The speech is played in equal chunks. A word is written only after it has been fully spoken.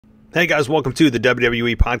Hey guys, welcome to the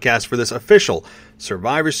WWE podcast for this official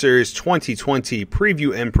Survivor Series 2020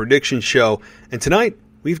 preview and prediction show. And tonight,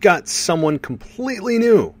 we've got someone completely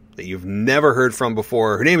new that you've never heard from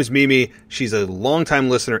before. Her name is Mimi. She's a longtime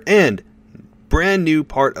listener and brand new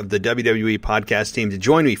part of the WWE podcast team to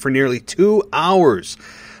join me for nearly 2 hours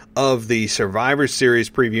of the Survivor Series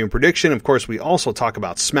preview and prediction. Of course, we also talk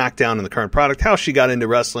about SmackDown and the current product, how she got into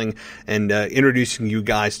wrestling, and introducing you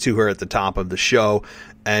guys to her at the top of the show.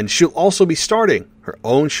 And she'll also be starting her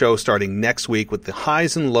own show starting next week with the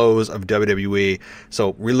highs and lows of WWE.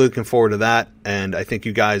 So really looking forward to that, and I think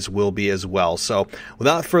you guys will be as well. So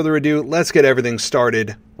without further ado, let's get everything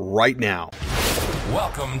started right now.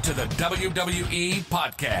 Welcome to the WWE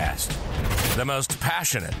Podcast, the most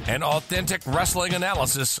passionate and authentic wrestling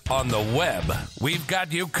analysis on the web. We've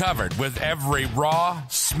got you covered with every Raw,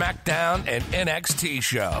 SmackDown, and NXT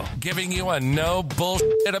show, giving you a no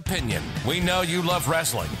bullshit opinion. We know you love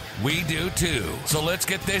wrestling. We do too. So let's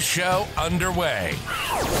get this show underway.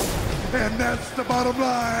 And that's the bottom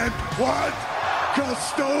line. What? 'Cause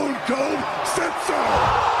Stone Cold said so.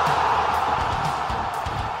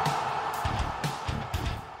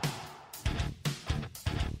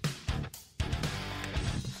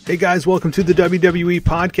 Hey guys, welcome to the WWE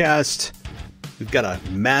podcast. We've got a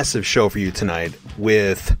massive show for you tonight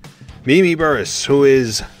with Mimi Burris, who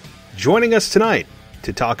is joining us tonight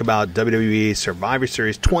to talk about WWE Survivor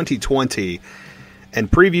Series 2020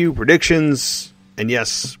 and preview predictions. And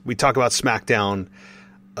yes, we talk about SmackDown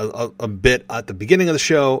a bit at the beginning of the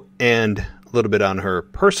show and a little bit on her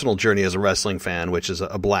personal journey as a wrestling fan, which is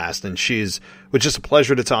a blast. And was just a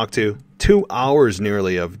pleasure to talk to. 2 hours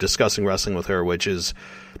nearly of discussing wrestling with her, which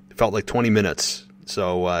felt like 20 minutes.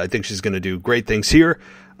 So I think she's going to do great things here.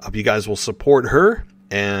 I hope you guys will support her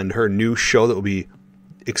and her new show that will be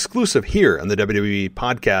exclusive here on the WWE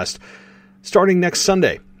podcast starting next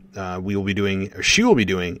Sunday. She will be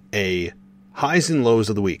doing a highs and lows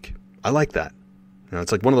of the week. I like that.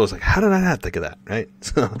 It's like one of those, like, how did I not think of that, right?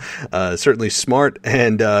 So, certainly smart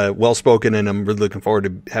and well-spoken, and I'm really looking forward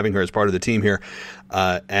to having her as part of the team here.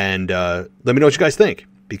 And let me know what you guys think,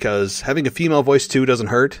 because having a female voice too doesn't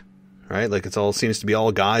hurt, right? Like, seems to be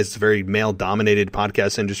all guys. It's a very male-dominated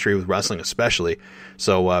podcast industry with wrestling especially.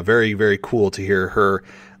 So very, very cool to hear her,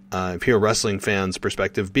 hear a wrestling fan's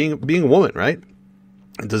perspective, being a woman, right?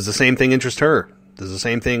 Does the same thing interest her? Does the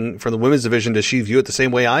same thing for the women's division? Does she view it the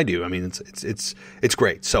same way I do? I mean, it's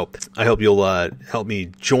great. So I hope you'll help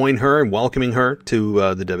me join her and welcoming her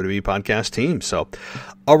to the WWE podcast team. So,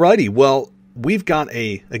 alrighty. Well, we've got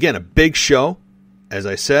a big show, as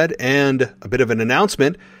I said, and a bit of an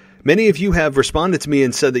announcement. Many of you have responded to me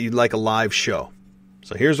and said that you'd like a live show.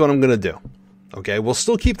 So here's what I'm going to do. Okay, we'll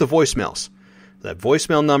still keep the voicemails. That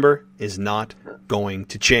voicemail number is not going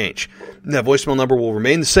to change. That voicemail number will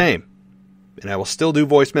remain the same. And I will still do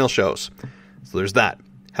voicemail shows. So there's that.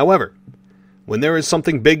 However, when there is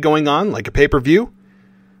something big going on, like a pay-per-view,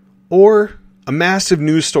 or a massive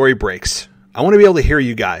news story breaks, I want to be able to hear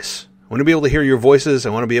you guys. I want to be able to hear your voices.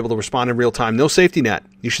 I want to be able to respond in real time. No safety net.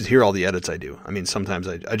 You should hear all the edits I do. I mean, sometimes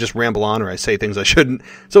I just ramble on or I say things I shouldn't.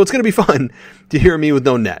 So it's going to be fun to hear me with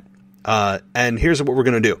no net. And here's what we're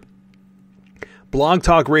going to do.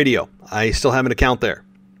 BlogTalkRadio. I still have an account there.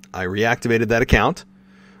 I reactivated that account.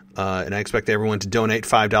 And I expect everyone to donate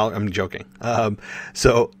 $5. I'm joking.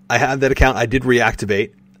 So I have that account. I did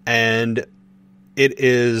reactivate, and it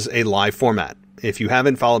is a live format. If you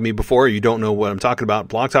haven't followed me before, you don't know what I'm talking about,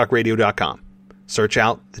 blogtalkradio.com. Search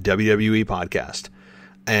out the WWE podcast,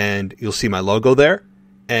 and you'll see my logo there,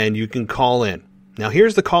 and you can call in. Now,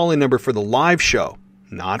 here's the call-in number for the live show,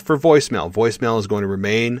 not for voicemail. Voicemail is going to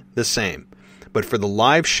remain the same. But for the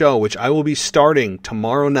live show, which I will be starting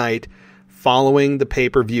tomorrow night, following the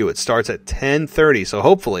pay-per-view. It starts at 10:30, so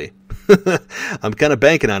hopefully, I'm kind of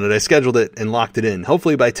banking on it. I scheduled it and locked it in.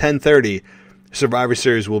 Hopefully by 10:30, Survivor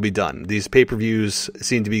Series will be done. These pay-per-views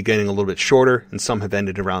seem to be getting a little bit shorter, and some have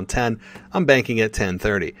ended around 10. I'm banking at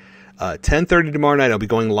 10:30. 10:30 tomorrow night, I'll be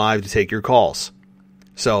going live to take your calls.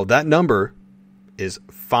 So that number is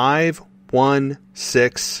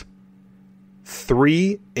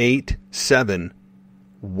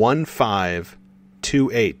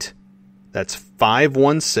 516-387-1528. That's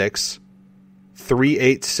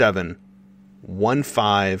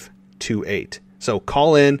 516-387-1528. So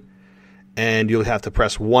call in, and you'll have to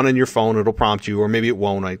press 1 on your phone. It'll prompt you, or maybe it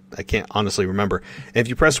won't. I can't honestly remember. And if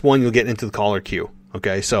you press 1, you'll get into the caller queue.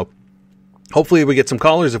 Okay, so hopefully we get some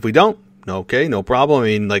callers. If we don't, okay, no problem.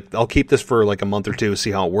 I mean, I'll keep this for like a month or two,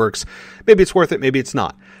 see how it works. Maybe it's worth it, maybe it's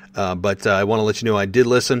not. But I want to let you know I did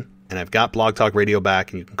listen, and I've got Blog Talk Radio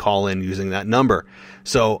back, and you can call in using that number.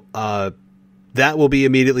 So that will be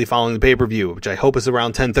immediately following the pay-per-view, which I hope is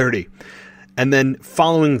around 10:30. And then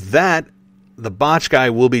following that, the Botch Guy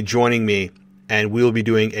will be joining me, and we will be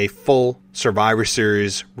doing a full Survivor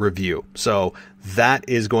Series review. So that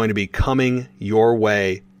is going to be coming your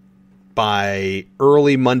way by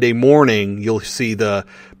early Monday morning. You'll see the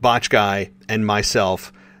Botch Guy and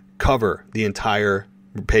myself cover the entire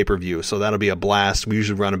pay-per-view. So that'll be a blast. We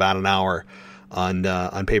usually run about an hour on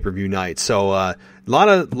pay-per-view night. So a lot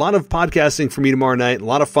of podcasting for me tomorrow night. A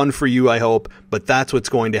lot of fun for you, I hope. But that's what's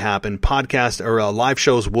going to happen. Podcast or live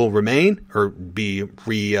shows will remain or be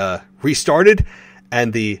restarted,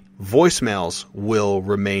 and the voicemails will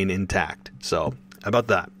remain intact. So how about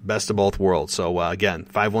that? Best of both worlds. So again,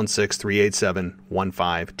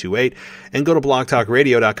 516-387-1528, and go to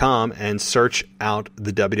blogtalkradio.com and search out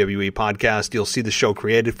the WWE podcast. You'll see the show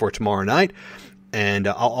created for tomorrow night. And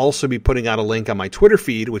I'll also be putting out a link on my Twitter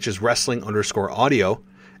feed, which is wrestling_audio,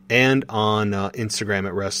 and on Instagram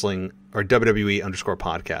at wrestling or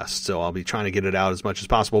WWE_podcast. So I'll be trying to get it out as much as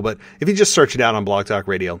possible. But if you just search it out on Blog Talk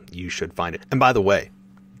Radio, you should find it. And by the way,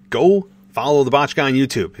 go follow the Botch Guy on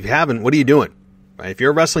YouTube. If you haven't, what are you doing? Right? If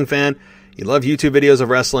you're a wrestling fan, you love YouTube videos of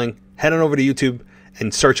wrestling, head on over to YouTube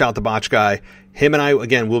and search out the Botch Guy. Him and I,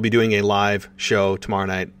 again, will be doing a live show tomorrow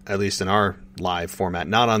night, at least in our live format,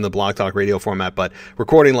 not on the Blog Talk Radio format, but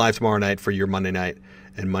recording live tomorrow night for your Monday night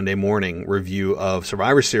and Monday morning review of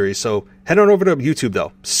Survivor Series. So head on over to YouTube,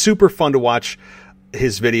 though. Super fun to watch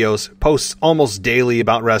his videos. Posts almost daily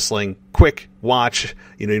about wrestling. Quick watch.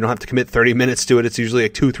 You don't have to commit 30 minutes to it. It's usually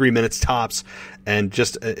like 2-3 minutes tops, and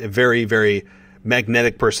just a very, very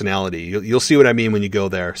magnetic personality. You'll see what I mean when you go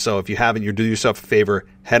there. So if you haven't, you do yourself a favor,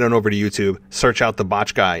 head on over to YouTube, search out the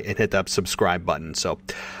Botch Guy, and hit that subscribe button. So,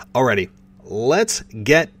 alrighty, let's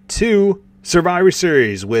get to Survivor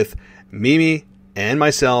Series with Mimi and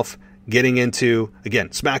myself getting into, again,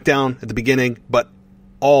 SmackDown at the beginning, but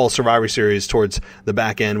all Survivor Series towards the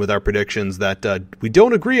back end with our predictions that we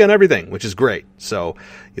don't agree on everything, which is great. So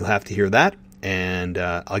you'll have to hear that. And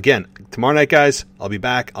again, tomorrow night, guys, I'll be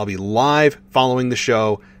back. I'll be live following the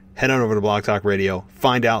show. Head on over to Blog Talk Radio.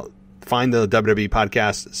 Find the WWE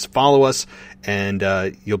podcast. Follow us, and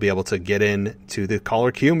you'll be able to get in to the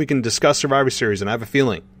caller queue, and we can discuss Survivor Series. And I have a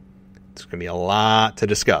feeling it's going to be a lot to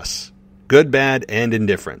discuss. Good, bad, and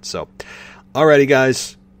indifferent. So, alrighty,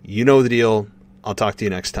 guys, you know the deal. I'll talk to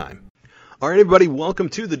you next time. All right, everybody, welcome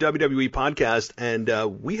to the WWE podcast, and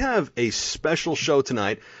we have a special show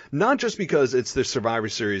tonight, not just because it's the Survivor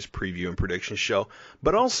Series preview and prediction show,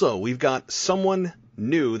 but also we've got someone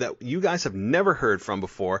new that you guys have never heard from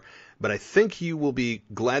before, but I think you will be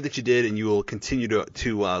glad that you did, and you will continue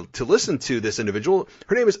to listen to this individual.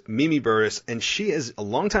 Her name is Mimi Burris, and she is a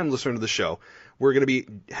longtime listener to the show. We're going to be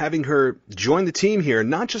having her join the team here,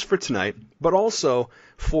 not just for tonight, but also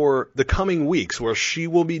for the coming weeks, where she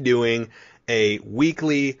will be doing a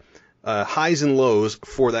weekly highs and lows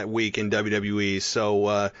for that week in WWE.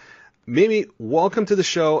 So, Mimi, welcome to the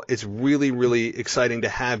show. It's really, really exciting to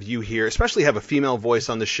have you here, especially have a female voice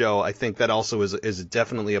on the show. I think that also is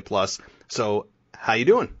definitely a plus. So, how you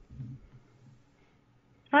doing?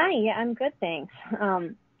 Hi, yeah, I'm good, thanks.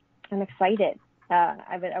 I'm excited.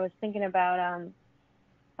 I was thinking about,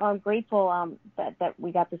 I'm grateful that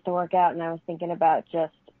we got this to work out, and I was thinking about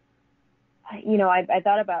just, I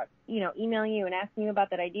thought about, emailing you and asking you about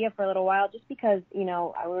that idea for a little while, just because, we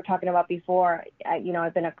were talking about before,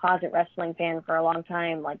 I've been a closet wrestling fan for a long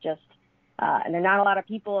time, and there are not a lot of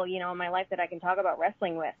people, in my life that I can talk about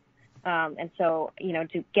wrestling with. And so,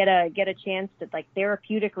 to get a chance to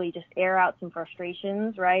therapeutically just air out some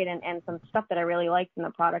frustrations, right. And some stuff that I really liked in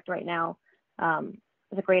the product right now,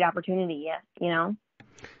 is a great opportunity. Yeah.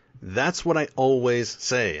 That's what I always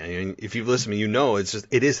say. I mean, if you've listened to me,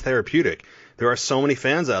 it is therapeutic. There are so many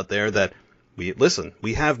fans out there that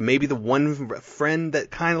we have maybe the one friend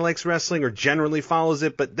that kind of likes wrestling or generally follows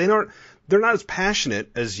it, but they're not as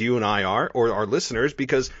passionate as you and I are, or our listeners,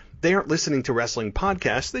 because they aren't listening to wrestling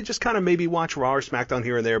podcasts. They just kind of maybe watch Raw or SmackDown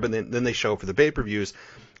here and there, but then they show up for the pay-per-views.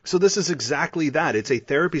 So this is exactly that. It's a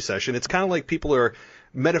therapy session. It's kind of like people are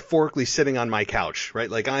metaphorically sitting on my couch,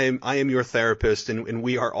 right? Like I am your therapist, and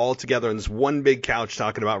we are all together on this one big couch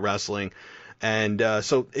talking about wrestling. And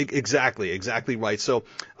so exactly right. So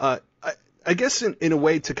I guess in a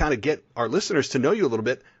way to kind of get our listeners to know you a little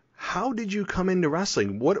bit, how did you come into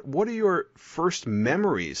wrestling? What are your first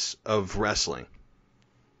memories of wrestling?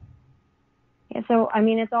 Yeah, so I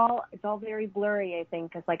mean, it's all very blurry, I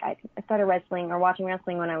think, because I started wrestling or watching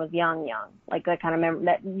wrestling when I was young, like that kind of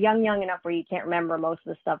that young enough where you can't remember most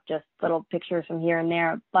of the stuff, just little pictures from here and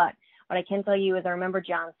there. But what I can tell you is I remember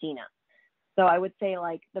John Cena. So I would say,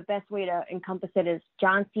 like, the best way to encompass it is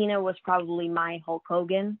John Cena was probably my Hulk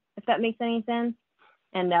Hogan, if that makes any sense.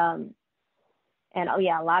 And oh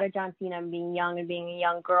yeah, a lot of John Cena, being young and being a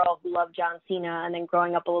young girl who loved John Cena, and then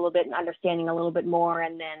growing up a little bit and understanding a little bit more,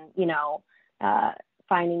 and then,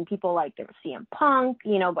 finding people like there was CM Punk,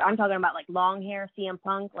 but I'm talking about like long hair CM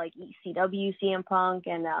Punk, like ECW CM Punk,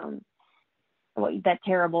 and that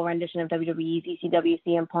terrible rendition of WWE's ECW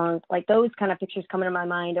CM Punk, like those kind of pictures coming to my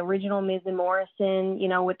mind. Original Miz and Morrison,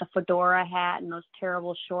 with the fedora hat and those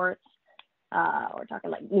terrible shorts. We're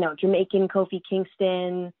talking like, Jamaican Kofi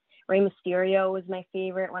Kingston. Rey Mysterio was my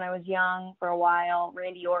favorite when I was young for a while.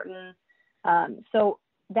 Randy Orton. So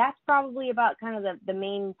that's probably about kind of the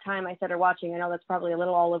main time I started watching. I know that's probably a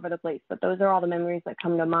little all over the place, but those are all the memories that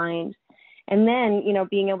come to mind. And then,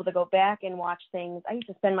 being able to go back and watch things. I used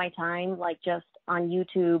to spend my time like just on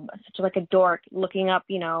YouTube, such like a dork, looking up,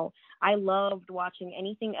 I loved watching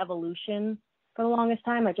anything Evolution for the longest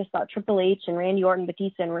time. I just thought Triple H and Randy Orton,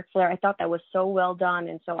 Batista, and Ric Flair, I thought that was so well done.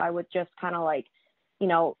 And so I would just kind of like,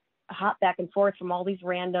 hop back and forth from all these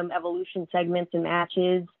random Evolution segments and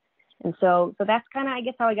matches. And so that's kind of, I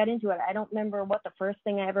guess, how I got into it. I don't remember what the first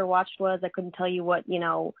thing I ever watched was. I couldn't tell you what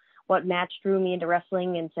match drew me into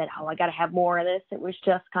wrestling and said, oh, I got to have more of this. It was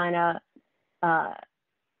just kind of,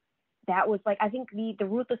 that was like, I think the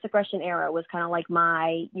Ruthless Aggression era was kind of like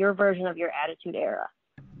your version of your Attitude Era.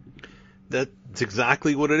 That's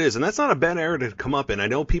exactly what it is. And that's not a bad era to come up in. I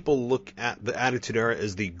know people look at the Attitude Era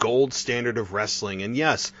as the gold standard of wrestling. And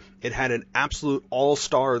yes, it had an absolute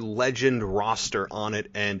all-star legend roster on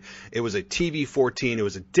it. And it was a TV-14. It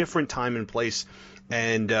was a different time and place.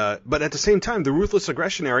 And but at the same time, the Ruthless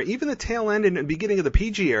Aggression era, even the tail end and beginning of the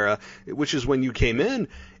PG era, which is when you came in,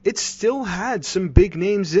 it still had some big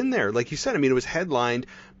names in there. Like you said, I mean, it was headlined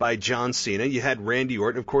by John Cena. You had Randy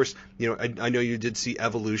Orton. Of course, I know you did see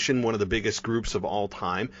Evolution, one of the biggest groups of all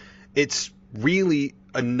time. It's really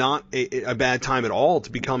not a bad time at all to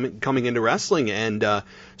be coming into wrestling. And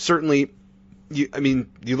certainly, you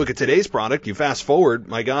look at today's product, you fast forward,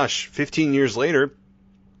 my gosh, 15 years later,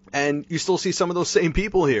 and you still see some of those same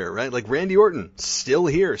people here, right? Like Randy Orton, still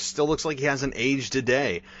here, still looks like he hasn't aged a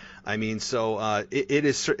day. I mean, so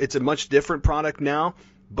it's a much different product now,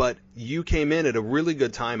 but you came in at a really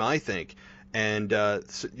good time, I think. And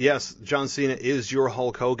yes, John Cena is your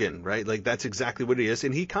Hulk Hogan, right? Like that's exactly what he is.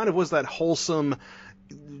 And he kind of was that wholesome,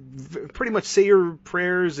 pretty much say your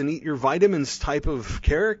prayers and eat your vitamins type of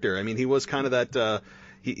character. I mean, he was kind of that.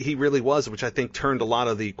 He really was, which I think turned a lot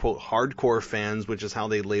of the, quote, hardcore fans, which is how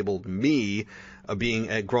they labeled me,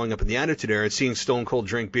 growing up in the Attitude Era, seeing Stone Cold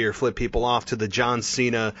drink beer, flip people off, to the John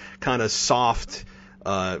Cena kind of soft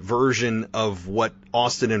version of what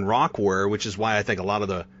Austin and Rock were, which is why I think a lot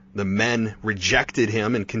of the men rejected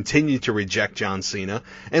him and continued to reject John Cena,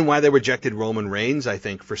 and why they rejected Roman Reigns, I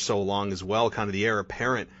think, for so long as well, kind of the heir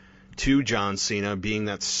apparent to John Cena, being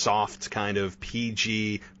that soft kind of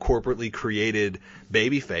PG, corporately created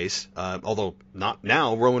babyface. Although not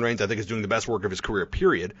now, Roman Reigns I think is doing the best work of his career,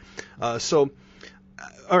 period. All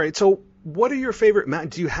right, so what are your favorite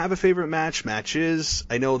do you have a favorite matches?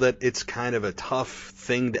 I know that it's kind of a tough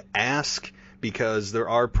thing to ask because there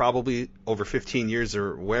are probably over 15 years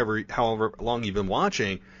or however long you've been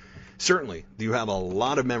watching. Certainly, you have a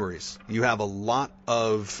lot of memories. You have a lot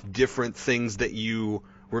of different things that you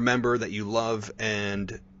remember, that you love,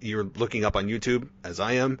 and you're looking up on YouTube, as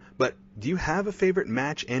I am. But do you have a favorite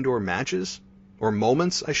match and or matches? Or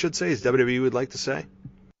moments, I should say, as WWE would like to say?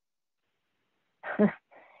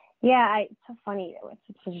 Yeah, it's so funny.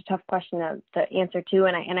 It's such a tough question to answer too,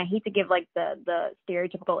 and I hate to give like the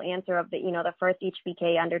stereotypical answer of the first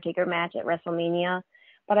HBK Undertaker match at WrestleMania,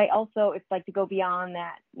 but I also, it's like to go beyond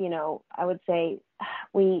that. I would say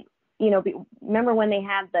remember when they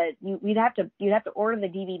had you'd have to order the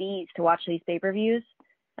DVDs to watch these pay-per-views,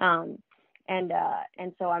 and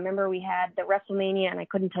so I remember we had the WrestleMania, and I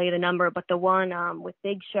couldn't tell you the number, but the one with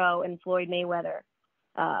Big Show and Floyd Mayweather.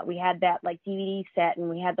 We had that like DVD set, and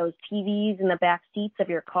we had those TVs in the back seats of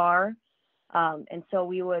your car. And so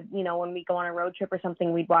we would, when we go on a road trip or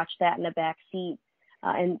something, we'd watch that in the back seat.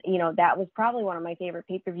 And that was probably one of my favorite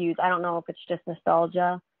pay-per-views. I don't know if it's just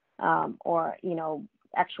nostalgia, or,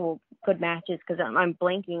 actual good matches, because I'm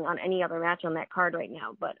blanking on any other match on that card right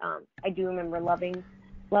now. But I do remember loving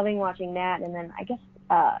watching that. And then I guess,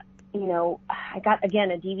 I got,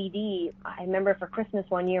 again, a DVD. I remember for Christmas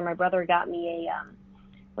one year, my brother got me a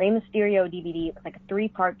Rey Mysterio DVD. It was like a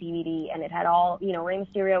 3-part DVD, and it had all, Rey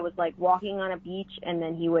Mysterio was like walking on a beach, and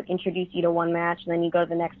then he would introduce you to one match, and then you go to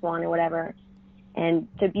the next one or whatever. And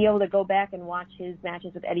to be able to go back and watch his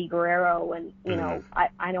matches with Eddie Guerrero, and you know,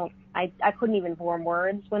 I couldn't even form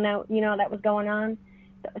words when that was going on.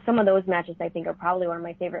 Some of those matches I think are probably one of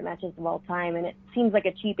my favorite matches of all time. And it seems like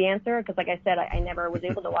a cheap answer because, like I said, I never was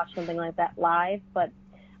able to watch something like that live. But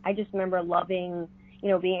I just remember loving, you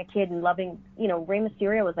know, being a kid and loving, you know, Rey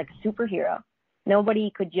Mysterio was like a superhero.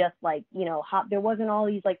 Nobody could just like, you know, hop. There wasn't all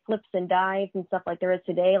these like flips and dives and stuff like there is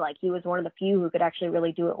today. Like he was one of the few who could actually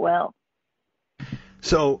really do it well.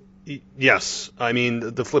 So, yes, I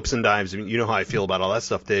mean, the flips and dives, I mean, you know how I feel about all that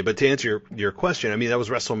stuff, Dave. But to answer your question, I mean, that was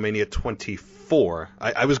WrestleMania 24.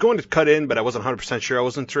 I was going to cut in, but I wasn't 100% sure. I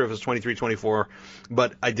wasn't sure if it was 23, 24,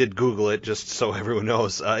 but I did Google it just so everyone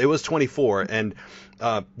knows. It was 24, and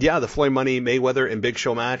yeah, the Floyd Money Mayweather and Big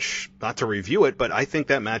Show match, not to review it, but I think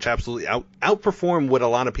that match absolutely outperformed what a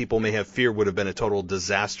lot of people may have feared would have been a total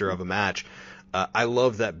disaster of a match. I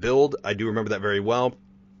love that build. I do remember that very well.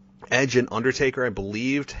 Edge and Undertaker, I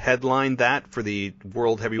believed, headlined that for the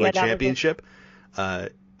World Heavyweight Championship.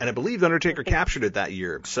 And I believe Undertaker captured it that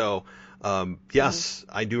year. So, yes,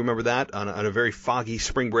 I do remember that on a very foggy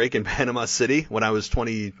spring break in Panama City when I was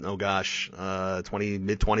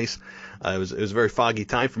mid-20s. It was a very foggy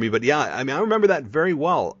time for me. But, yeah, I mean, I remember that very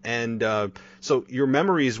well. And so your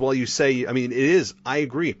memories, while you say, I mean, it is, I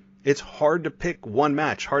agree. It's hard to pick one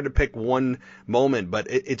match, hard to pick one moment, but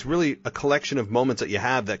it's really a collection of moments that you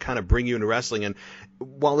have that kind of bring you into wrestling. And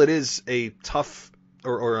while it is a tough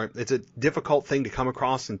or it's a difficult thing to come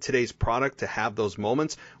across in today's product to have those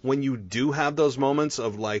moments, when you do have those moments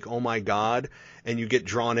of like, oh my God, and you get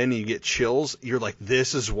drawn in and you get chills, you're like,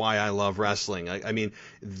 this is why I love wrestling. I mean,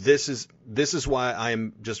 this is why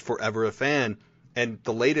I'm just forever a fan. And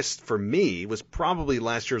the latest for me was probably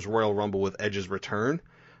last year's Royal Rumble with Edge's return.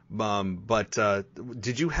 But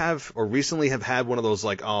did you have or recently have had one of those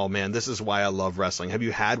like, oh man, this is why I love wrestling? Have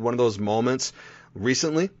you had one of those moments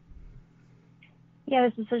recently? Yeah,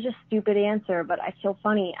 this is such a stupid answer, but it's so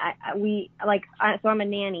funny. So I'm a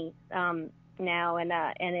nanny now,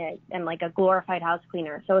 and like a glorified house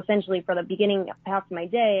cleaner. So essentially, for the beginning half of my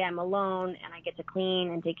day, I'm alone and I get to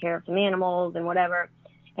clean and take care of some animals and whatever.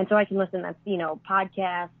 And so I can listen to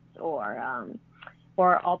podcasts or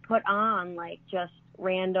I'll put on like just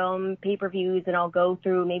random pay-per-views, and I'll go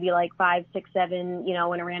through maybe like 5, 6, 7, in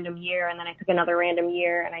a random year, and then I pick another random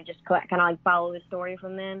year, and I just kind of like follow the story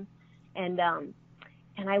from then. And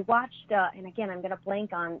I watched, and again, I'm gonna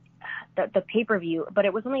blank on the pay-per-view, but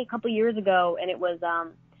it was only a couple years ago, and it was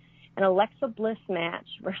an Alexa Bliss match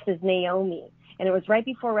versus Naomi, and it was right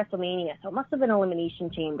before WrestleMania, so it must have been Elimination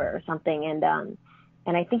Chamber or something,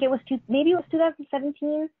 and I think it was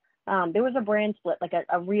 2017. There was a brand split, like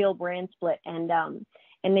a real brand split, and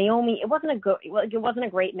Naomi, it wasn't a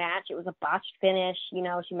great match. It was a botched finish,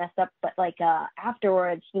 she messed up, but like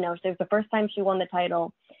afterwards, it was the first time she won the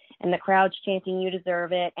title, and the crowd's chanting, "You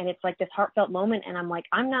deserve it," and it's like this heartfelt moment, and I'm like,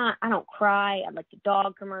 I don't cry. I like the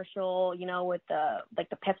dog commercial, with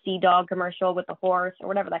the Pepsi dog commercial with the horse or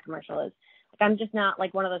whatever that commercial is. Like, I'm just not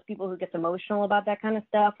like one of those people who gets emotional about that kind of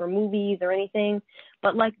stuff or movies or anything.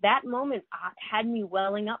 But like that moment had me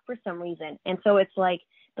welling up for some reason. And so it's like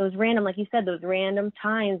those random, like you said, those random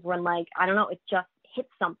times when like, I don't know, it just hits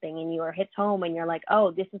something in you or hits home and you're like,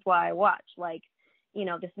 oh, this is why I watch. Like,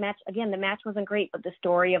 this match, again, the match wasn't great, but the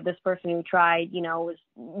story of this person who tried,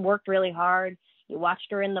 worked really hard. You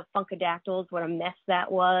watched her in the Funkadactyls, what a mess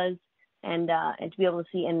that was. And to be able to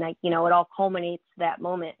see, and like, it all culminates that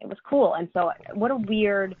moment. It was cool. And so what a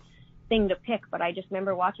weird thing to pick, but I just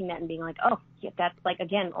remember watching that and being like, oh, yeah, that's like,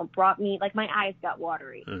 again, brought me, like my eyes got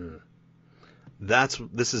watery. Mm-hmm.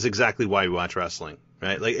 This is exactly why we watch wrestling,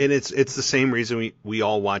 right? Like, and it's the same reason we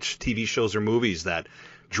all watch TV shows or movies that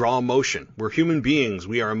draw emotion. We're human beings.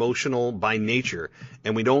 We are emotional by nature,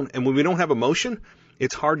 and when we don't have emotion,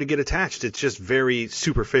 it's hard to get attached. It's just very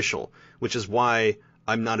superficial, which is why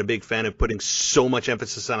I'm not a big fan of putting so much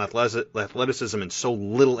emphasis on athleticism and so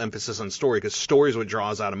little emphasis on story, because story is what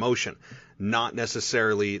draws out emotion, not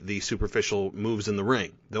necessarily the superficial moves in the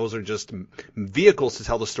ring. Those are just vehicles to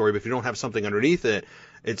tell the story, but if you don't have something underneath it,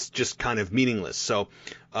 it's just kind of meaningless. So,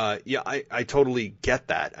 yeah, I totally get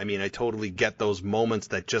that. I mean, I totally get those moments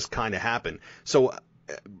that just kind of happen. So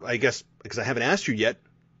I guess, because I haven't asked you yet,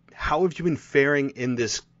 how have you been faring in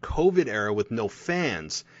this COVID era with no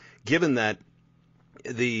fans, given that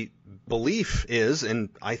the belief is, and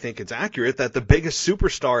I think it's accurate, that the biggest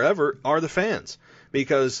superstar ever are the fans?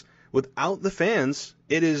 Because without the fans,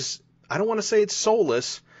 it is, I don't want to say it's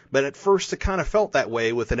soulless, but at first it kind of felt that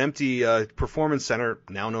way with an empty performance center,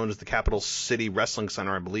 now known as the Capital City Wrestling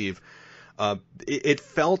Center, I believe. It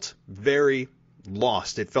felt very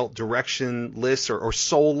lost. It felt directionless or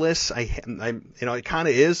soulless. It kind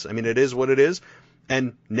of is. I mean, it is what it is.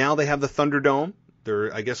 And now they have the Thunderdome.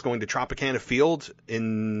 They're, I guess, going to Tropicana Field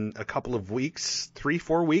in a couple of weeks,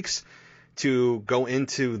 3-4 weeks, to go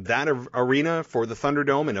into that arena for the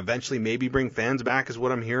Thunderdome and eventually maybe bring fans back, is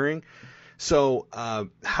what I'm hearing. So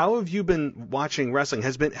how have you been watching wrestling?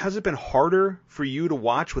 Has it been harder for you to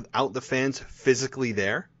watch without the fans physically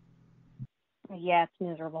there? Yeah, it's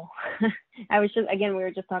miserable. We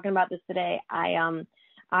were just talking about this today.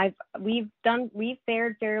 We've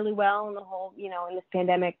fared fairly well in the whole, in this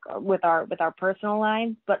pandemic with our personal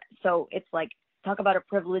lives. But so it's like, talk about a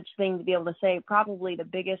privileged thing to be able to say. Probably the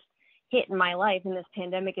biggest hit in my life in this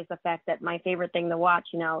pandemic is the fact that my favorite thing to watch,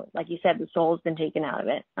 like you said, the soul's been taken out of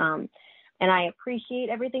it. And I appreciate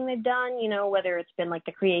everything they've done, whether it's been like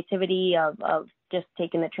the creativity of just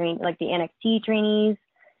taking the NXT trainees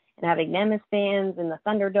and having them as fans and the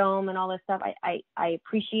Thunderdome and all this stuff. I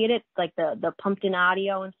appreciate it, like the pumped in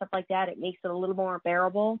audio and stuff like that. It makes it a little more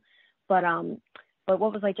bearable. But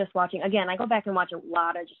what was I just watching? Again, I go back and watch a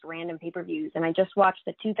lot of just random pay-per-views, and I just watched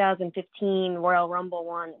the 2015 Royal Rumble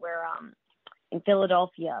one where in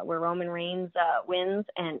Philadelphia, where Roman Reigns wins,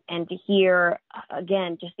 and to hear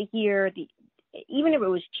even if it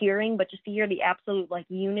was cheering, but just to hear the absolute like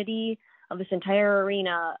unity of this entire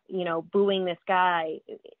arena, booing this guy,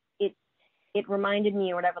 it reminded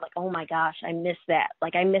me or whatever, like, oh my gosh, I miss that.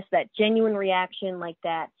 Like, I miss that genuine reaction like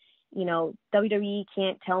that. WWE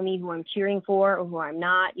can't tell me who I'm cheering for or who I'm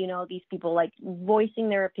not. These people like voicing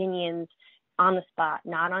their opinions on the spot,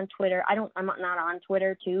 not on Twitter. I'm not on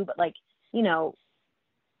Twitter too, but like,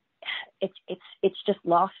 it's just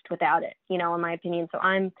lost without it, in my opinion. So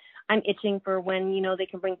I'm itching for when, they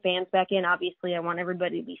can bring fans back in. Obviously I want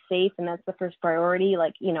everybody to be safe, and that's the first priority.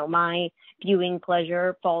 Like, my viewing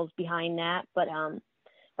pleasure falls behind that, but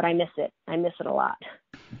I miss it. I miss it a lot.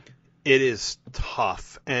 It is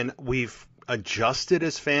tough, and we've adjusted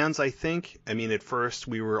as fans, I think. I mean, at first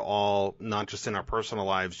we were all, not just in our personal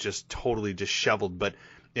lives, just totally disheveled, but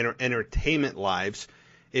in our entertainment lives,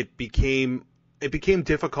 it became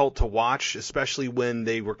difficult to watch, especially when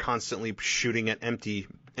they were constantly shooting at empty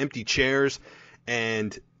chairs,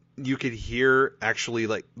 and you could hear actually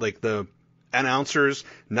like the announcers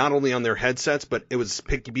not only on their headsets, but it was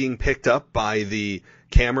being picked up by the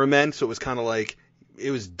cameramen. So it was kind of like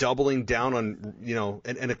it was doubling down on,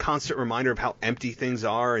 and a constant reminder of how empty things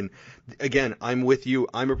are. And again, I'm with you.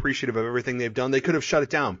 I'm appreciative of everything they've done. They could have shut it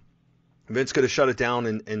down. Vince could have shut it down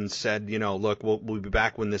and said, look, we'll be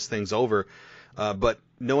back when this thing's over. But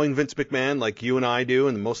knowing Vince McMahon like you and I do,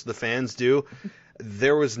 and most of the fans do,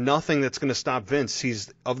 there was nothing that's going to stop Vince.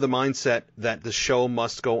 He's of the mindset that the show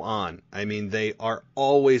must go on. I mean, they are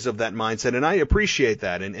always of that mindset, and I appreciate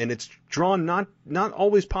that. And it's drawn not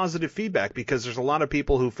always positive feedback, because there's a lot of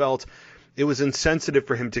people who felt it was insensitive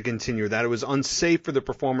for him to continue, that it was unsafe for the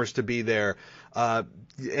performers to be there.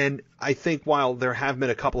 And I think while there have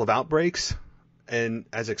been a couple of outbreaks, and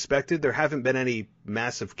as expected, there haven't been any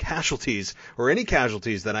massive casualties or any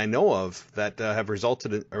casualties that I know of that have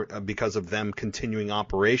resulted because of them continuing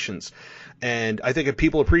operations. And I think if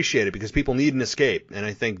people appreciate it, because people need an escape. And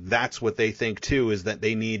I think that's what they think too, is that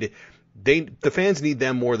the fans need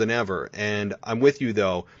them more than ever. And I'm with you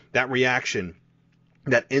though, that reaction,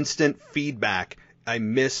 that instant feedback, I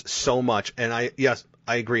miss so much. And I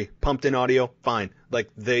agree. Pumped in audio, fine. Like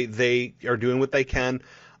they are doing what they can.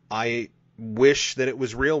 I wish that it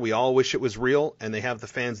was real. We all wish it was real, and they have the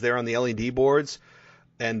fans there on the LED boards,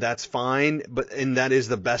 and that's fine. And that is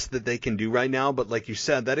the best that they can do right now. But like you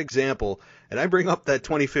said, that example, and I bring up that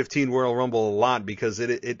 2015 Royal Rumble a lot because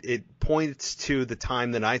it points to the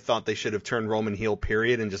time that I thought they should have turned Roman heel,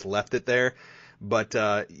 period, and just left it there. But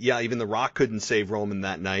even The Rock couldn't save Roman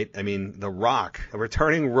that night. I mean, The Rock, a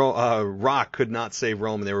returning Rock, could not save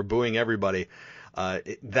Roman. They were booing everybody.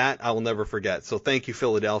 That I will never forget. So thank you,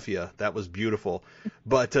 Philadelphia. That was beautiful.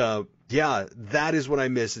 But that is what I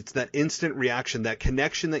miss. It's that instant reaction, that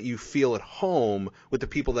connection that you feel at home with the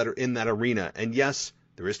people that are in that arena. And yes,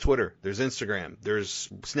 there is Twitter, there's Instagram, there's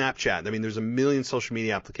Snapchat. I mean, there's a million social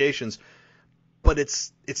media applications, but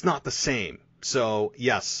it's not the same. So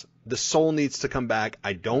yes, the soul needs to come back.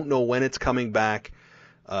 I don't know when it's coming back.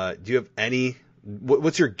 Do you have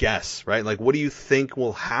what's your guess, right? Like, what do you think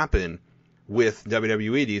will happen with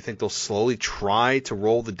WWE? Do you think they'll slowly try to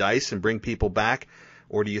roll the dice and bring people back?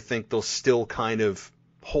 Or do you think they'll still kind of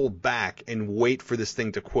hold back and wait for this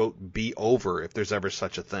thing to, quote, be over, if there's ever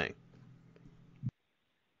such a thing?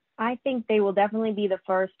 I think they will definitely be the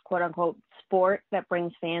first, quote unquote, sport that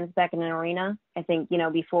brings fans back in an arena. I think,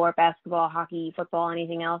 before basketball, hockey, football,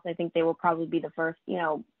 anything else, I think they will probably be the first,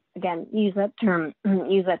 again, use that term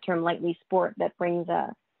lightly, sport that brings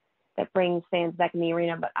fans back in the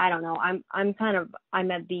arena. But I don't know. I'm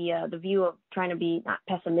at the view of trying to be not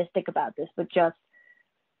pessimistic about this, but just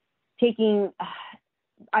taking.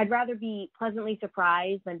 I'd rather be pleasantly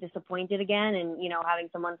surprised than disappointed again, and having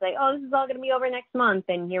someone say, "Oh, this is all going to be over next month,"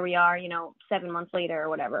 and here we are, 7 months later or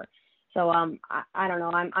whatever. So I don't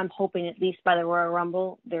know. I'm hoping at least by the Royal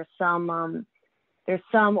Rumble there's some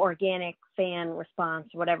organic fan response,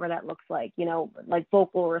 whatever that looks like, like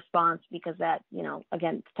vocal response, because that,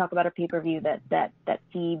 again, to talk about a pay-per-view that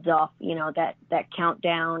feeds off, that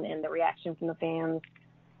countdown and the reaction from the fans.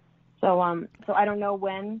 So I don't know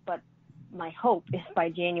when, but my hope is by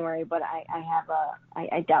January, but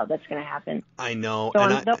I doubt that's going to happen. I know. So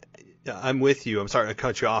and I'm with you. I'm sorry to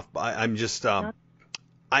cut you off, but I'm just,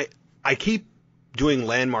 I keep doing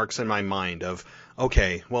landmarks in my mind of,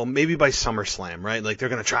 okay, well, maybe by SummerSlam, right? Like,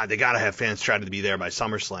 they got to have fans try to be there by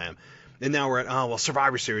SummerSlam. And now we're at,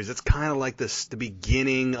 Survivor Series. It's kind of like the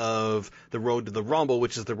beginning of the road to the Rumble,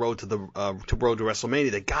 which is the road to road to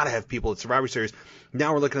WrestleMania. They got to have people at Survivor Series.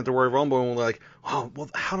 Now we're looking at the Royal Rumble and we're like, oh, well,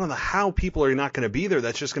 how people are not going to be there?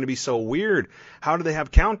 That's just going to be so weird. How do they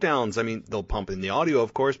have countdowns? I mean, they'll pump in the audio,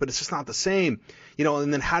 of course, but it's just not the same.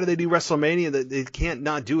 And then how do they do WrestleMania? They can't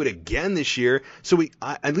not do it again this year. So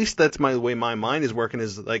at least that's the way my mind is working,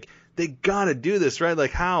 is like, they got to do this, right?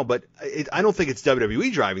 Like, how? But I don't think it's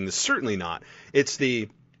WWE driving this. Certainly not. It's the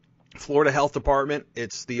Florida Health Department.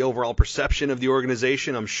 It's the overall perception of the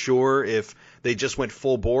organization. I'm sure if they just went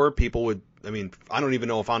full bore, people would, I don't even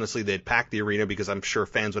know if honestly they'd pack the arena, because I'm sure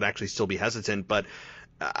fans would actually still be hesitant. But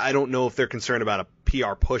I don't know if they're concerned about a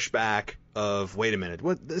PR pushback of, wait a minute,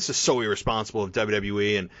 this is so irresponsible of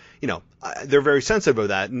WWE. And, they're very sensitive of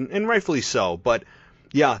that, and rightfully so. But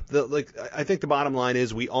yeah, I think the bottom line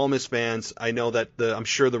is we all miss fans. I know that I'm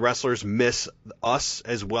sure the wrestlers miss us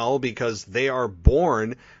as well, because they are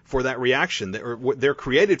born for that reaction. They're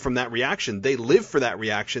created from that reaction. They live for that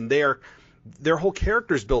reaction. Their whole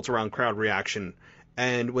character is built around crowd reaction.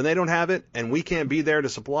 And when they don't have it and we can't be there to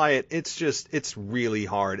supply it, it's really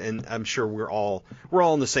hard. And I'm sure we're all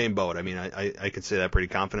in the same boat. I could say that pretty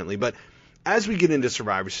confidently. But as we get into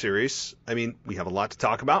Survivor Series, we have a lot to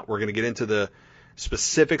talk about. We're going to get into the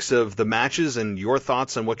specifics of the matches and your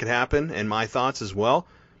thoughts on what could happen, and my thoughts as well.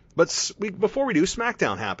 But before we do,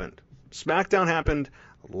 SmackDown happened. SmackDown happened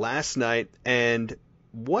last night, and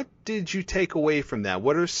what did you take away from that?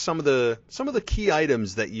 What are some of the key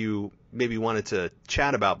items that you maybe wanted to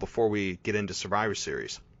chat about before we get into Survivor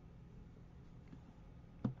Series?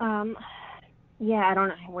 I don't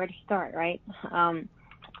know where to start, right?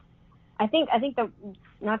 I think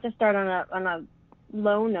not to start on a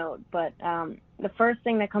low note, but the first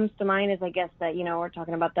thing that comes to mind is, I guess, that we're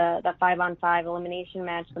talking about the 5-on-5 elimination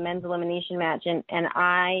match, the men's elimination match, and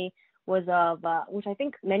I was of which I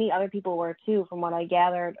think many other people were too, from what I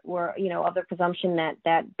gathered, were of the presumption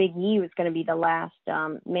that Big E was going to be the last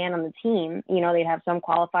man on the team. They'd have some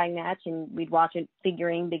qualifying match and we'd watch it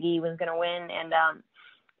figuring Big E was going to win,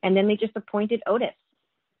 and then they just appointed Otis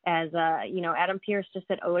as Adam Pearce just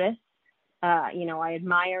said, Otis, I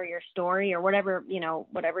admire your story, or whatever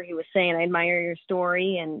he was saying. I admire your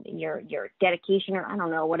story and your dedication, or I don't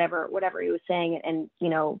know, whatever he was saying, and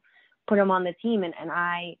put him on the team. And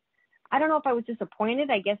I don't know if I was disappointed.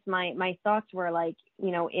 I guess my thoughts were like,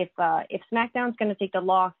 if SmackDown's going to take the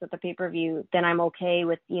loss at the pay-per-view, then I'm okay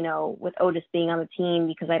with Otis being on the team,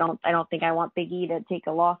 because I don't think I want Big E to take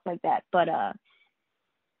a loss like that. But I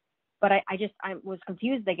was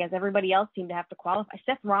confused. I guess everybody else seemed to have to qualify.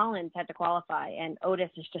 Seth Rollins had to qualify, and Otis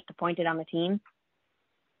is just appointed on the team.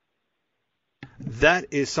 That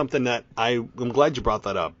is something that I'm glad you brought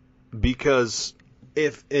that up, because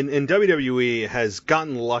if in WWE has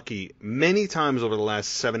gotten lucky many times over the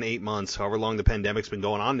last 7-8 months, however long the pandemic's been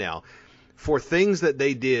going on now, for things that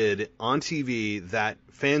they did on TV that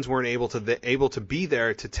fans weren't able to be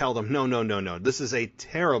there to tell them, no, this is a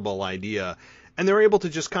terrible idea. And they're able to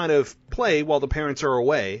just kind of play while the parents are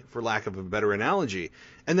away, for lack of a better analogy.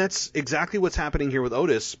 And that's exactly what's happening here with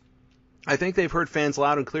Otis. I think they've heard fans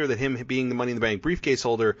loud and clear that him being the Money in the Bank briefcase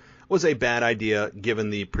holder was a bad idea, given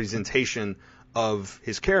the presentation of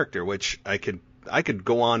his character, which I could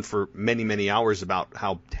go on for many, many hours about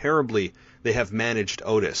how terribly they have managed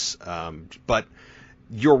Otis. But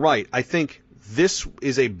you're right. I think this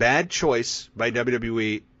is a bad choice by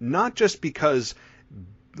WWE, not just because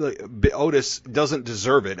Otis doesn't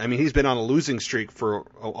deserve it. He's been on a losing streak for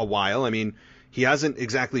a while. He hasn't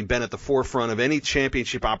exactly been at the forefront of any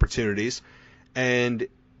championship opportunities, and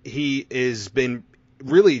he has been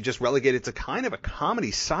really just relegated to kind of a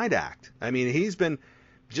comedy side act. He's been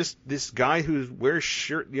just this guy who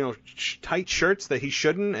wears tight shirts that he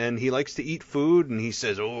shouldn't, and he likes to eat food, and he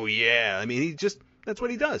says, "Oh yeah." I mean, that's what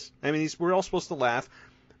he does. I mean, we're all supposed to laugh,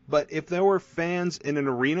 but if there were fans in an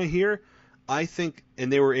arena here, I think,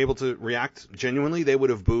 and they were able to react genuinely, they would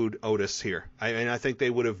have booed Otis here. I think they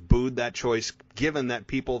would have booed that choice, given that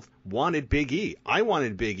people wanted Big E. I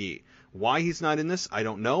wanted Big E. Why he's not in this, I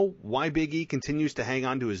don't know. Why Big E continues to hang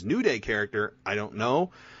on to his New Day character, I don't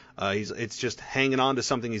know. It's just hanging on to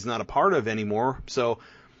something he's not a part of anymore. So,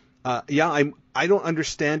 I don't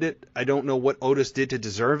understand it. I don't know what Otis did to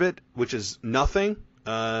deserve it, which is nothing.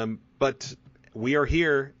 But we are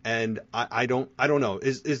here, and I don't know.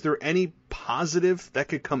 Is there any positive that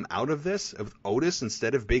could come out of this, of Otis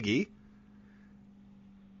instead of Big E?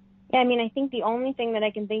 Yeah, I mean, I think the only thing that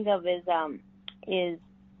I can think of is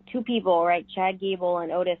two people, right? Chad Gable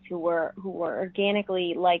and Otis, who were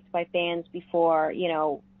organically liked by fans before,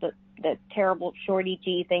 the terrible Shorty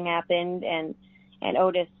G thing happened, and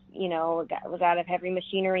Otis, was out of heavy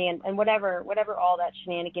machinery and whatever all that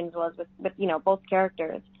shenanigans was with both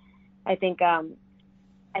characters. I think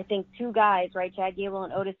two guys, right, Chad Gable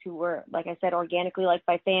and Otis, who were, like I said, organically liked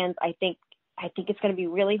by fans. I think it's going to be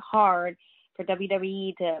really hard for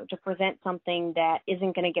WWE to present something that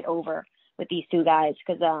isn't going to get over with these two guys,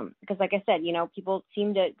 because like I said, people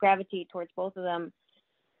seem to gravitate towards both of them,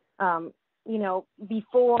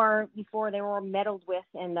 before they were meddled with,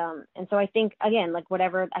 and so I think, again, like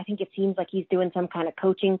whatever, I think it seems like he's doing some kind of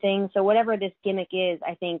coaching thing. So whatever this gimmick is,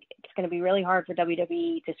 I think it's going to be really hard for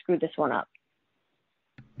WWE to screw this one up.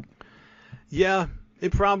 Yeah,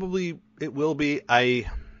 it will be. I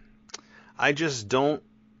just don't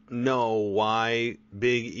know why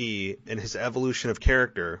Big E and his evolution of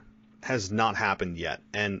character has not happened yet,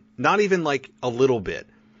 and not even like a little bit.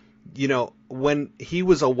 When he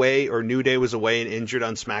was away, or New Day was away and injured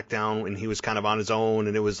on SmackDown, and he was kind of on his own,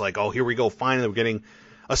 and it was like, oh, here we go, finally we're getting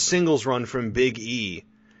a singles run from Big E.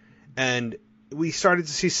 And we started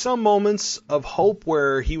to see some moments of hope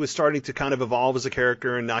where he was starting to kind of evolve as a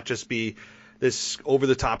character and not just be this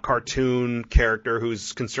over-the-top cartoon character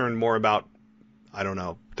who's concerned more about, I don't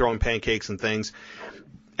know, throwing pancakes and things.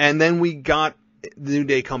 And then we got the New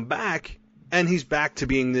Day come back, and he's back to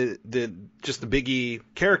being the Big E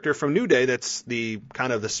character from New Day. That's the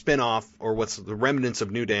kind of the spin-off, or what's the remnants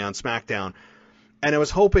of New Day on SmackDown. And I was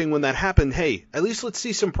hoping when that happened, hey, at least let's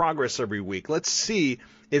see some progress every week. Let's see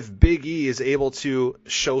if Big E is able to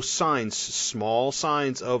show signs, small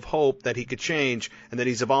signs of hope that he could change and that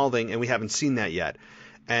he's evolving, and we haven't seen that yet.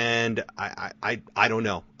 And I don't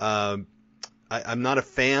know. I'm not a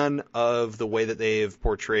fan of the way that they've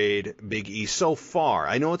portrayed Big E so far.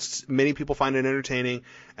 I know many people find it entertaining,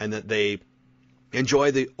 and that they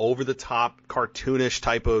enjoy the over-the-top, cartoonish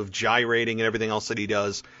type of gyrating and everything else that he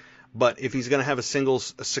does. But if he's going to have a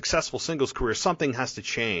successful singles career, something has to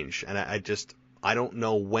change. And I don't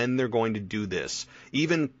know when they're going to do this.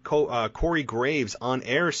 Even Corey Graves on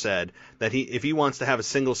air said that if he wants to have a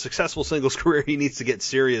successful singles career, he needs to get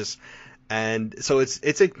serious. And so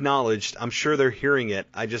it's acknowledged. I'm sure they're hearing it.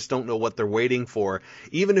 I just don't know what they're waiting for.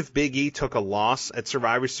 Even if Big E took a loss at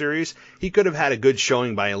Survivor Series, he could have had a good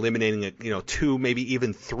showing by eliminating 2, maybe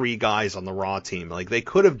even 3 guys on the Raw team. Like, they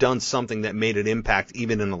could have done something that made an impact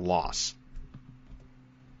even in a loss.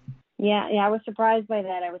 Yeah, I was surprised by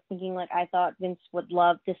that. I was thinking, I thought Vince would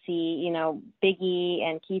love to see, Big E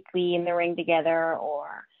and Keith Lee in the ring together,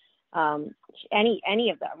 or any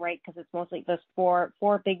of them, right? Because it's mostly those four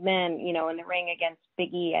big men, in the ring against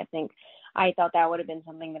Big E. I thought that would have been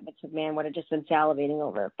something that Vince McMahon would have just been salivating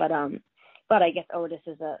over. But I guess Otis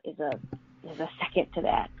is a second to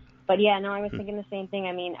that. But yeah, no, I was thinking the same thing.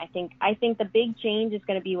 I mean, I think the big change is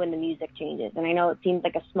going to be when the music changes. And I know it seems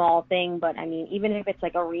like a small thing, but I mean, even if it's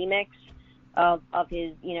like a remix of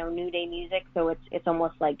his, New Day music, so it's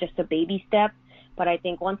almost like just a baby step. But I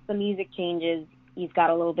think once the music changes, he's got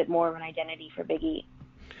a little bit more of an identity for Big E.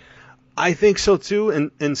 I think so too.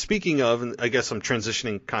 And speaking of, and I guess I'm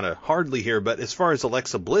transitioning kind of hardly here, but as far as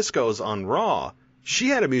Alexa Bliss goes on Raw, she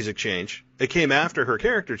had a music change. It came after her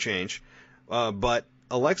character change, but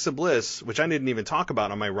Alexa Bliss, which I didn't even talk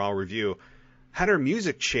about on my Raw review, had her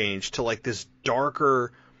music change to like this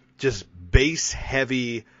darker, just bass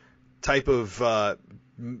heavy type of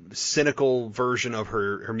cynical version of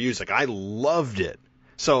her music. I loved it.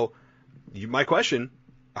 So my question,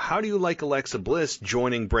 how do you like Alexa Bliss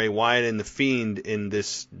joining Bray Wyatt and The Fiend in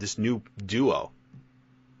this new duo?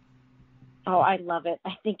 Oh, I love it.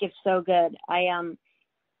 I think it's so good.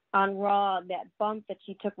 On Raw, that bump that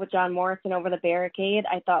she took with John Morrison over the barricade,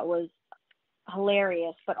 I thought was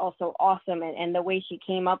hilarious, but also awesome. And the way she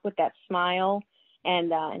came up with that smile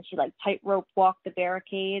and she like tightrope walked the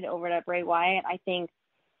barricade over to Bray Wyatt. I think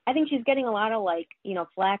she's getting a lot of like, you know,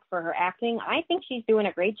 flack for her acting. I think she's doing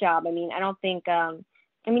a great job. I mean, I don't think,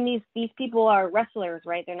 these people are wrestlers,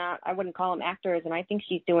 right? They're not, I wouldn't call them actors. And I think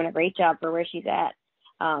she's doing a great job for where she's at.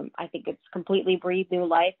 I think it's completely breathed new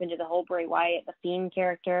life into the whole Bray Wyatt, the Fiend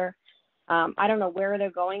character. I don't know where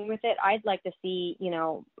they're going with it. I'd like to see,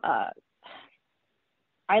 I'd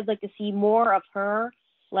like to see more of her,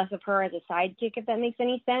 less of her as a sidekick, if that makes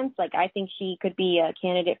any sense. Like, I think she could be a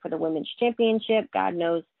candidate for the Women's Championship. God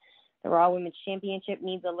knows the Raw Women's Championship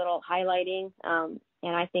needs a little highlighting.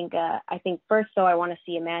 And I think first, though, I want to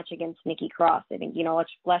see a match against Nikki Cross. I think, let's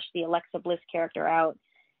flesh the Alexa Bliss character out,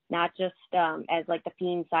 not just as like the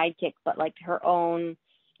Fiend sidekick, but like her own,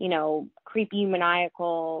 creepy,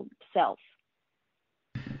 maniacal self.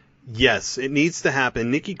 Yes, it needs to happen.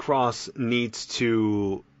 Nikki Cross needs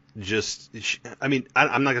to I'm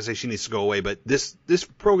not going to say she needs to go away, but this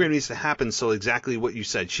program needs to happen so exactly what you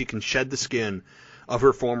said. She can shed the skin of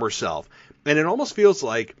her former self. And it almost feels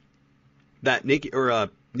like that Nikki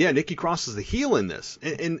Cross is the heel in this.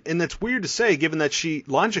 And that's weird to say, given that she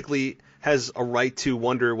logically has a right to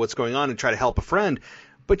wonder what's going on and try to help a friend.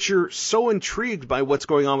 But you're so intrigued by what's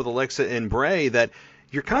going on with Alexa and Bray that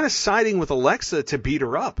you're kind of siding with Alexa to beat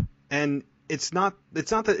her up. And it's not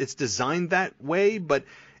that it's designed that way, but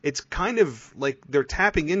it's kind of like they're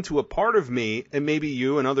tapping into a part of me, and maybe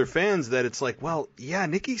you and other fans, that it's like, well, yeah,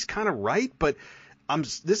 Nikki's kind of right, but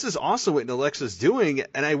this is also what Alexa's doing,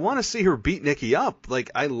 and I want to see her beat Nikki up. Like,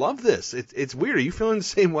 I love this. It's weird. Are you feeling the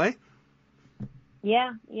same way?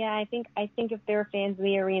 Yeah. I think if there were fans in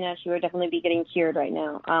the arena, she would definitely be getting cheered right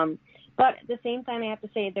now. But at the same time, I have to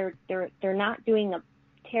say they're not doing a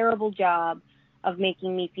terrible job of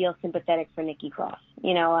making me feel sympathetic for Nikki Cross.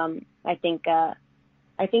 I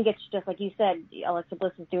think it's just like you said, Alexa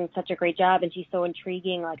Bliss is doing such a great job, and she's so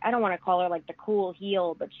intriguing. Like, I don't want to call her like the cool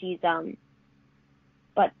heel, but she's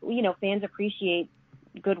fans appreciate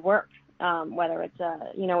good work, whether it's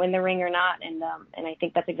in the ring or not, and I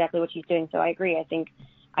think that's exactly what she's doing. So I agree. I think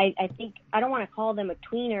I don't want to call them a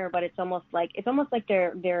tweener, but it's almost like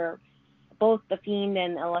they're both the Fiend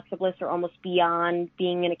and Alexa Bliss are almost beyond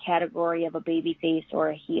being in a category of a babyface or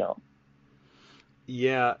a heel.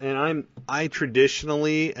 Yeah, and I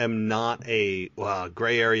traditionally am not a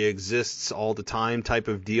gray area exists all the time type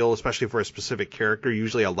of deal, especially for a specific character.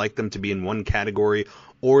 Usually I like them to be in one category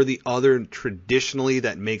or the other. Traditionally,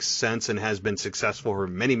 that makes sense and has been successful for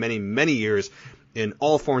many, many, many years in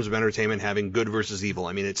all forms of entertainment, having good versus evil.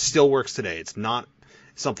 I mean, it still works today. It's not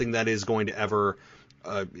something that is going to ever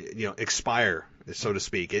expire, so to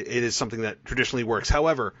speak. It is something that traditionally works.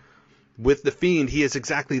 However, with the Fiend, he is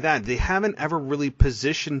exactly that. They haven't ever really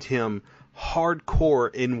positioned him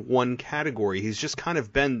hardcore in one category. He's just kind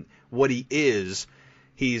of been what he is.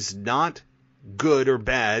 He's not good or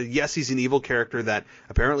bad. Yes, he's an evil character that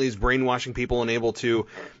apparently is brainwashing people and able to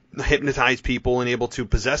hypnotize people and able to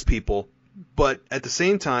possess people. But at the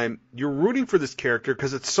same time, you're rooting for this character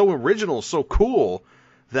because it's so original, so cool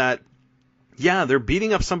that, yeah, they're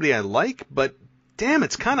beating up somebody I like, but damn,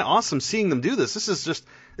 it's kind of awesome seeing them do this. This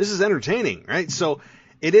is entertaining, right? So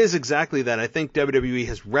it is exactly that. I think WWE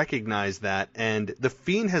has recognized that, and The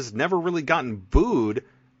Fiend has never really gotten booed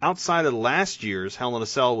outside of last year's Hell in a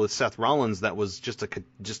Cell with Seth Rollins. That was just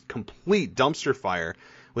complete dumpster fire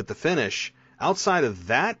with the finish. Outside of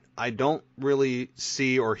that, I don't really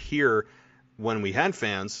see or hear when we had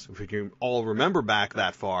fans, if we can all remember back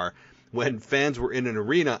that far, when fans were in an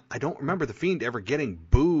arena, I don't remember The Fiend ever getting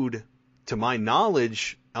booed to my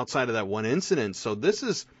knowledge outside of that one incident. So this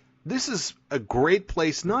is a great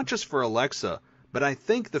place, not just for Alexa, but I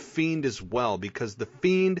think The Fiend as well, because The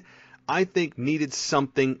Fiend, I think, needed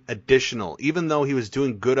something additional. Even though he was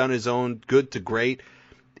doing good on his own, good to great,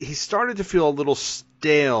 he started to feel a little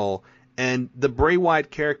stale, and the Bray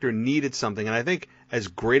Wyatt character needed something. And I think as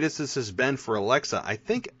great as this has been for Alexa, I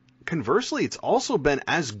think conversely it's also been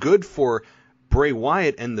as good for Bray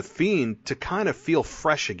Wyatt and The Fiend to kind of feel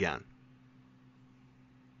fresh again.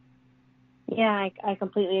 Yeah, I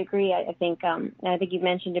completely agree. I think you've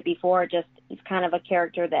mentioned it before. Just he's kind of a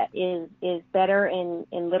character that is better in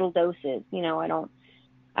little doses.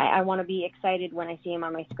 I want to be excited when I see him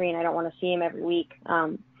on my screen. I don't want to see him every week.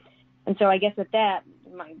 And so I guess with that,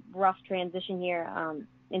 my rough transition here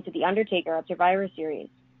into the Undertaker at Survivor Series.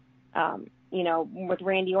 With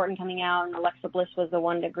Randy Orton coming out and Alexa Bliss was the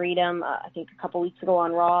one to greet him. I think a couple weeks ago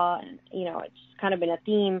on Raw, and it's kind of been a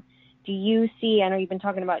theme. Do you see, I know you've been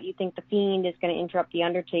talking about, you think The Fiend is going to interrupt The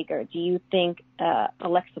Undertaker. Do you think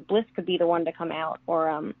Alexa Bliss could be the one to come out?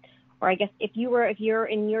 Or I guess if you're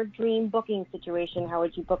in your dream booking situation, how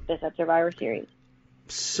would you book this at Survivor Series?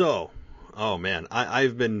 So, oh man,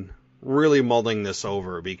 I've been really mulling this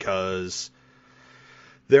over because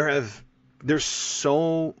there's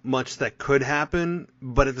so much that could happen,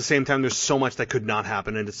 but at the same time, there's so much that could not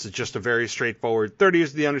happen, and it's just a very straightforward 30 years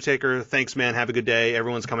of The Undertaker, thanks man, have a good day,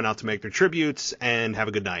 everyone's coming out to make their tributes, and have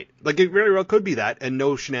a good night. Like, it very well could be that, and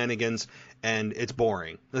no shenanigans, and it's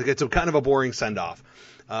boring. Like, it's kind of a boring send-off.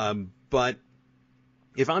 But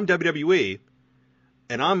if I'm WWE,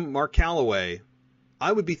 and I'm Mark Calloway,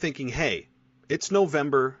 I would be thinking, hey, it's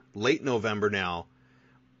November, late November now,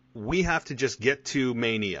 we have to just get to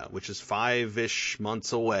Mania, which is 5-ish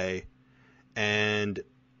months away, and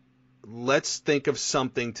let's think of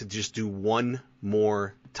something to just do one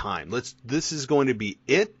more time. This is going to be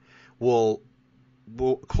it. We'll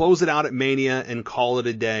close it out at Mania and call it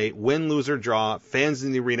a day. Win, lose, or draw, fans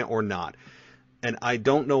in the arena or not. And I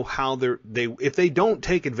don't know how if they don't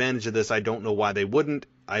take advantage of this, I don't know why they wouldn't.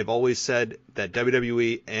 I've always said that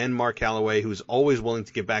WWE and Mark Calloway, who's always willing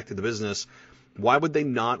to give back to the business, why would they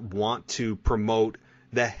not want to promote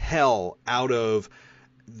the hell out of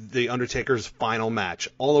The Undertaker's final match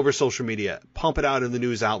all over social media, pump it out in the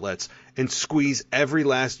news outlets, and squeeze every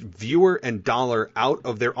last viewer and dollar out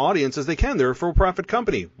of their audience as they can? They're a for-profit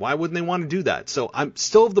company. Why wouldn't they want to do that? So I'm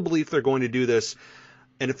still of the belief they're going to do this.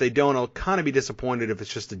 And if they don't, I'll kind of be disappointed if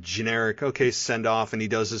it's just a generic, okay, send off, and he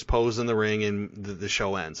does his pose in the ring and the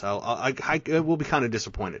show ends. I will be kind of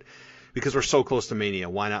disappointed because we're so close to Mania.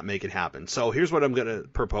 Why not make it happen? So here's what I'm going to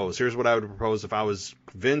propose. Here's what I would propose if I was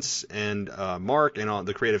Vince and Mark and all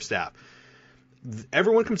the creative staff.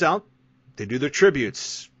 Everyone comes out. They do their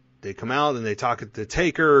tributes. They come out and they talk at the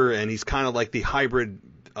Taker, and he's kind of like the hybrid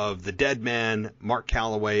of the Dead Man, Mark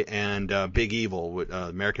Calloway, and Big Evil,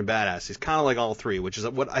 American Badass. He's kind of like all three, which is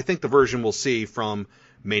what I think the version we'll see from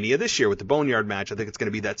Mania this year with the Boneyard match. I think it's going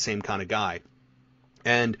to be that same kind of guy.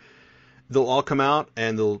 And they'll all come out,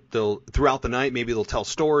 and they'll throughout the night, maybe they'll tell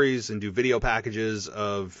stories and do video packages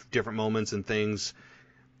of different moments and things.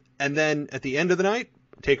 And then at the end of the night,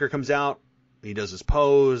 Taker comes out, he does his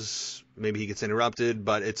pose, maybe he gets interrupted,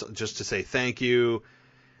 but it's just to say thank you.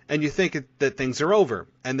 And you think that things are over.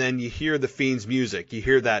 And then you hear the Fiend's music. You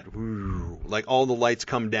hear that, like all the lights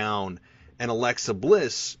come down. And Alexa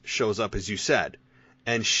Bliss shows up, as you said.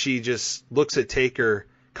 And she just looks at Taker,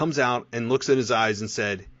 comes out and looks in his eyes and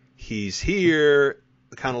said, he's here.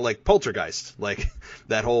 Kind of like Poltergeist. Like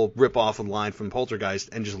that whole rip-off of the line from Poltergeist.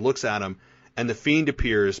 And just looks at him. And the Fiend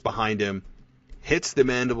appears behind him, hits the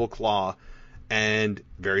mandible claw. And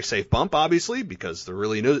very safe bump, obviously, because there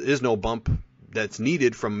really is no bump that's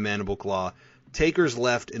needed from a mandible claw. Taker's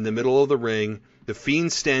left in the middle of the ring, the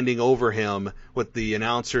Fiend standing over him with the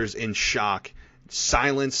announcers in shock,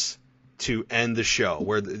 silence to end the show,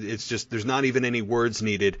 where it's just, there's not even any words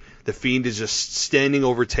needed. The Fiend is just standing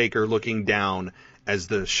over Taker looking down as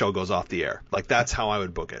the show goes off the air. Like, that's how I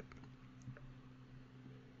would book it.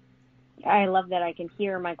 I love that I can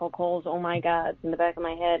hear Michael Cole's "Oh my God" in the back of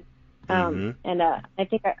my head. And I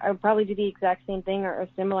think I would probably do the exact same thing or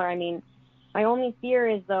similar. I mean, my only fear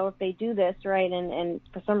is, though, if they do this, right, and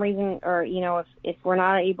for some reason, or, you know, if we're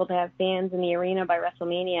not able to have fans in the arena by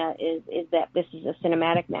WrestleMania, is that this is a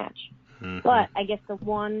cinematic match. Mm-hmm. But I guess the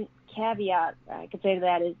one caveat I could say to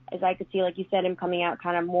that is I could see, like you said, him coming out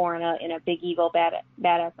kind of more in a big evil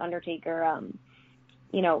badass Undertaker,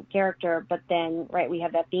 you know, character. But then, right, we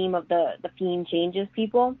have that theme of the Fiend changes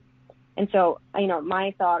people. And so, you know,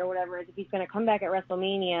 my thought or whatever is if he's going to come back at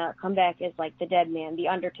WrestleMania, come back as like the Dead Man, the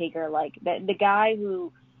Undertaker, like the guy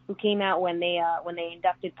who came out when they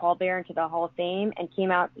inducted Paul Bearer into the Hall of Fame and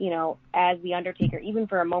came out, you know, as the Undertaker, even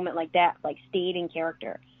for a moment like that, like stayed in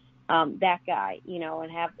character. That guy, you know,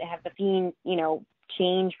 and have the Fiend, you know,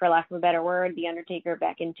 change, for lack of a better word, the Undertaker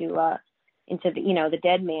back into the, you know, the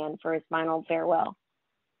Dead Man for his final farewell.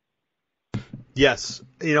 Yes,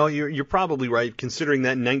 you know, you're probably right, considering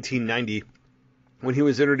that in 1990, when he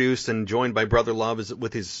was introduced and joined by Brother Love,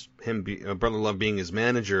 Brother Love being his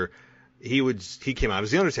manager, he came out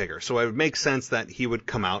as the Undertaker. So it would make sense that he would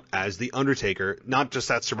come out as the Undertaker, not just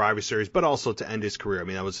at Survivor Series, but also to end his career. I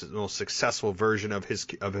mean, that was the most successful version of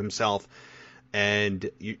himself, and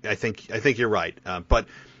I think you're right. But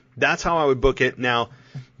that's how I would book it. Now,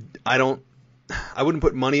 I wouldn't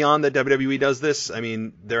put money on that WWE does this. I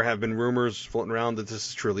mean, there have been rumors floating around that this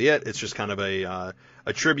is truly it. It's just kind of a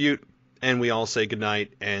tribute, and we all say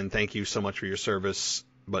goodnight and thank you so much for your service,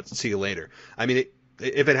 but see you later. I mean,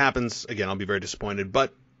 if it happens, again, I'll be very disappointed.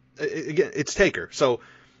 But, again, it's Taker. So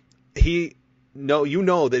he you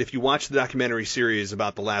know that if you watch the documentary series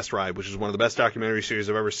about The Last Ride, which is one of the best documentary series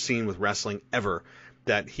I've ever seen with wrestling ever,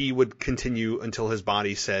 that he would continue until his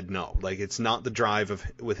body said no. Like, it's not the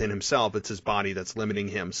drive within himself, it's his body that's limiting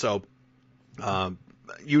him. So,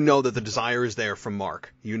 you know that the desire is there from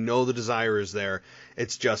Mark. You know the desire is there.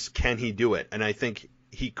 It's just, can he do it? And I think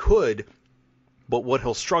he could, but what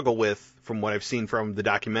he'll struggle with, from what I've seen from the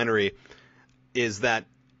documentary, is that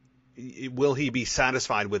will he be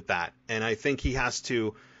satisfied with that? And I think he has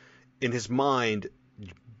to, in his mind,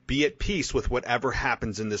 be at peace with whatever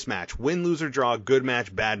happens in this match. Win, lose, or draw, good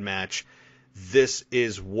match, bad match. This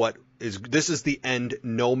is the end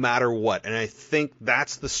no matter what. And I think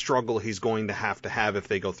that's the struggle he's going to have if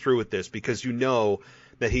they go through with this, because you know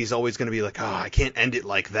that he's always going to be like, oh, I can't end it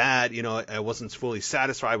like that. You know, I wasn't fully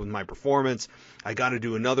satisfied with my performance. I got to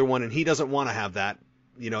do another one. And he doesn't want to have that,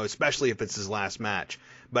 you know, especially if it's his last match.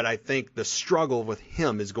 But I think the struggle with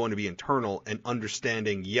him is going to be internal and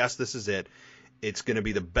understanding, yes, this is it. It's going to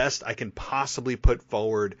be the best I can possibly put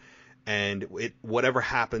forward, and whatever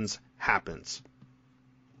happens, happens.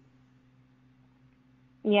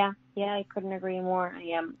 Yeah, I couldn't agree more.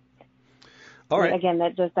 All right. Again,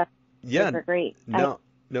 that's great. No,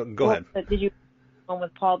 go ahead. Did you one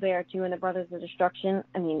with Paul Bear too and the Brothers of Destruction?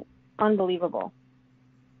 I mean, unbelievable.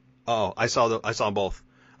 Oh, I saw both,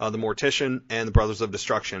 the Mortician and the Brothers of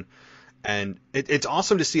Destruction. And it's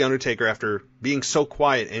awesome to see Undertaker, after being so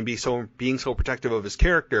quiet and being so protective of his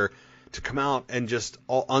character, to come out and just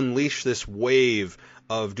unleash this wave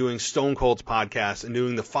of doing Stone Cold's podcast and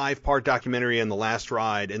doing the 5-part documentary on The Last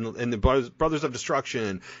Ride and the Brothers of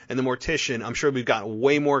Destruction and the Mortician. I'm sure we've got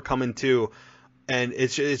way more coming too. And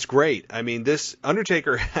it's great. I mean, this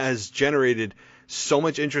Undertaker has generated so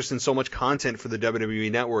much interest and so much content for the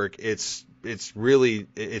WWE Network. It's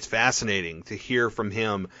fascinating to hear from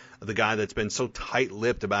him, the guy that's been so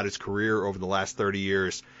tight-lipped about his career over the last 30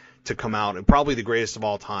 years, to come out, and probably the greatest of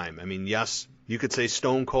all time. I mean, yes, you could say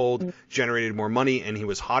Stone Cold generated more money and he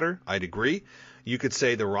was hotter. I'd agree. You could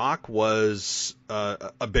say The Rock was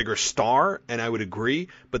a bigger star, and I would agree.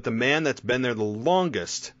 But the man that's been there the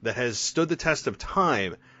longest, that has stood the test of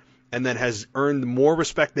time, and that has earned more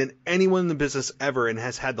respect than anyone in the business ever, and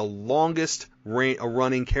has had the longest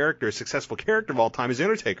running character, successful character of all time, is The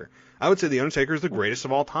Undertaker. I would say The Undertaker is the greatest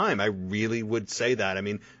of all time. I really would say that. I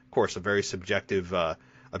mean, of course, a very subjective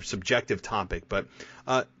topic, but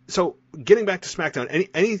so getting back to SmackDown,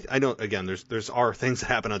 I know, again, there's are things that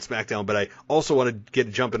happen on SmackDown, but I also want to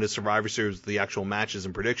jump into Survivor Series, the actual matches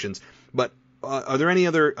and predictions. But are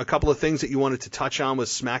there a couple of things that you wanted to touch on with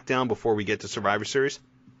SmackDown before we get to Survivor Series?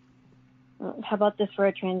 How about this for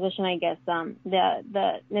a transition, I guess?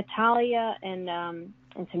 The Natalya and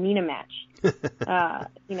Tamina match,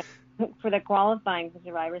 for the qualifying for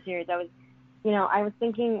Survivor Series. I was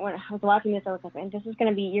thinking when I was watching this, I was like, man, this is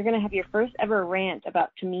going to be, you're going to have your first ever rant about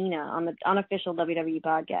Tamina on the unofficial WWE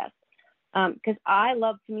podcast. Because I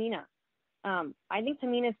love Tamina. I think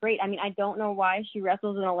Tamina's great. I mean, I don't know why she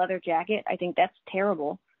wrestles in a leather jacket. I think that's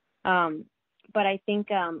terrible. But I think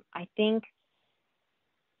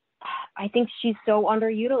she's so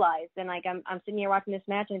underutilized. And like, I'm sitting here watching this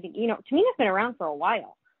match and I think, Tamina's been around for a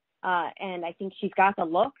while. And I think she's got the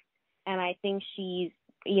look, and I think she's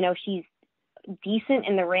decent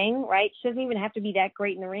in the ring, right? She doesn't even have to be that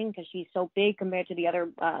great in the ring because she's so big compared to the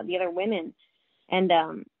other women. And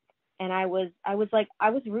I was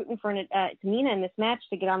rooting for Tamina in this match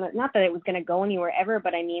to get on not that it was going to go anywhere ever,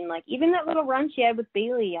 but I mean, like, even that little run she had with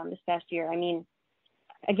Bayley this past year, I mean,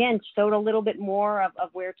 again, showed a little bit more of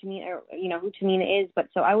where Tamina, who Tamina is. But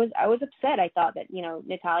so I was upset. I thought that,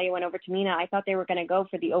 Natalya went over Tamina. I thought they were going to go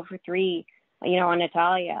for the 0-for-3, on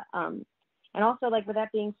Natalya. And also, like, with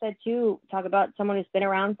that being said, too, talk about someone who's been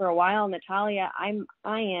around for a while, Natalya.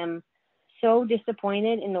 I am so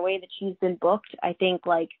disappointed in the way that she's been booked. I think,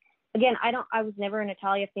 like, again, I was never a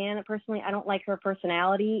Natalya fan personally. I don't like her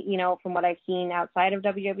personality, from what I've seen outside of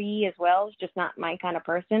WWE as well. It's just not my kind of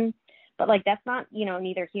person. But like, that's not,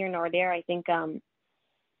 neither here nor there. I think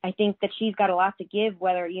that she's got a lot to give,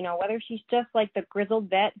 whether she's just like the grizzled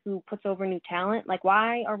vet who puts over new talent. Like,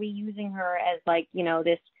 why are we using her as like,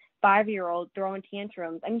 this 5-year-old throwing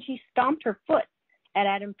tantrums? I mean, she stomped her foot at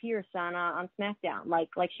Adam Pearce on SmackDown. Like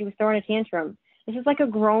she was throwing a tantrum. This is like a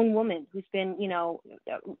grown woman who's been,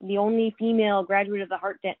 the only female graduate of the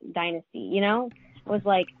Hart Dynasty, I was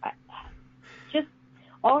like, just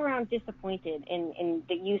all around disappointed in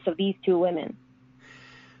the use of these two women.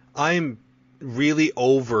 I'm really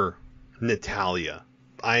over Natalya.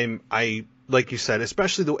 I like you said,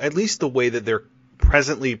 especially at least the way that they're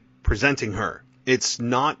presently presenting her. It's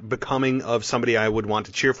not becoming of somebody I would want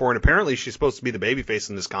to cheer for. And apparently she's supposed to be the babyface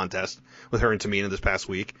in this contest with her and Tamina this past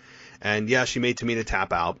week. And yeah, she made Tamina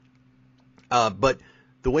tap out. But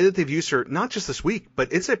the way that they've used her, not just this week,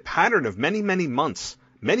 but it's a pattern of many months,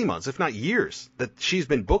 if not years, that she's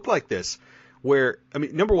been booked like this, where, I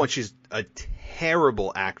mean, number one, she's a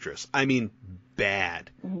terrible actress. I mean, bad.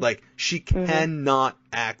 Like, she cannot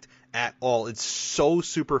act at all. It's so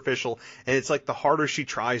superficial, and it's like the harder she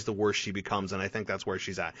tries, the worse she becomes, and I think that's where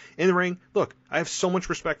she's at. In the ring, look, I have so much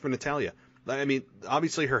respect for Natalya. I mean,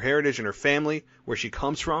 obviously her heritage and her family, where she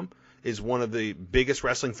comes from, is one of the biggest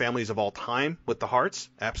wrestling families of all time with the Harts.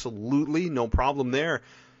 Absolutely, no problem there.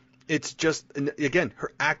 It's just, again,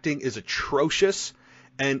 her acting is atrocious.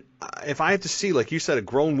 And if I have to see, like you said, a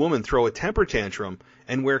grown woman throw a temper tantrum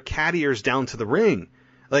and wear cat ears down to the ring,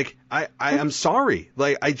 like, I'm sorry.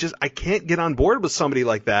 Like, I can't get on board with somebody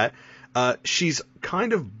like that. She's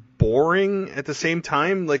kind of boring at the same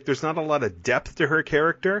time. Like, there's not a lot of depth to her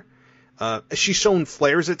character. She's shown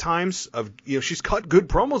flares at times of, you know, she's cut good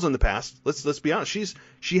promos in the past. Let's be honest.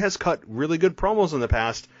 She has cut really good promos in the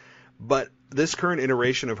past, but this current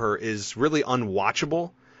iteration of her is really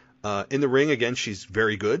unwatchable. In the ring, again, she's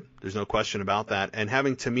very good. There's no question about that. And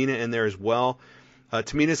having Tamina in there as well.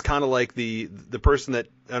 Tamina's kind of like the person that,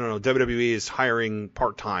 I don't know, WWE is hiring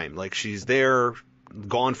part-time. Like, she's there,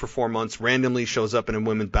 gone for 4 months, randomly shows up in a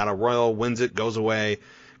women's battle royal, wins it, goes away,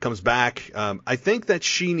 comes back. I think that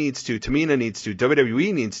Tamina needs to,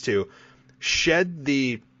 WWE needs to shed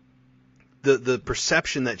the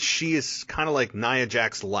perception that she is kind of like Nia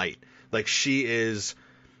Jax light. Like, she is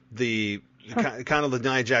the kind of the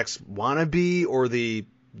Nia Jax wannabe, or the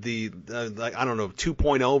like, I don't know,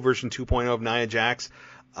 2.0 version 2.0 of Nia Jax.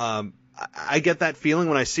 I get that feeling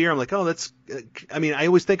when I see her. I'm like, oh, that's. I mean, I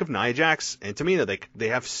always think of Nia Jax and Tamina. They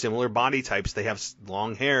have similar body types. They have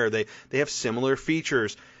long hair. They have similar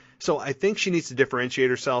features. So I think she needs to differentiate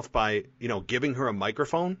herself by, you know, giving her a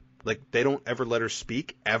microphone. Like, they don't ever let her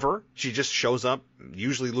speak ever. She just shows up,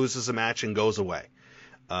 usually loses a match, and goes away.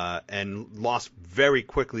 And lost very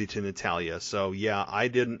quickly to Natalya. So yeah,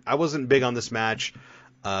 I wasn't big on this match.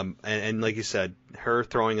 And like you said, her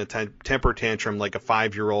throwing a temper tantrum like a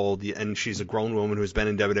 5-year-old, and she's a grown woman who's been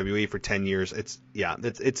in WWE for 10 years.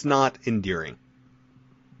 It's not endearing.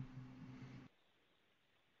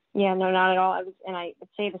 Yeah, no, not at all. I would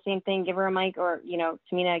say the same thing. Give her a mic, or, you know,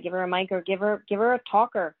 Tamina, give her a mic, or give her a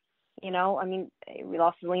talker. You know, I mean, we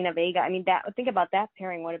lost Zelina Vega. I mean, think about that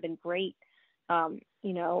pairing would have been great.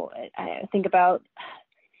 You know, I think about,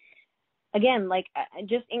 again, like,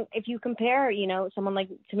 if you compare, you know, someone like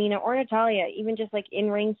Tamina or Natalya, even just like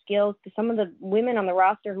in-ring skills, to some of the women on the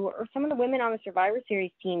roster or some of the women on the Survivor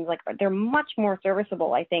Series teams, like, they're much more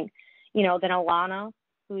serviceable, I think, you know, than Alana,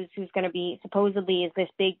 who's going to be supposedly is this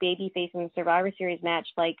big baby face in the Survivor Series match.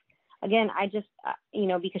 Like, again, I just, you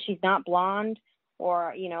know, because she's not blonde,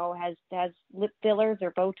 or, you know, has lip fillers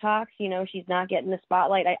or Botox, you know, she's not getting the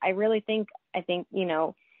spotlight. I really think, you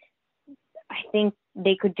know, I think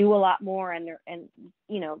they could do a lot more, and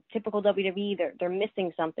you know, typical WWE, they're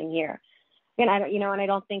missing something here. And I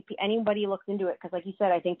don't think anybody looks into it, because, like you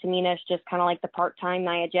said, I think Tamina is just kind of like the part-time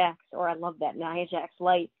Nia Jax, or I love that Nia Jax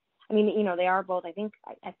light. I mean, you know, they are both. I think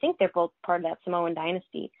they're both part of that Samoan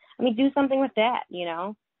dynasty. I mean, do something with that, you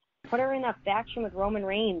know. Put her in a faction with Roman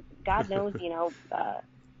Reigns. God knows, you know. I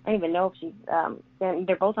don't even know if she's.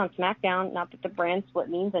 They're both on SmackDown. Not that the brand split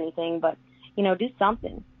means anything, but, you know, do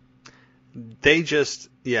something. They just,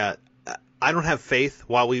 yeah. I don't have faith.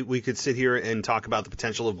 While we could sit here and talk about the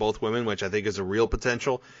potential of both women, which I think is a real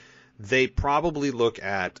potential, they probably look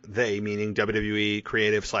at, meaning WWE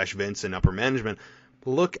creative / Vince and upper management,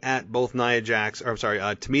 look at both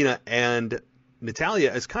Tamina and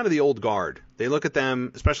Natalya as kind of the old guard. They look at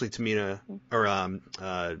them, especially Tamina or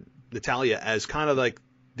Natalya, as kind of like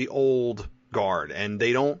the old guard, and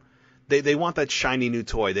they want that shiny new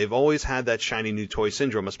toy. They've always had that shiny new toy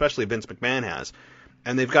syndrome, especially Vince McMahon has.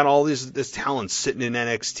 And they've got all this talent sitting in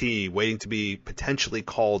NXT waiting to be potentially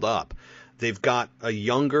called up. They've got a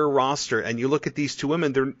younger roster, and you look at these two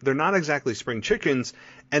women, they're not exactly spring chickens,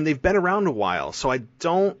 and they've been around a while. So I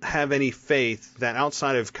don't have any faith that,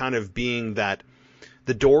 outside of kind of being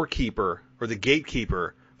the doorkeeper or the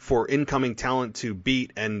gatekeeper for incoming talent to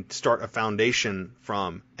beat and start a foundation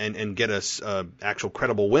from and get us actual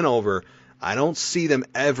credible win over, I don't see them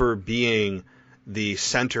ever being the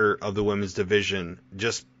center of the women's division,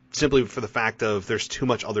 just simply for the fact of there's too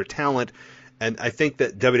much other talent. And I think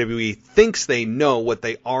that WWE thinks they know what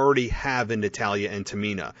they already have in Natalya and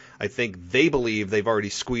Tamina. I think they believe they've already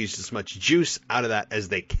squeezed as much juice out of that as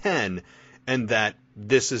they can, and that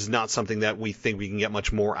this is not something that we think we can get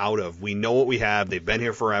much more out of. We know what we have. They've been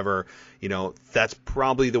here forever. You know, that's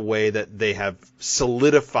probably the way that they have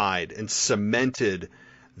solidified and cemented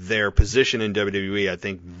their position in WWE. I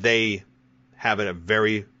think they have a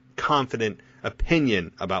very confident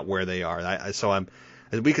opinion about where they are. So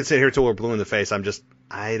we could sit here till we're blue in the face.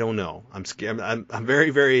 I don't know. I'm scared. I'm very,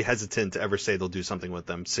 very hesitant to ever say they'll do something with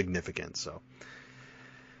them significant. So,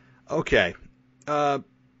 okay.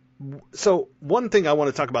 So one thing I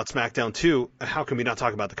want to talk about SmackDown too, how can we not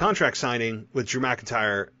talk about the contract signing with Drew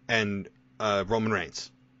McIntyre and Roman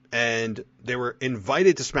Reigns? And they were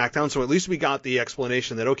invited to SmackDown, so at least we got the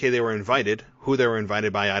explanation that, okay, they were invited. Who they were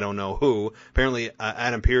invited by, I don't know who. Apparently,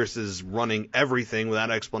 Adam Pearce is running everything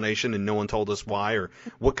without explanation, and no one told us why or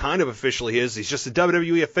what kind of official he is. He's just a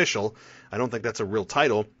WWE official. I don't think that's a real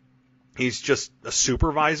title. He's just a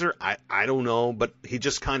supervisor. I don't know, but he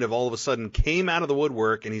just kind of all of a sudden came out of the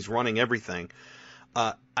woodwork, and he's running everything.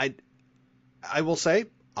 I will say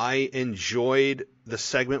I enjoyed the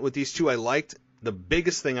segment with these two. The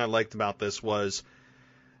biggest thing I liked about this was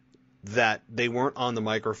that they weren't on the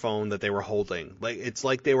microphone that they were holding. It's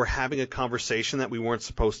like they were having a conversation that we weren't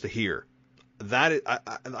supposed to hear.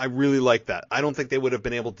 I really like that. I don't think they would have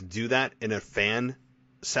been able to do that in a fan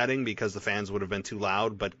setting because the fans would have been too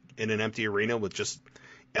loud, but in an empty arena with just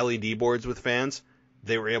LED boards with fans,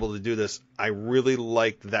 they were able to do this. I really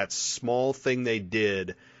liked that small thing they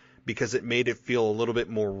did because it made it feel a little bit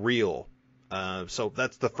more real. So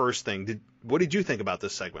that's the first thing. What did you think about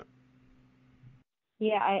this segment?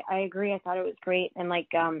 Yeah, I agree. I thought it was great. And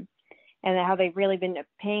and how they've really been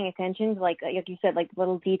paying attention to, like you said, like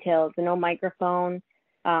little details, the no microphone,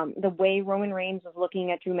 the way Roman Reigns was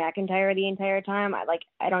looking at Drew McIntyre the entire time.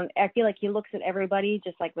 I feel like he looks at everybody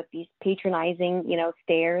just like with these patronizing,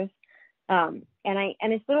 stares. And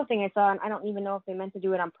this little thing I saw, and I don't even know if they meant to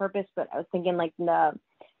do it on purpose, but I was thinking like the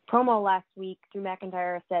promo last week, Drew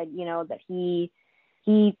McIntyre said, that he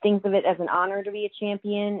thinks of it as an honor to be a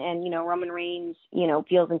champion, and Roman Reigns,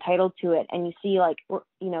 feels entitled to it. And you see,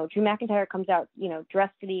 Drew McIntyre comes out,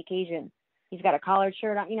 dressed for the occasion. He's got a collared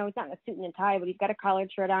shirt on. He's not in a suit and a tie, but he's got a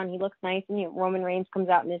collared shirt on. He looks nice, and Roman Reigns comes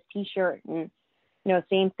out in his T-shirt, and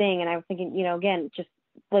same thing. And I was thinking, again, just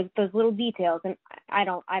like those little details. And I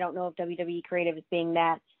don't know if WWE creative is being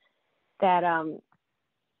that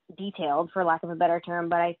detailed, for lack of a better term,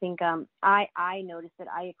 but I think I noticed it.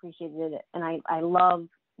 I appreciated it, and I love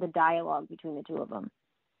the dialogue between the two of them.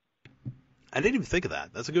 I didn't even think of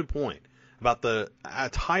that. That's a good point about the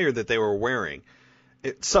attire that they were wearing.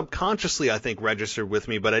 It subconsciously, I think, registered with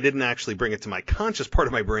me, but I didn't actually bring it to my conscious part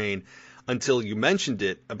of my brain until you mentioned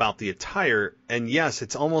it about the attire. And yes,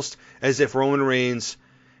 it's almost as if Roman Reigns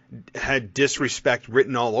had disrespect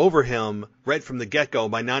written all over him right from the get-go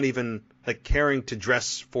by not even caring to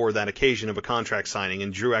dress for that occasion of a contract signing.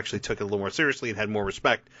 And Drew actually took it a little more seriously and had more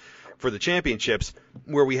respect for the championships,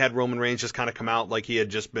 where we had Roman Reigns just kind of come out like he had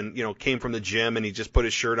just been, came from the gym and he just put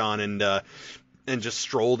his shirt on and just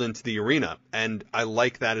strolled into the arena. And I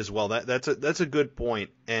like that as well. That's a good point.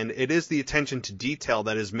 And it is the attention to detail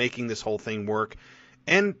that is making this whole thing work.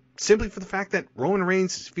 And simply for the fact that Roman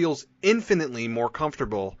Reigns feels infinitely more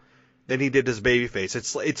comfortable than he did as babyface.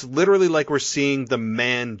 It's literally like we're seeing the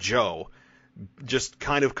man Joe just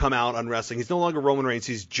kind of come out on wrestling. He's no longer Roman Reigns.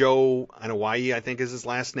 He's Joe Anoa'i, I think is his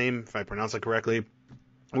last name, if I pronounce it correctly.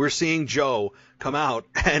 We're seeing Joe come out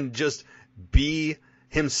and just be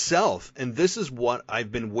himself. And this is what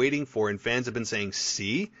I've been waiting for. And fans have been saying,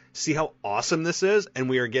 see how awesome this is. And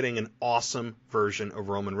we are getting an awesome version of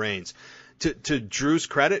Roman Reigns. To Drew's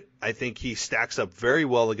credit, I think he stacks up very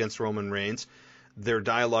well against Roman Reigns. Their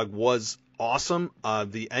dialogue was awesome.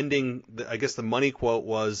 The ending, I guess the money quote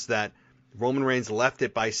was that Roman Reigns left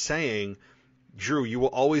it by saying, "Drew, you will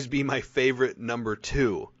always be my favorite number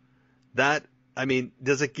 2." That, I mean,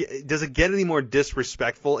 does it get any more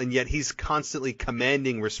disrespectful? And yet he's constantly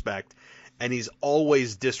commanding respect, and he's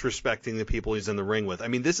always disrespecting the people he's in the ring with. I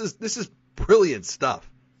mean, this is brilliant stuff.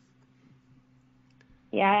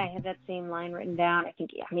 Yeah, I had that same line written down.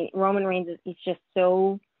 Roman Reigns he's just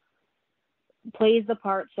so plays the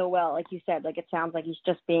part so well. Like you said, it sounds like he's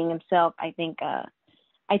just being himself. I think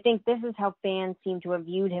this is how fans seem to have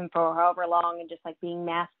viewed him for however long, and just being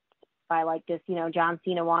masked by this, John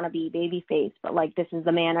Cena wannabe babyface, but this is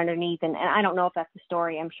the man underneath. And I don't know if that's the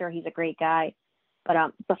story. I'm sure he's a great guy,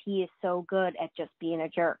 but he is so good at just being a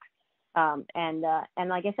jerk. And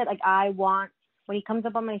like I said, I want, when he comes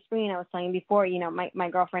up on my screen, I was telling you before, my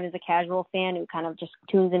girlfriend is a casual fan who kind of just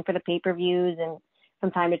tunes in for the pay-per-views and from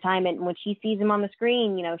time to time. And when she sees him on the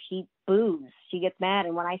screen, she boos, she gets mad.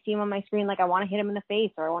 And when I see him on my screen, I want to hit him in the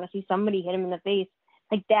face, or I want to see somebody hit him in the face.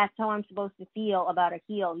 Like, that's how I'm supposed to feel about a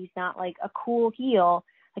heel. He's not like a cool heel.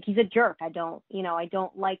 Like, he's a jerk. I don't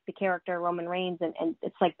like the character Roman Reigns, and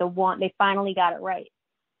it's like they finally got it right.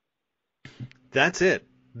 That's it.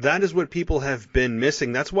 That is what people have been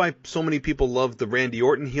missing. That's why so many people love the Randy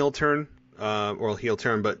Orton heel turn,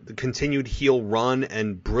 but the continued heel run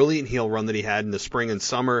and brilliant heel run that he had in the spring and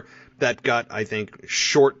summer that got, I think,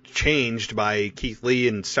 shortchanged by Keith Lee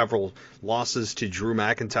and several losses to Drew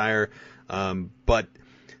McIntyre. But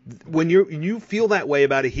when you feel that way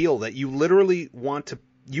about a heel, that you literally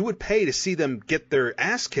you would pay to see them get their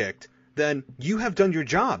ass kicked, then you have done your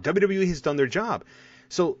job. WWE has done their job.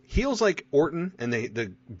 So heels like Orton and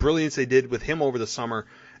the brilliance they did with him over the summer,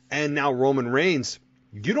 and now Roman Reigns,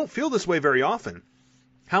 you don't feel this way very often.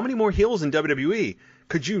 How many more heels in WWE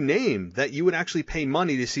could you name that you would actually pay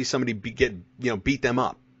money to see somebody beat them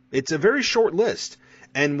up? It's a very short list.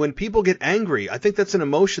 And when people get angry, I think that's an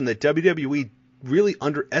emotion that WWE really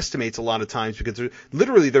underestimates a lot of times, because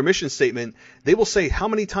literally their mission statement, they will say how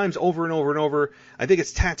many times over and over and over, I think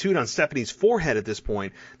it's tattooed on Stephanie's forehead at this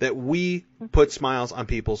point, that we put smiles on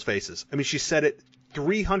people's faces. I mean, she said it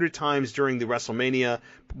 300 times during the WrestleMania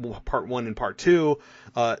Part 1 and Part 2.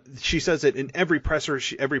 She says it in every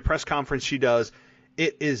press conference she does.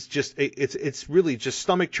 It is just, it's really just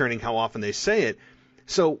stomach churning how often they say it.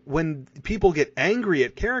 So when people get angry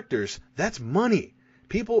at characters, that's money.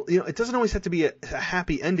 People, it doesn't always have to be a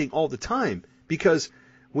happy ending all the time, because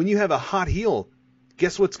when you have a hot heel,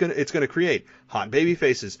 guess what's it's going to create? Hot baby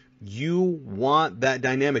faces. You want that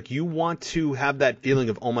dynamic. You want to have that feeling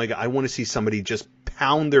of, oh my God, I want to see somebody just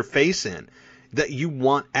pound their face in. That you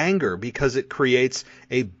want anger, because it creates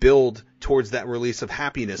a build towards that release of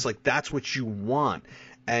happiness. Like, that's what you want.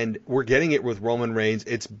 And we're getting it with Roman Reigns.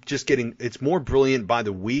 It's more brilliant by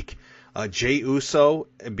the week. Jey Uso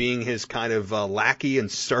being his kind of lackey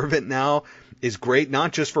and servant now is great,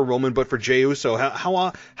 not just for Roman, but for Jey Uso.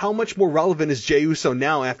 How much more relevant is Jey Uso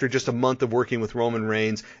now after just a month of working with Roman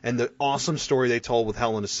Reigns and the awesome story they told with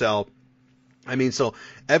Hell in a Cell? I mean, so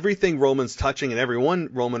everything Roman's touching and everyone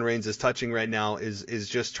Roman Reigns is touching right now is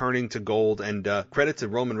just turning to gold. And credit to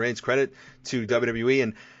Roman Reigns, credit to WWE.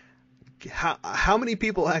 And how many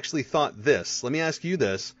people actually thought this? Let me ask you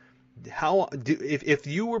this. If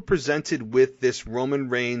you were presented with this Roman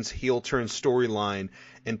Reigns heel turn storyline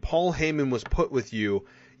and Paul Heyman was put with you,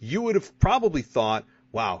 you would have probably thought,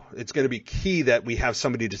 wow, it's going to be key that we have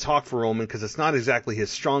somebody to talk for Roman, because it's not exactly his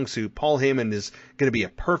strong suit. Paul Heyman is going to be a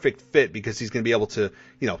perfect fit because he's going to be able to,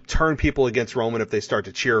 turn people against Roman if they start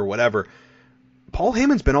to cheer or whatever. Paul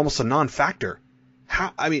Heyman's been almost a non-factor.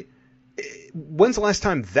 When's the last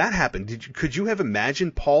time that happened? Could you have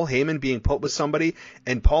imagined Paul Heyman being put with somebody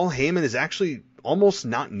and Paul Heyman is actually almost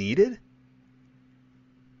not needed?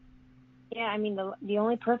 Yeah, I mean, the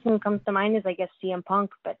only person who comes to mind is, I guess, CM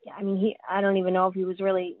Punk. But I mean, I don't even know if he was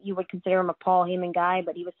really, you would consider him a Paul Heyman guy,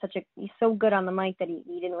 but he's so good on the mic that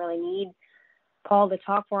he didn't really need Paul to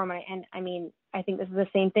talk for him. And I mean, I think this is the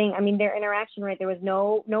same thing. I mean, their interaction, right? There was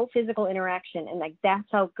no physical interaction, and like, that's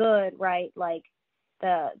how good, right? Like,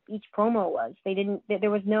 each promo was. There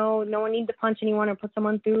was no one needed to punch anyone or put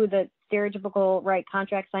someone through the stereotypical, right,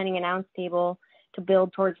 contract signing announce table to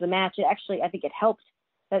build towards the match. It actually, I think it helped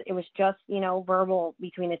that it was just, verbal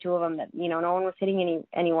between the two of them, that, no one was hitting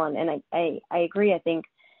anyone. And I agree. I think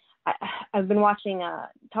I've been watching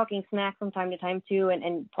Talking Smack from time to time too.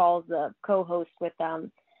 And Paul's the co-host with,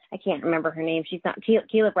 I can't remember her name. She's not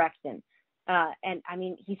Keila Braxton. And I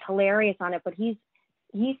mean, he's hilarious on it, but he's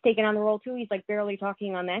taken on the role too. He's like barely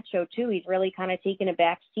talking on that show too. He's really kind of taken a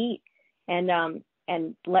back seat and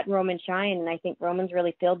let Roman shine. And I think Roman's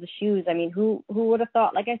really filled the shoes. I mean, who would have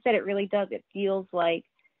thought? Like I said, it really does. It feels like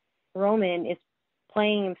Roman is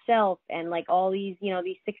playing himself, and like all these,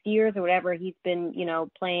 these 6 years or whatever, he's been,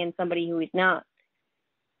 playing somebody who he's not.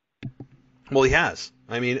 Well, he has.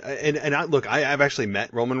 I mean, I've actually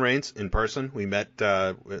met Roman Reigns in person. We met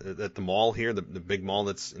at the mall here, the big mall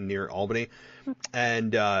that's near Albany,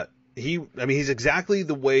 and he's exactly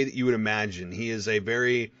the way that you would imagine. He is a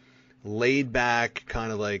very laid back,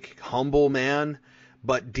 kind of like humble man,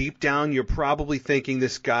 but deep down you're probably thinking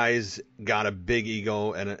this guy's got a big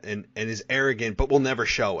ego and is arrogant, but will never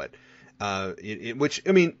show it. Which,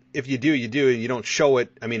 I mean, if you do, and you don't show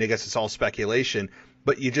it, I mean, I guess it's all speculation.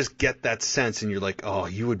 But you just get that sense, and you're like, oh,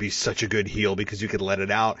 you would be such a good heel because you could let it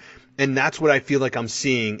out. And that's what I feel like I'm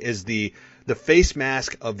seeing is the face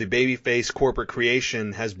mask of the babyface corporate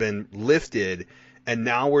creation has been lifted, and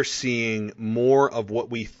now we're seeing more of what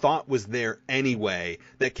we thought was there anyway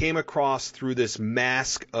that came across through this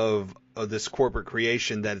mask of of this corporate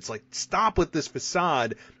creation that it's like, stop with this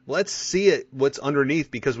facade. Let's see it, what's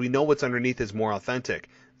underneath, because we know what's underneath is more authentic.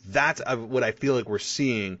 That's what I feel like we're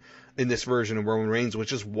seeing in this version of Roman Reigns,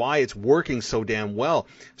 which is why it's working so damn well.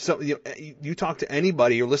 So you talk to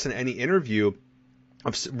anybody or listen to any interview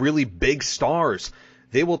of really big stars,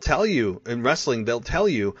 they will tell you in wrestling, they'll tell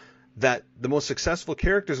you that the most successful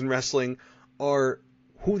characters in wrestling are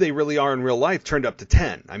who they really are in real life turned up to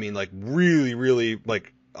 10. I mean, like really, really,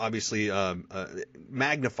 like obviously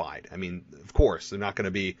magnified. I mean, of course, they're not going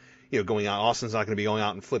to be, going out. Austin's not going to be going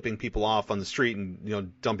out and flipping people off on the street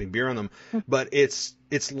and, dumping beer on them. But it's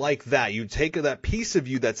like that. You take that piece of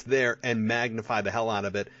you that's there and magnify the hell out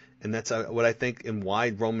of it. And that's what I think, and why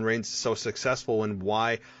Roman Reigns is so successful, and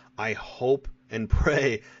why I hope and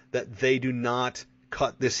pray that they do not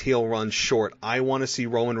cut this heel run short. I want to see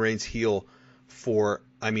Roman Reigns heel for,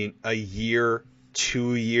 a year,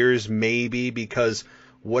 2 years maybe, because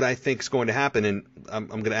what I think is going to happen, and I'm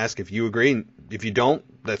going to ask if you agree, and if you don't,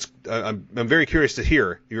 I'm very curious to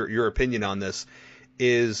hear your opinion on this,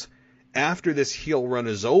 is after this heel run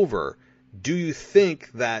is over, do you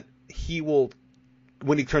think that he will,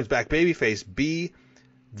 when he turns back babyface, be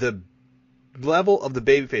the level of the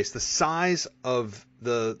babyface, the size of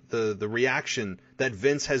the reaction that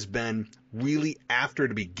Vince has been really after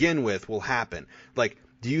to begin with will happen? Like,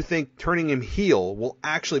 do you think turning him heel will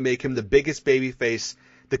actually make him the biggest babyface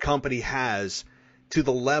the company has, to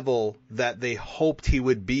the level that they hoped he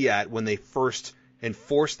would be at when they first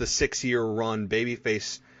enforced the 6-year run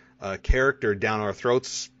babyface character down our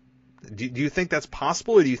throats? Do you think that's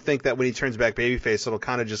possible, or do you think that when he turns back babyface, it'll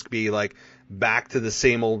kind of just be like back to the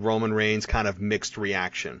same old Roman Reigns kind of mixed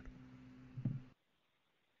reaction?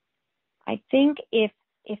 I think if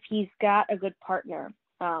he's got a good partner,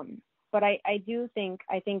 but I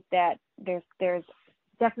think that there's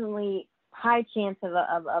definitely high chance of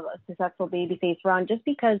a successful babyface run, just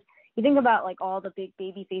because you think about like all the big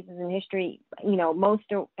baby faces in history, most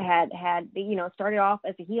had started off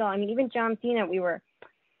as a heel. I mean, even John Cena, we were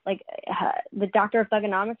like the doctor of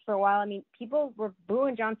thugonomics for a while. I mean, people were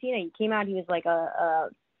booing John Cena. He came out, he was like a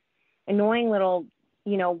annoying little,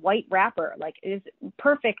 white rapper. Like, it was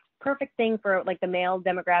perfect thing for like the male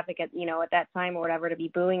demographic at that time or whatever, to be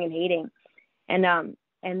booing and hating.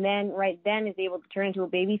 And then right then is able to turn into a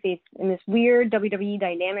babyface in this weird WWE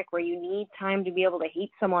dynamic where you need time to be able to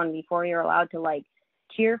hate someone before you're allowed to like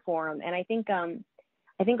cheer for them. And I think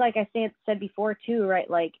like I said before too, right?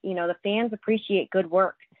 Like, the fans appreciate good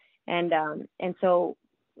work. And so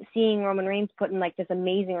seeing Roman Reigns put in like this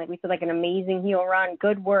amazing, like we said, like an amazing heel run,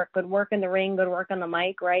 good work in the ring, good work on the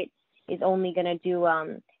mic, right, is only going to do,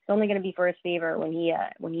 it's only going to be for his favor when he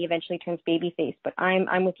eventually turns babyface. But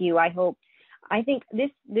I'm with you. I think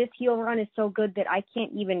this heel run is so good that I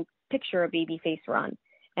can't even picture a babyface run.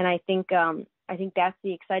 And I think that's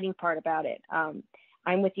the exciting part about it.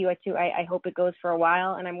 I'm with you too. I hope it goes for a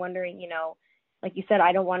while. And I'm wondering, like you said,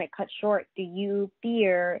 I don't want it cut short. Do you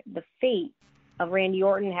fear the fate of Randy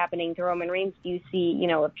Orton happening to Roman Reigns? Do you see,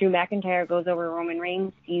 if Drew McIntyre goes over Roman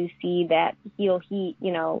Reigns, do you see that heel heat,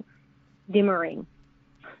 dimmering?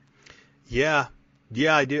 Yeah,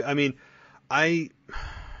 I do. I mean, I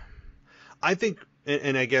think,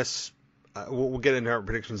 and I guess we'll get into our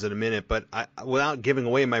predictions in a minute, but without giving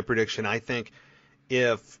away my prediction, I think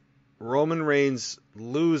if Roman Reigns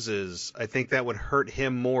loses, I think that would hurt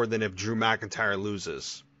him more than if Drew McIntyre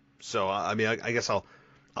loses. So, I guess I'll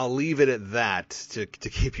leave it at that to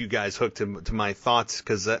keep you guys hooked to my thoughts,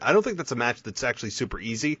 because I don't think that's a match that's actually super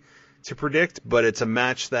easy to predict, but it's a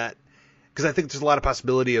match that, because I think there's a lot of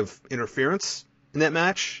possibility of interference in that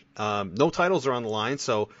match. No titles are on the line,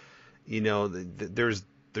 so there's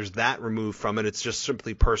that removed from it. It's just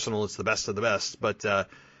simply personal. It's the best of the best. But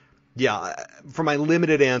for my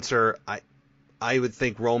limited answer, I would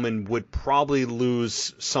think Roman would probably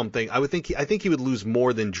lose something. I think he would lose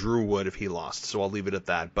more than Drew would if he lost. So I'll leave it at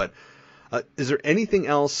that. But is there anything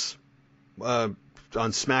else on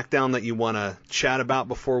SmackDown that you want to chat about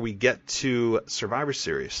before we get to Survivor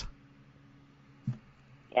Series?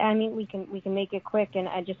 Yeah, I mean, we can make it quick, and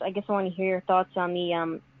I guess I want to hear your thoughts on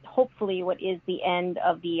the hopefully what is the end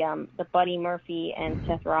of the Buddy Murphy and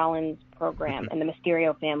Seth Rollins program and the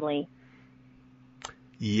Mysterio family.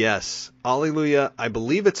 Yes. Alleluia. I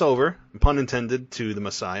believe it's over. Pun intended to the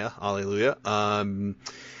Messiah. Alleluia. I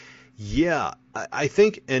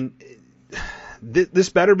think, and this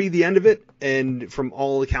better be the end of it. And from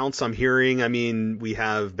all accounts I'm hearing, I mean, we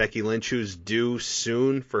have Becky Lynch who's due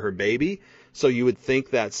soon for her baby. So you would think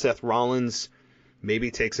that Seth Rollins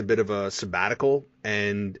maybe takes a bit of a sabbatical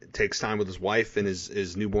and takes time with his wife and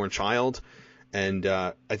his newborn child. And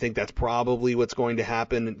I think that's probably what's going to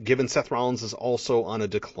happen, given Seth Rollins is also on a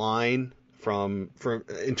decline from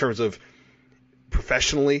in terms of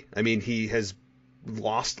professionally. I mean, he has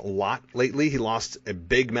lost a lot lately. He lost a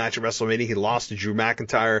big match at WrestleMania. He lost to Drew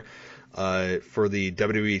McIntyre for the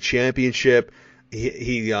WWE Championship.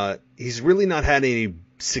 He's really not had any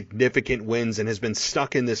significant wins and has been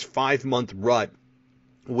stuck in this 5-month rut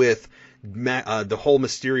with the whole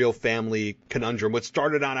Mysterio family conundrum. What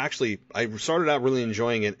started out, actually, I started out really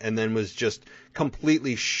enjoying it and then was just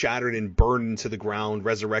completely shattered and burned into the ground,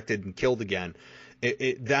 resurrected and killed again.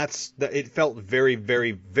 It felt very,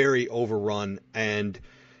 very, very overrun, and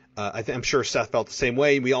I'm sure Seth felt the same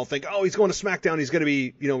way. We all think, oh, he's going to SmackDown, he's going to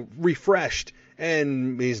be, refreshed,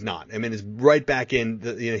 and he's not. I mean, it's right back in.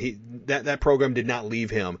 That program did not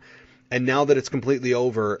leave him, and now that it's completely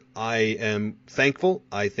over, I am thankful.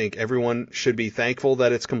 I think everyone should be thankful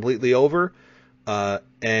that it's completely over,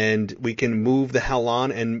 and we can move the hell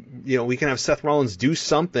on, and we can have Seth Rollins do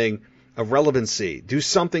something of relevancy, do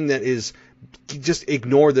something that is. Just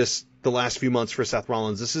ignore the last few months for Seth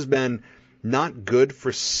Rollins. This has been not good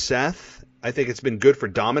for Seth. I think it's been good for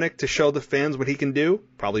Dominic to show the fans what he can do,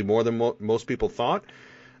 probably more than most people thought.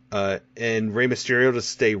 And Rey Mysterio to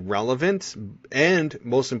stay relevant. And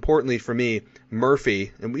most importantly for me,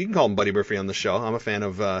 Murphy, and we can call him Buddy Murphy on the show. I'm a fan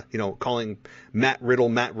of, calling Matt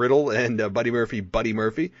Riddle and Buddy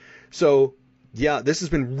Murphy. So, yeah, this has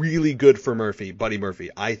been really good for Buddy Murphy.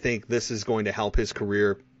 I think this is going to help his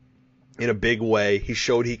career in a big way. He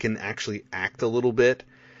showed he can actually act a little bit.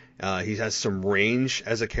 He has some range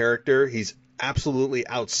as a character. He's absolutely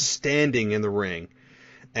outstanding in the ring.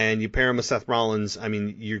 And you pair him with Seth Rollins, I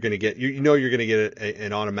mean, you're going to get, you're going to get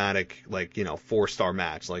an automatic, 4-star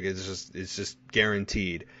match. Like, it's just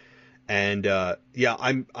guaranteed. And, I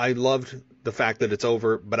loved the fact that it's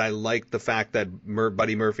over, but I like the fact that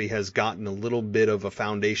Buddy Murphy has gotten a little bit of a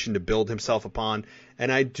foundation to build himself upon.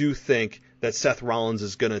 And I do think that Seth Rollins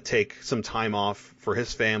is going to take some time off for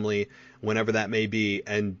his family, whenever that may be,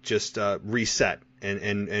 and just reset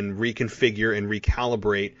and reconfigure and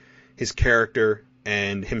recalibrate his character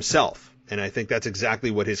and himself. And I think that's exactly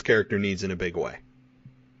what his character needs in a big way.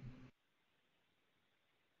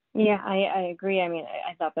 Yeah, I agree. I mean,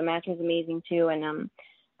 I thought the match was amazing too, and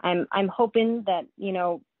I'm hoping that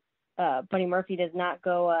Buddy Murphy does not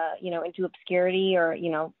go into obscurity or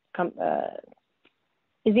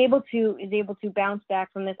is able to bounce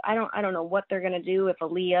back from this. I don't know what they're gonna do, if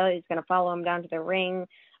Aaliyah is gonna follow him down to the ring.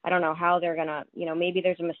 I don't know how they're gonna maybe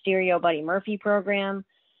there's a Mysterio Buddy Murphy program.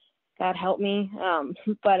 God help me.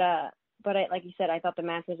 But like you said, I thought the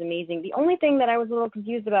match was amazing. The only thing that I was a little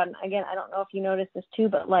confused about, and again, I don't know if you noticed this too,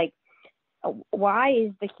 but why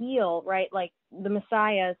is the heel, right? Like the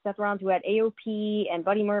Messiah, Seth Rollins, who had AOP and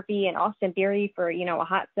Buddy Murphy and Austin Theory for, a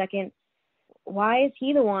hot second. Why is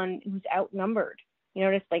he the one who's outnumbered?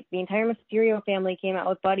 Just the entire Mysterio family came out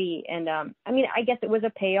with Buddy. And, I guess it was a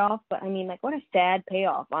payoff, but what a sad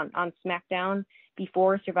payoff on SmackDown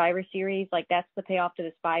before Survivor Series. That's the payoff to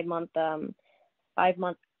this 5-month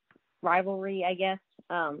rivalry, I guess.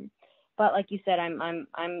 But like you said,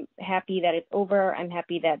 I'm happy that it's over. I'm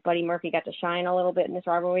happy that Buddy Murphy got to shine a little bit in this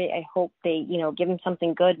rivalry. I hope they, give him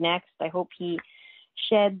something good next. I hope he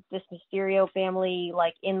sheds this Mysterio family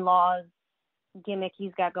in-laws gimmick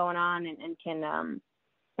he's got going on and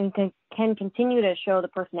can continue to show the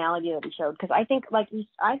personality that he showed. Because I think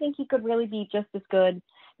he could really be just as good,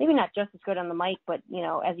 maybe not just as good on the mic, but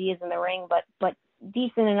as he is in the ring, but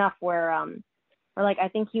decent enough where I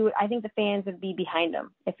think the fans would be behind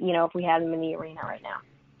him if we had him in the arena right now.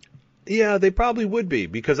 Yeah, they probably would be,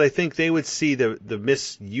 because I think they would see the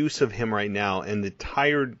misuse of him right now and the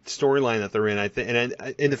tired storyline that they're in.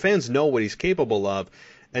 And the fans know what he's capable of,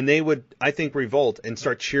 and they would, I think, revolt and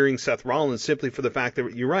start cheering Seth Rollins simply for the fact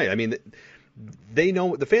that you're right. I mean, they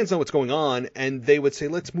know, the fans know what's going on, and they would say,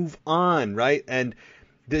 let's move on, right? And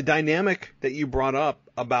the dynamic that you brought up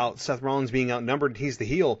about Seth Rollins being outnumbered, he's the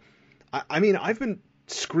heel. I've been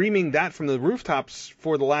screaming that from the rooftops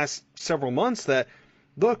for the last several months that,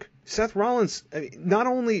 look, Seth Rollins, not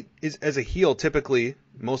only is as a heel, typically,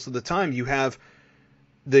 most of the time, you have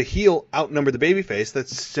the heel outnumber the babyface.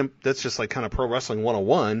 That's just kind of pro wrestling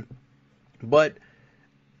 101. But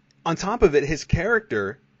on top of it, his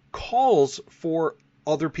character calls for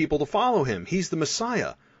other people to follow him. He's the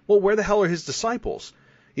Messiah. Well, where the hell are his disciples?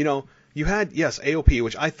 You had, yes, AOP,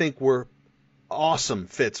 which I think were awesome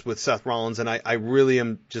fits with Seth Rollins, and I really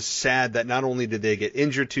am just sad that not only did they get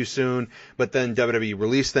injured too soon, but then WWE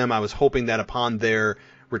released them. I was hoping that upon their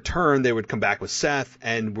return they would come back with Seth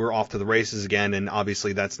and we're off to the races again, and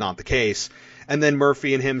obviously that's not the case. And then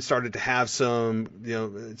Murphy and him started to have some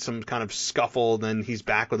kind of scuffle. Then he's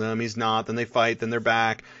back with them. He's not. Then they fight. Then they're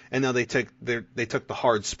back. And now they took the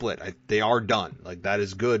hard split. They are done. Like, that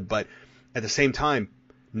is good. But at the same time,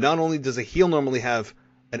 not only does a heel normally have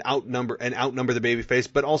an outnumber the babyface,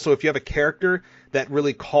 but also if you have a character that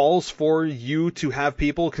really calls for you to have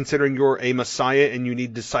people, considering you're a messiah and you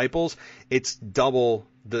need disciples, it's double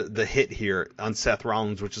the hit here on Seth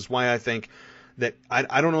Rollins, which is why I think that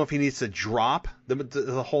I don't know if he needs to drop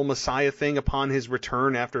the whole messiah thing upon his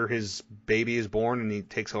return after his baby is born and he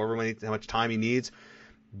takes however how much time he needs,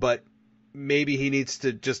 but maybe he needs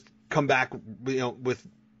to just come back, with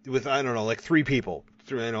I don't know, like 3 people.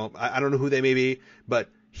 I don't know who they may be, but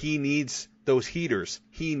he needs those heaters.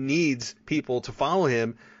 He needs people to follow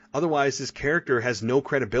him. Otherwise, his character has no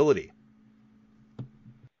credibility.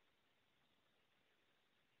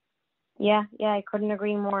 Yeah, I couldn't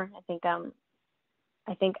agree more. I think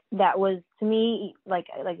that was, to me, like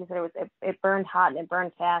you said, it burned hot and it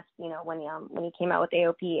burned fast. When he came out with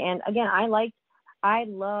AOP. And again, I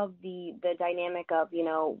love the dynamic of,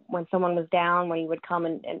 when someone was down, when he would come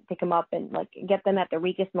and pick them up and like get them at their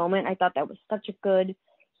weakest moment. I thought that was such a good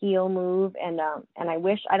heel move. And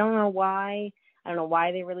I don't know why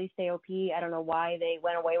they released AOP. I don't know why they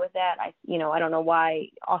went away with that. I don't know why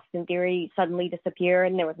Austin Theory suddenly disappeared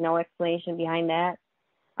and there was no explanation behind that.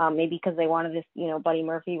 Maybe because they wanted this, Buddy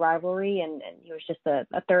Murphy rivalry and he was just a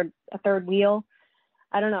third wheel.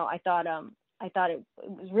 I don't know. I thought it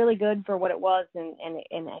was really good for what it was, and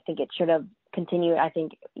I think it should have continued. I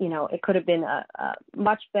think, it could have been a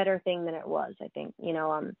much better thing than it was, I think,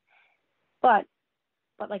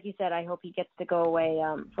 but like you said, I hope he gets to go away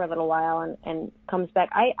for a little while and comes back.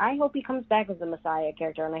 I hope he comes back as the Messiah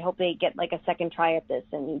character, and I hope they get like a second try at this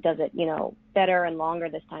and he does it, better and longer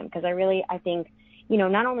this time. Because I think,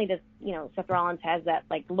 not only does, Seth Rollins has that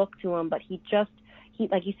like look to him, but he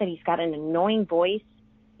like you said, he's got an annoying voice.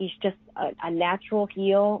 He's just a natural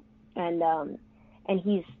heel, and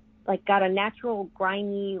he's like got a natural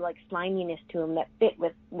grimy like sliminess to him that fit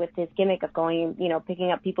with his gimmick of going,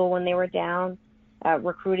 picking up people when they were down,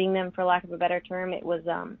 recruiting them, for lack of a better term. It was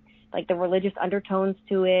like the religious undertones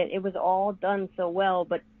to it. It was all done so well,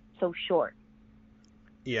 but so short.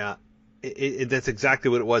 Yeah, that's exactly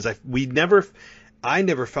what it was. I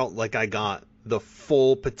never felt like I got the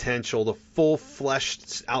full potential, the full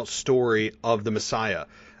fleshed out story of the Messiah.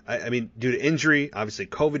 I mean, due to injury, obviously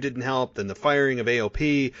COVID didn't help. Then the firing of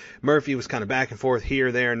AOP, Murphy was kind of back and forth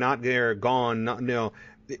here, there, not there, gone.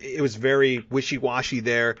 It was very wishy-washy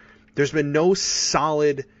there. There's been no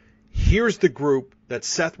solid, here's the group that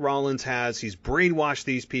Seth Rollins has. He's brainwashed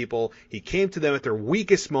these people. He came to them at their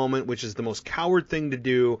weakest moment, which is the most coward thing to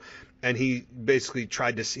do. And he basically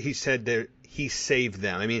he said that he saved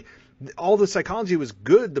them. I mean, all the psychology was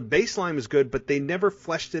good. The baseline was good, but they never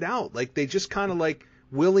fleshed it out. Like, they just kind of like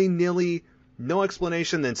willy-nilly, no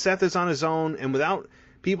explanation. Then Seth is on his own, and without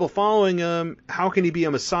people following him, how can he be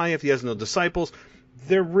a Messiah if he has no disciples?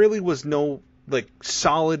 There really was no like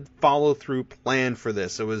solid follow-through plan for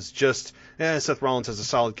this. It was just, Seth Rollins has a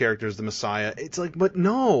solid character as the Messiah. It's like, but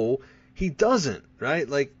no, he doesn't, right?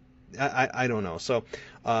 Like, I don't know. So,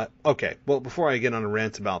 okay. Well, before I get on a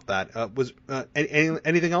rant about that, was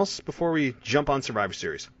anything else before we jump on Survivor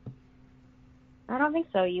Series? I don't think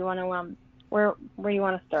so. You want to where you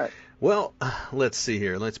want to start? Well, let's see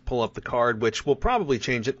here. Let's pull up the card, which will probably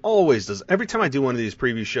change. It always does. Every time I do one of these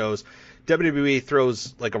preview shows, WWE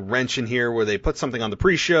throws like a wrench in here where they put something on the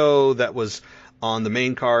pre-show that was on the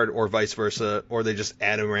main card, or vice versa, or they just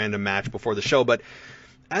add a random match before the show. But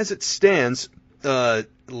as it stands,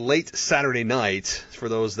 late Saturday night, for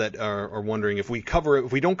those that are wondering, if we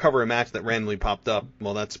don't cover a match that randomly popped up,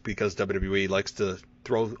 well, that's because WWE likes to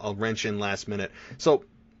throw a wrench in last minute. So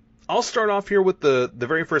I'll start off here with the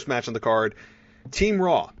very first match on the card. Team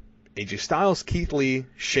Raw. AJ Styles, Keith Lee,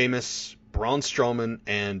 Sheamus, Braun Strowman,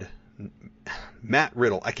 and Matt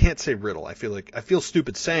Riddle. I can't say Riddle. I feel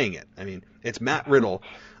stupid saying it. I mean, it's Matt Riddle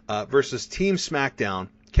versus Team SmackDown.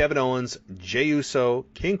 Kevin Owens, Jey Uso,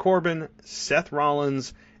 King Corbin, Seth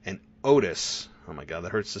Rollins, and Otis. Oh my God,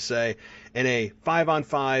 that hurts to say. In a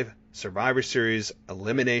 5-on-5 Survivor Series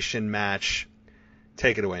elimination match.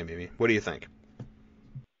 Take it away, Mimi. What do you think?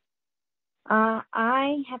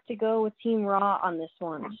 I have to go with Team Raw on this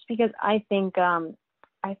one, just because I think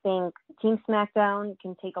Team SmackDown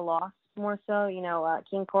can take a loss more so.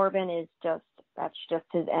 King Corbin that's just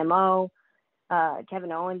his MO.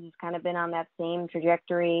 Kevin Owens has kind of been on that same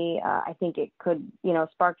trajectory. I think it could,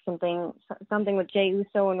 spark something with Jey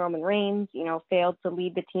Uso and Roman Reigns, failed to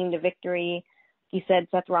lead the team to victory. you said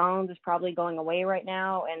Seth Rollins is probably going away right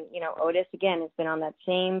now. And, Otis, again, has been on that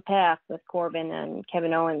same path with Corbin and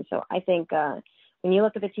Kevin Owens. So I think when you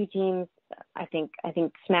look at the two teams, I think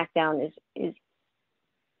SmackDown is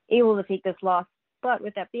able to take this loss. But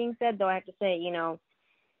with that being said, though, I have to say,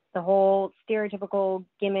 the whole stereotypical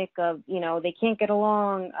gimmick of, they can't get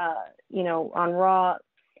along, on Raw,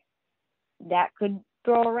 that could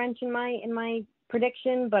throw a wrench in my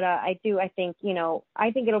prediction. But I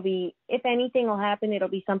think it'll be, if anything will happen, it'll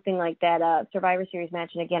be something like that Survivor Series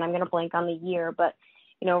match. And again, I'm going to blank on the year, but,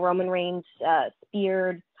 Roman Reigns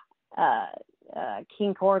speared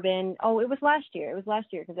King Corbin. Oh, it was last year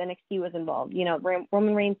because NXT was involved.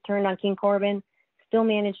 Roman Reigns turned on King Corbin, still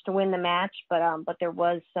managed to win the match, but there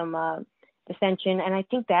was some dissension, and I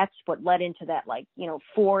think that's what led into that, what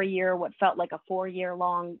felt like a 4-year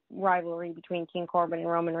long rivalry between King Corbin and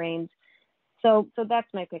Roman Reigns. So that's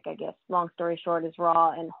my pick, I guess. Long story short is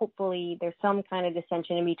Raw, and hopefully there's some kind of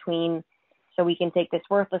dissension in between, so we can take this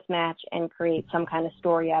worthless match and create some kind of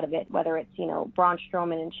story out of it, whether it's Braun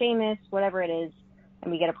Strowman and Sheamus, whatever it is,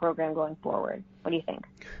 and we get a program going forward. What do you think?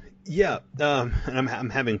 Yeah, and I'm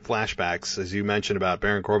having flashbacks, as you mentioned, about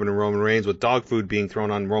Baron Corbin and Roman Reigns, with dog food being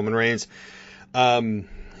thrown on Roman Reigns.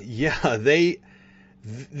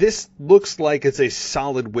 This looks like it's a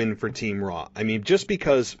solid win for Team Raw. I mean, just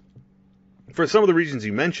because, for some of the reasons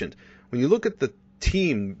you mentioned, when you look at the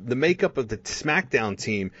team, the makeup of the SmackDown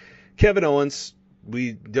team, Kevin Owens,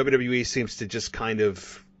 WWE seems to just kind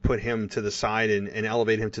of put him to the side and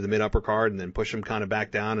elevate him to the mid-upper card and then push him kind of back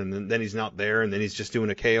down, and then he's not there, and then he's just doing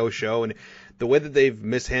a KO show. And the way that they've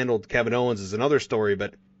mishandled Kevin Owens is another story,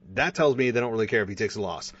 but that tells me they don't really care if he takes a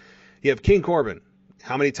loss. You have King Corbin.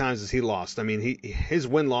 How many times has he lost? I mean, his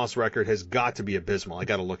win-loss record has got to be abysmal. I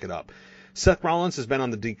got to look it up. Seth Rollins has been on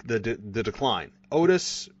the decline.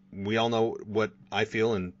 Otis, we all know what I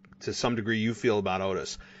feel, and to some degree you feel about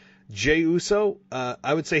Otis. Jey Uso,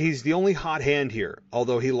 I would say he's the only hot hand here,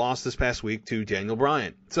 although he lost this past week to Daniel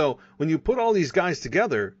Bryan. So when you put all these guys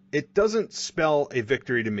together, it doesn't spell a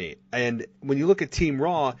victory to me. And when you look at Team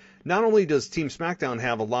Raw, not only does Team SmackDown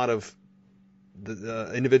have a lot of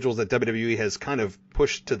the individuals that WWE has kind of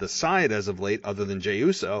pushed to the side as of late, other than Jey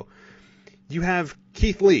Uso, you have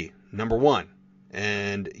Keith Lee, number 1,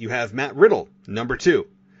 and you have Matt Riddle, number 2.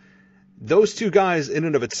 Those two guys in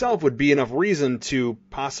and of itself would be enough reason to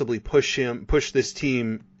possibly push this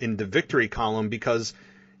team in the victory column, because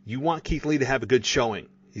you want Keith Lee to have a good showing.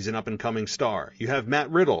 He's an up-and-coming star. You have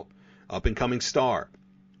Matt Riddle, up-and-coming star.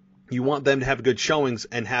 You want them to have good showings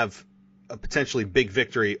and have a potentially big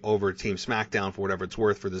victory over Team SmackDown for whatever it's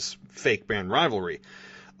worth for this fake brand rivalry.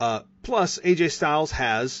 Plus, AJ Styles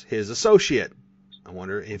has his associate. I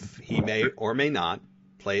wonder if he may or may not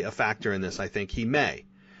play a factor in this. I think he may.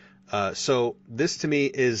 So this to me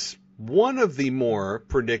is one of the more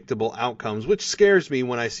predictable outcomes, which scares me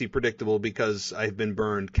when I see predictable, because I've been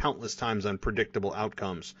burned countless times on predictable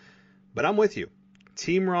outcomes. But I'm with you.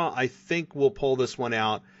 Team Raw, I think, will pull this one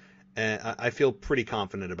out, and I feel pretty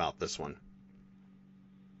confident about this one.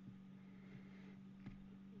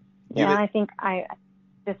 Yeah, I think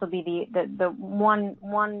this will be the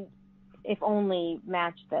one if only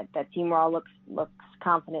match that Team Raw looks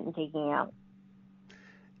confident in taking out.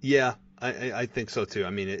 Yeah, I think so too. I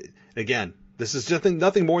mean, again, this is just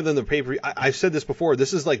nothing more than the pay-per-view. I've said this before.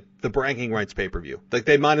 This is like the bragging rights pay-per-view. Like,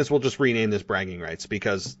 they might as well just rename this bragging rights,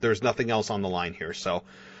 because there's nothing else on the line here. So,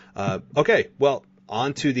 okay, well,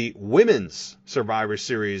 on to the Women's Survivor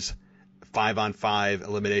Series 5-on-5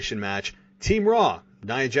 elimination match. Team Raw,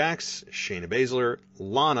 Nia Jax, Shayna Baszler,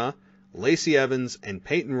 Lana, Lacey Evans, and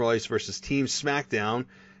Peyton Royce versus Team SmackDown,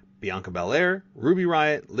 Bianca Belair, Ruby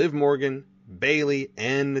Riott, Liv Morgan, Bayley,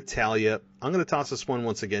 and Natalya. I'm going to toss this one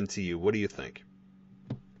once again to you. What do you think?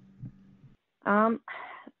 I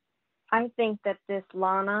think that this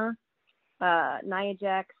Lana, Nia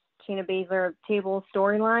Jax, Shayna Baszler table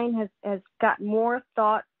storyline has got more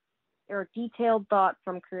thought or detailed thought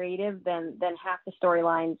from creative than half the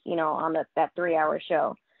storylines, on that 3-hour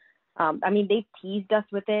show. I mean, they've teased us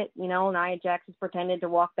with it. Nia Jax has pretended to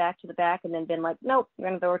walk back to the back and then been like, nope, we're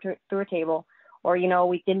going to throw her through a table. Or,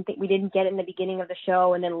 we didn't get it in the beginning of the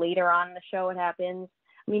show, and then later on in the show it happens.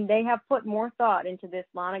 I mean, they have put more thought into this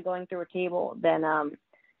Lana going through a table than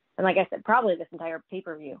like I said, probably this entire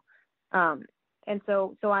pay-per-view. And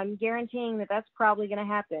so I'm guaranteeing that that's probably going to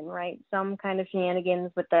happen, right? Some kind of shenanigans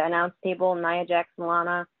with the announce table, Nia Jax and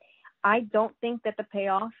Lana. I don't think that the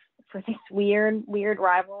payoff for this weird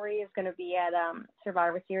rivalry is going to be at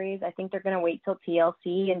Survivor Series. I think they're going to wait till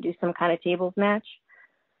TLC and do some kind of tables match.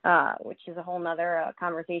 Which is a whole nother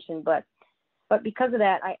conversation. But But because of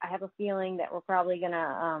that, I have a feeling that we're probably going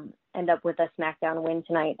to end up with a SmackDown win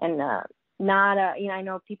tonight. And I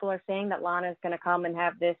know people are saying that Lana's going to come and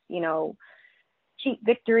have this, cheap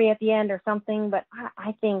victory at the end or something. But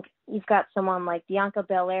I think you've got someone like Bianca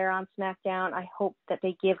Belair on SmackDown. I hope that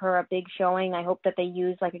they give her a big showing. I hope that they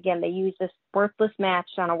use this worthless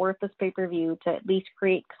match on a worthless pay-per-view to at least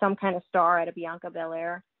create some kind of star out of Bianca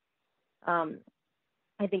Belair.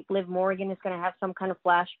 I think Liv Morgan is going to have some kind of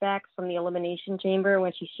flashbacks from the Elimination Chamber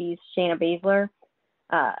when she sees Shayna Baszler.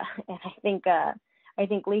 And I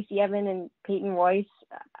think Lacey Evans and Peyton Royce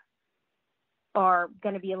are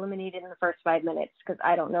going to be eliminated in the first 5 minutes because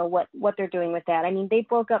I don't know what they're doing with that. I mean, they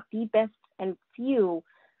broke up the best and few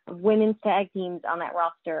of women's tag teams on that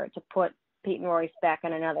roster to put Peyton Royce back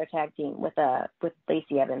on another tag team with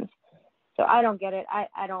Lacey Evans. So I don't get it.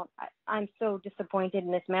 I'm so disappointed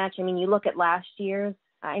in this match. I mean, you look at last year's,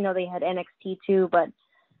 I know they had NXT too, but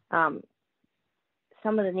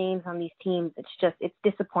some of the names on these teams, it's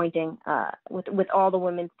disappointing with all the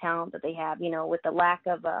women's talent that they have, with the lack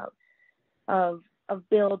of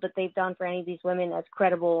build that they've done for any of these women as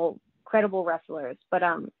credible wrestlers. But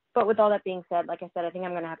with all that being said, like I said, I think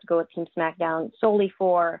I'm going to have to go with Team SmackDown solely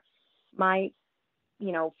for my,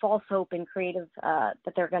 false hope and creative that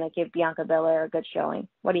they're going to give Bianca Belair a good showing.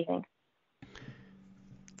 What do you think?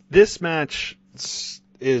 This match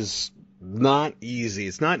is not easy.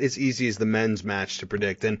 It's not as easy as the men's match to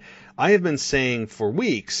predict. And I have been saying for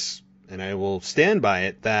weeks, and I will stand by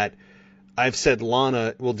it, that I've said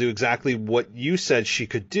Lana will do exactly what you said she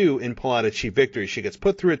could do and pull out a cheap victory. She gets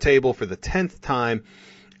put through a table for the 10th time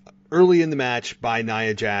early in the match by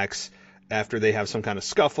Nia Jax after they have some kind of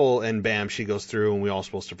scuffle, and bam, she goes through, and we're all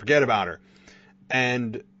supposed to forget about her.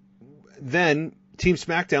 And then Team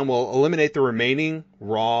SmackDown will eliminate the remaining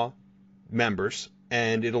Raw members,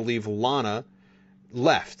 and it'll leave Lana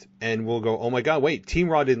left. And we'll go, oh my God, wait, Team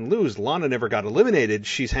Raw didn't lose. Lana never got eliminated.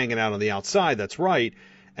 She's hanging out on the outside. That's right.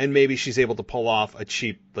 And maybe she's able to pull off a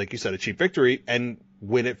cheap, like you said, a cheap victory and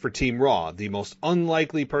win it for Team Raw, the most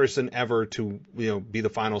unlikely person ever to, be the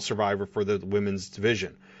final survivor for the women's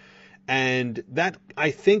division. And that, I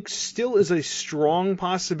think, still is a strong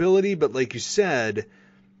possibility. But like you said,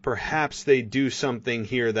 perhaps they do something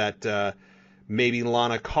here that maybe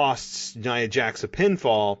Lana costs Nia Jax a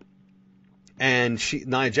pinfall, and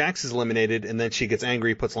Nia Jax is eliminated, and then she gets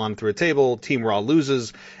angry, puts Lana through a table, Team Raw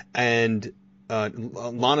loses, and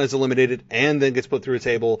Lana is eliminated and then gets put through a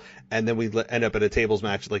table, and then we end up at a tables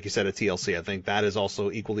match, like you said, at TLC. I think that is also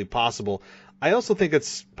equally possible. I also think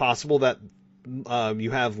it's possible that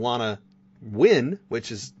you have Lana win,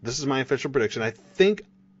 this is my official prediction. I think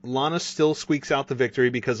Lana still squeaks out the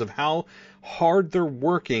victory because of how hard they're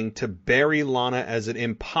working to bury Lana as an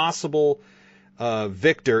impossible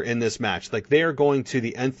victor in this match. Like, they are going to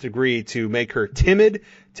the nth degree to make her timid,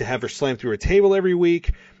 to have her slam through a table every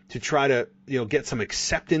week, to try to, get some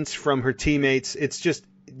acceptance from her teammates. It's just,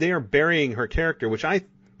 they are burying her character, which I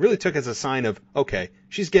really took as a sign of, okay,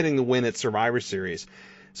 she's getting the win at Survivor Series.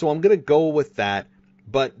 So I'm going to go with that,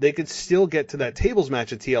 but they could still get to that tables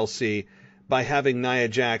match at TLC by having Nia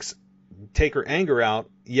Jax take her anger out,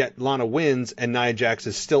 yet Lana wins, and Nia Jax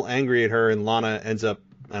is still angry at her, and Lana ends up,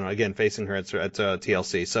 again, facing her at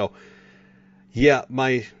TLC. So, yeah,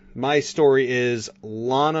 my story is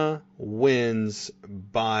Lana wins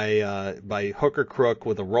by hook or crook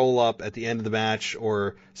with a roll-up at the end of the match,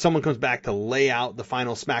 or someone comes back to lay out the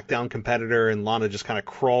final SmackDown competitor, and Lana just kind of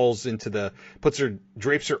crawls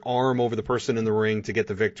drapes her arm over the person in the ring to get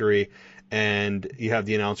the victory. And you have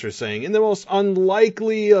the announcer saying, in the most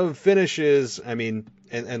unlikely of finishes, and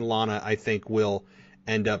Lana, I think, will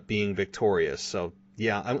end up being victorious. So,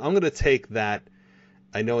 yeah, I'm going to take that.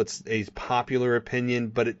 I know it's a popular opinion,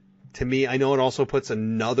 but to me, I know it also puts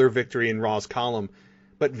another victory in Raw's column.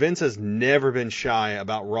 But Vince has never been shy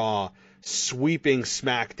about Raw sweeping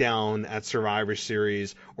SmackDown at Survivor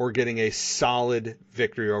Series or getting a solid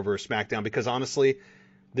victory over SmackDown, because honestly,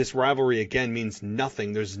 this rivalry, again, means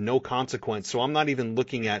nothing. There's no consequence. So I'm not even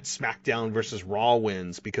looking at SmackDown versus Raw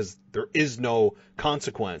wins, because there is no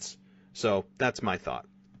consequence. So that's my thought.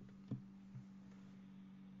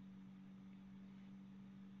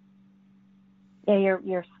 Yeah,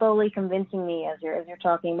 you're slowly convincing me as you're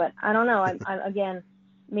talking, but I don't know. I'm again,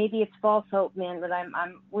 maybe it's false hope, man, but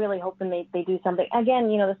I'm really hoping they do something. Again,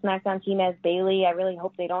 the SmackDown team has Bayley. I really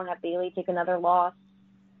hope they don't have Bayley take another loss.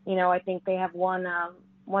 I think they have one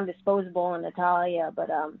disposable in Natalia, but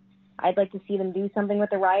I'd like to see them do something with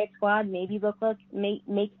the Riot Squad. Maybe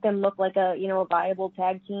make them look like a viable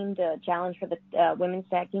tag team to challenge for the women's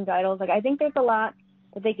tag team titles. Like, I think there's a lot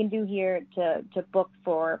they can do here to book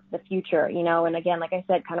for the future, and again, like I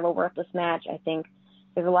said, kind of a worthless match. I think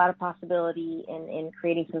there's a lot of possibility in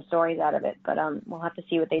creating some stories out of it, but we'll have to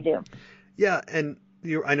see what they do. Yeah, and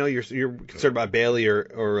I know you're concerned about Bayley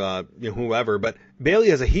or whoever, but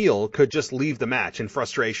Bayley as a heel could just leave the match in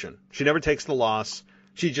frustration. She never takes the loss.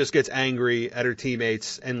 She just gets angry at her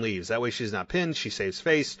teammates and leaves. That way she's not pinned, she saves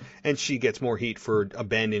face, and she gets more heat for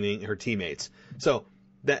abandoning her teammates. So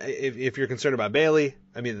that if you're concerned about Bayley,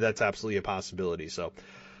 I mean, that's absolutely a possibility. So,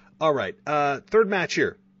 all right, third match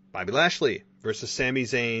here. Bobby Lashley versus Sami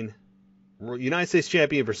Zayn, United States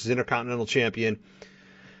Champion versus Intercontinental Champion.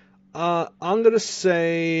 I'm going to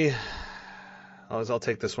say, I'll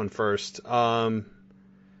take this one first. I'm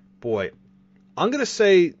going to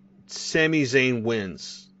say Sami Zayn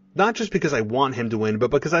wins. Not just because I want him to win,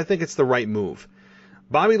 but because I think it's the right move.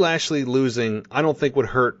 Bobby Lashley losing, I don't think would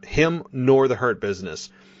hurt him nor the Hurt Business.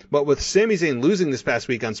 But with Sami Zayn losing this past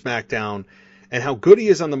week on SmackDown and how good he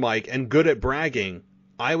is on the mic and good at bragging,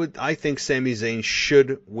 I think Sami Zayn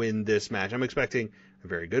should win this match. I'm expecting a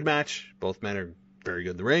very good match. Both men are very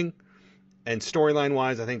good in the ring. And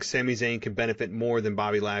storyline-wise, I think Sami Zayn can benefit more than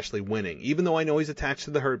Bobby Lashley winning. Even though I know he's attached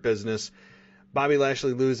to the Hurt Business, Bobby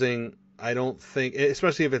Lashley losing, I don't think,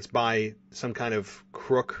 especially if it's by some kind of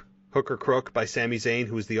hook or crook by Sami Zayn,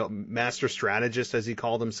 who's the master strategist, as he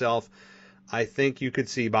called himself, I think you could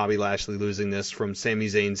see Bobby Lashley losing this from Sami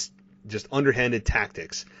Zayn's just underhanded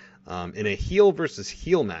tactics. In a heel versus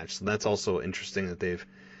heel match. So that's also interesting that they've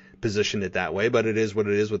positioned it that way, but it is what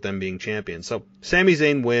it is with them being champions. So Sami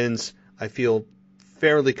Zayn wins. I feel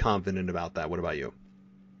fairly confident about that. What about you?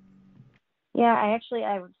 Yeah, I have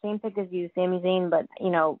the same pick as you, Sami Zayn, but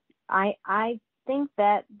I think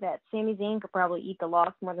that Sami Zayn could probably eat the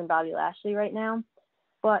loss more than Bobby Lashley right now.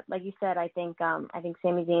 But like you said, I think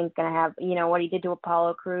Sami Zayn's going to have, what he did to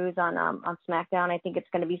Apollo Crews on SmackDown. I think it's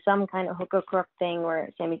going to be some kind of hook or crook thing where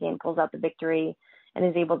Sami Zayn pulls out the victory and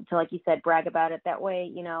is able to, like you said, brag about it. That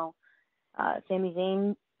way, Sami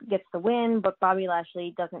Zayn gets the win, but Bobby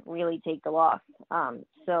Lashley doesn't really take the loss.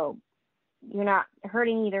 So you're not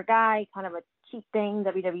hurting either guy, kind of a cheap thing.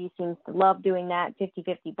 WWE seems to love doing that,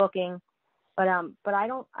 50-50 booking. But I'm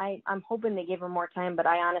hoping they give him more time, but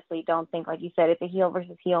I honestly don't think, like you said, it's a heel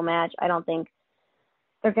versus heel match. I don't think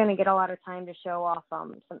they're going to get a lot of time to show off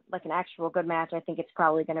like an actual good match. I think it's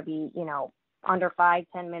probably going to be, under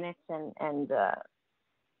 5-10 minutes, and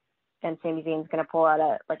Sami Zayn's going to pull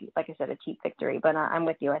out like I said, a cheap victory. But I'm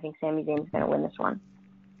with you. I think Sami Zayn's going to win this one.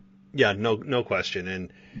 Yeah, no question.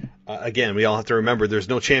 And again, we all have to remember there's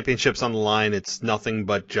no championships on the line. It's nothing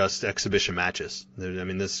but just exhibition matches. I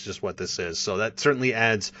mean, this is just what this is. So that certainly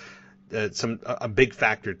adds a big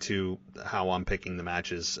factor to how I'm picking the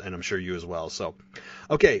matches, and I'm sure you as well. So,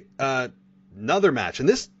 okay, another match, and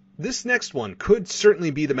this next one could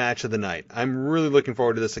certainly be the match of the night. I'm really looking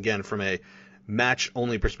forward to this again from a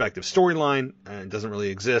match-only perspective. Storyline doesn't really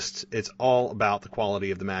exist. It's all about the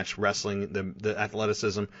quality of the match, wrestling, the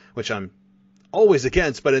athleticism, which I'm always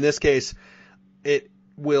against, but in this case, it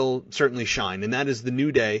will certainly shine, and that is the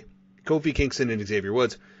New Day, Kofi Kingston and Xavier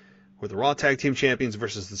Woods, who are the Raw Tag Team Champions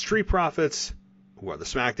versus the Street Profits, who are the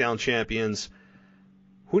SmackDown Champions.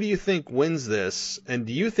 Who do you think wins this, and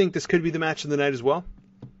do you think this could be the match of the night as well?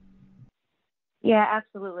 Yeah,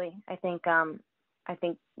 absolutely. I think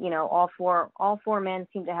all four men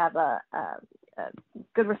seem to have a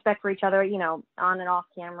good respect for each other, on and off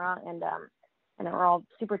camera, and they're all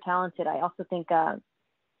super talented. I also think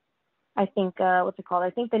what's it called? I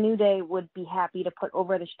think the New Day would be happy to put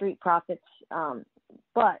over the Street Profits,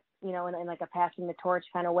 but in like a passing the torch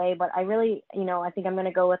kind of way. But I really, I think I'm going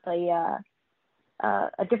to go with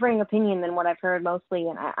a differing opinion than what I've heard mostly,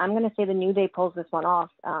 and I'm going to say the New Day pulls this one off.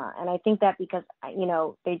 And I think that because,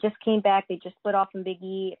 they just came back, they just split off from Big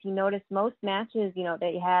E. If you notice, most matches,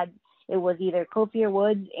 they had, it was either Kofi or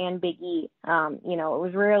Woods and Big E. It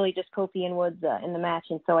was rarely just Kofi and Woods in the match,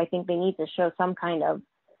 and so I think they need to show some kind of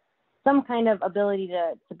ability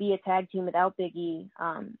to be a tag team without Big E.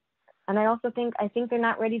 And I also think they're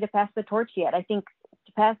not ready to pass the torch yet. I think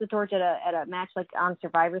to pass the torch at a match like on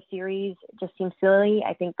Survivor Series just seems silly.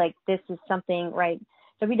 I think like this is something, right?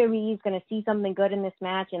 WWE is going to see something good in this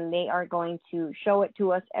match, and they are going to show it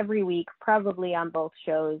to us every week, probably on both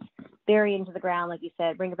shows, bury it into the ground, like you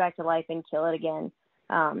said, bring it back to life and kill it again.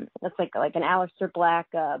 That's like an Aleister Black,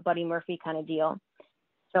 Buddy Murphy kind of deal.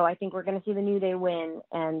 So I think we're going to see the New Day win,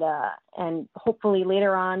 and hopefully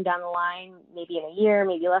later on down the line, maybe in a year,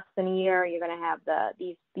 maybe less than a year, you're going to have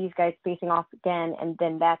these guys facing off again, and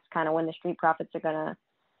then that's kind of when the Street Profits are going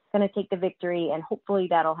to take the victory, and hopefully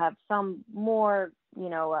that'll have some more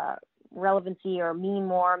relevancy or mean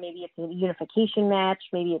more. Maybe it's a unification match.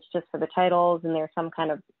 Maybe it's just for the titles and there's some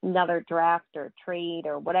kind of another draft or trade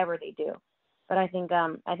or whatever they do. But I think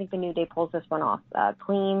the New Day pulls this one off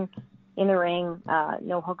clean in the ring,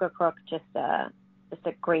 no hook or crook, just a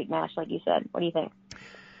great match, like you said. What do you think?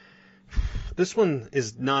 This one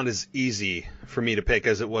is not as easy for me to pick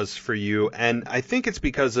as it was for you, and I think it's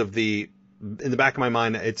because of in the back of my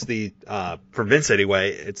mind, it's for Vince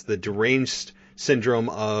anyway, it's the deranged syndrome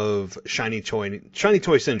of shiny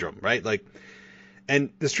toy syndrome, right? Like, and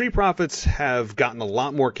the Street Profits have gotten a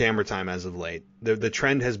lot more camera time as of late. The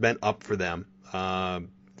trend has been up for them,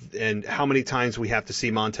 and how many times we have to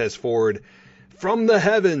see Montez Ford from the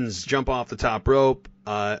heavens jump off the top rope.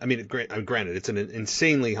 Granted, it's an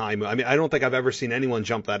insanely high move. I mean, I don't think I've ever seen anyone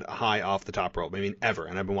jump that high off the top rope. I mean, ever.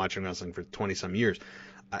 And I've been watching wrestling for 20-some years.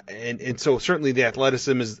 And so certainly the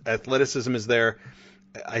athleticism is there.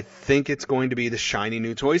 I think it's going to be the shiny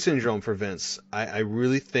new toy syndrome for Vince. I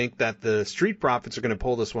really think that the Street Profits are going to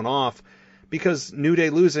pull this one off because New Day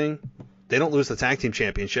losing, they don't lose the tag team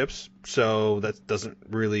championships. So that doesn't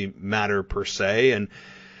really matter per se. And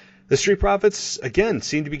the Street Profits, again,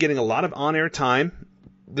 seem to be getting a lot of on-air time.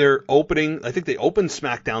 I think they opened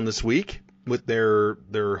SmackDown this week with their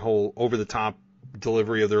whole over-the-top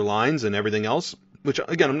delivery of their lines and everything else, which,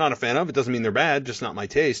 again, I'm not a fan of. It doesn't mean they're bad, just not my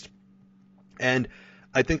taste. And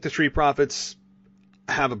I think the Street Profits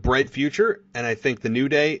have a bright future, and I think the New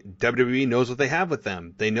Day, WWE knows what they have with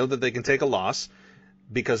them. They know that they can take a loss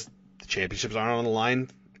because the championships aren't on the line,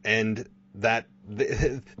 and that,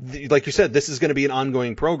 like you said, this is going to be an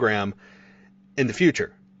ongoing program in the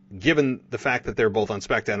future. Given the fact that they're both on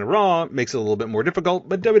SmackDown and Raw, makes it a little bit more difficult,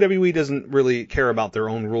 but WWE doesn't really care about their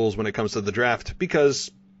own rules when it comes to the draft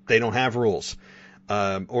because they don't have rules,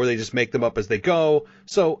 or they just make them up as they go.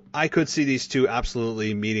 So I could see these two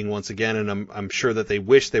absolutely meeting once again, and I'm sure that they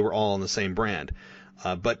wish they were all on the same brand.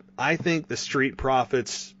 But I think the Street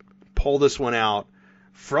Profits pull this one out.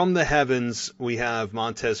 From the heavens, we have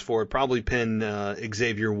Montez Ford probably pin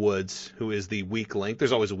Xavier Woods, who is the weak link.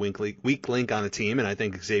 There's always a weak link on a team, and I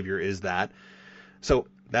think Xavier is that. So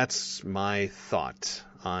that's my thought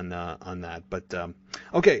on that. But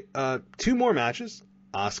okay, two more matches: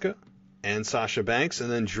 Asuka and Sasha Banks,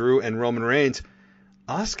 and then Drew and Roman Reigns.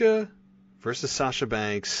 Asuka versus Sasha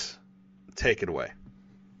Banks. Take it away.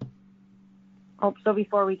 Oh, so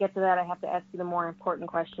before we get to that, I have to ask you the more important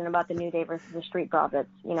question about the New Day versus the Street Profits.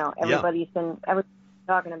 You know, everybody's been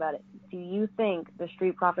talking about it. Do you think the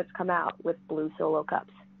Street Profits come out with blue Solo cups?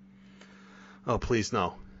 Oh, please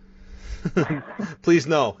no. Please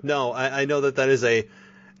no. No, I know that is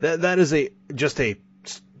a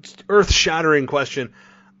earth-shattering question.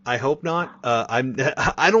 I hope not.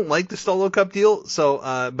 I don't like the Solo Cup deal,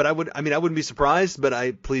 so but I wouldn't be surprised,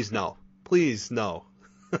 but please no. Please no.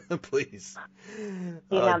 Please. You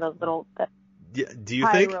know those little. Do you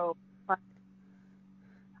think?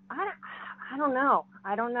 I don't know.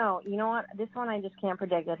 You know what? This one I just can't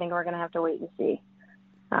predict. I think we're gonna have to wait and see.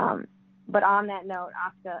 But on that note,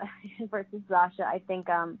 Asuka versus Sasha, I think.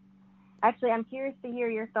 Actually, I'm curious to hear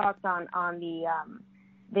your thoughts on the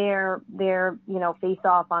their face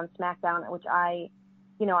off on SmackDown, which I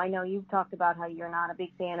know you've talked about how you're not a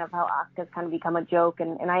big fan of how Asuka's kind of become a joke,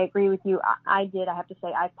 and I agree with you. I have to say,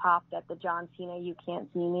 I popped at the John Cena "You Can't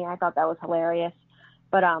See Me." I thought that was hilarious.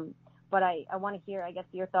 But I want to hear, I guess,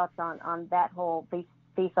 your thoughts on that whole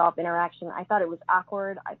face-off interaction. I thought it was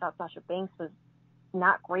awkward. I thought Sasha Banks was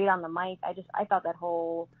not great on the mic. I thought that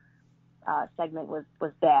whole segment was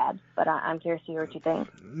bad. But I'm curious to hear what you think.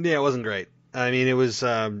 Yeah, it wasn't great. I mean, it was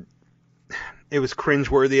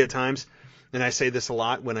cringeworthy at times. And I say this a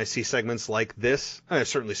lot when I see segments like this. I've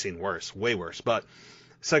certainly seen worse, way worse. But a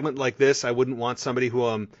segment like this, I wouldn't want somebody who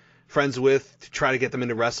I'm friends with to try to get them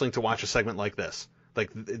into wrestling to watch a segment like this. Like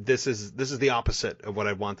this is the opposite of what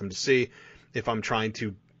I want them to see if I'm trying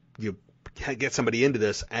to get somebody into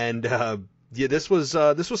this. And this was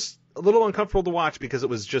a little uncomfortable to watch because it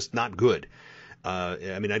was just not good.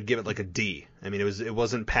 I mean, I'd give it like a D. I mean, it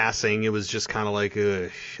wasn't passing. It was just kind of like,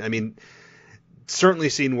 certainly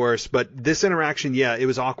seen worse, but this interaction, it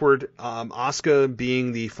was awkward. Asuka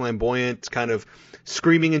being the flamboyant, kind of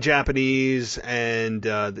screaming in Japanese, and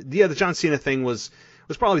the John Cena thing was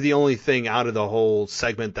probably the only thing out of the whole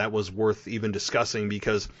segment that was worth even discussing,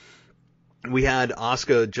 because we had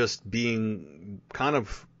Asuka just being kind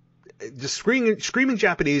of just screaming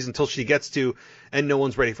Japanese until she gets to, and no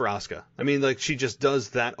one's ready for Asuka. I mean, like, she just does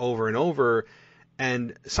that over and over.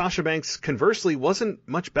 And Sasha Banks, conversely, wasn't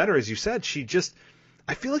much better, as you said.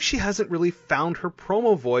 I feel like she hasn't really found her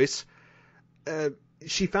promo voice.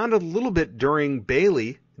 She found it a little bit during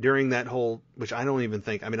Bayley, during that whole, which I don't even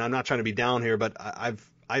think, I mean, I'm not trying to be down here, but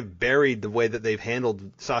I've buried the way that they've handled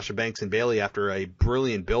Sasha Banks and Bayley after a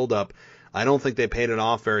brilliant build-up. I don't think they paid it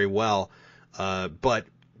off very well, but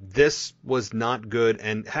this was not good.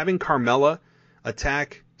 And having Carmella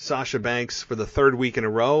attack Sasha Banks for the third week in a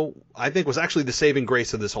row, I think was actually the saving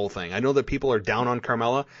grace of this whole thing. I know that people are down on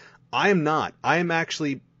Carmella. I am not. I am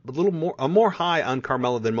actually more high on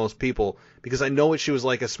Carmella than most people, because I know what she was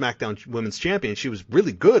like as SmackDown Women's Champion. She was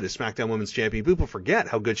really good as SmackDown Women's Champion. People forget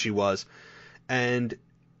how good she was. And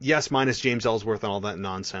yes, minus James Ellsworth and all that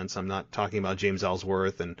nonsense. I'm not talking about James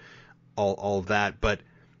Ellsworth and all of that. But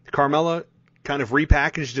Carmella kind of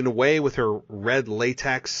repackaged in a way with her red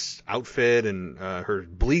latex outfit and her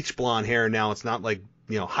bleach blonde hair. Now it's not like,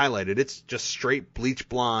 highlighted. It's just straight bleach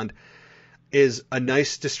blonde, is a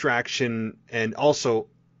nice distraction, and also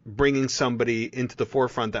bringing somebody into the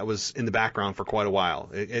forefront that was in the background for quite a while.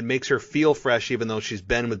 It makes her feel fresh, even though she's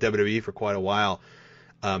been with WWE for quite a while.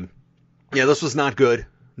 This was not good.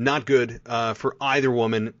 Not good for either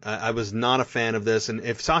woman. I was not a fan of this. And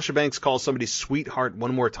if Sasha Banks calls somebody sweetheart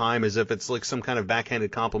one more time as if it's like some kind of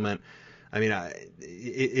backhanded compliment, I mean,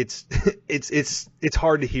 it's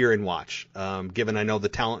hard to hear and watch, given I know the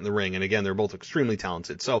talent in the ring. And again, they're both extremely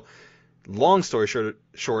talented. So long story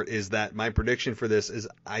short is that my prediction for this is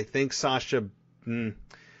I think Sasha,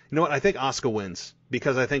 I think Asuka wins,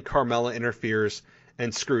 because I think Carmella interferes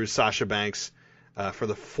and screws Sasha Banks for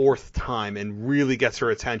the fourth time and really gets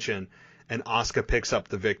her attention, and Asuka picks up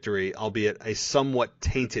the victory, albeit a somewhat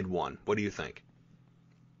tainted one. What do you think?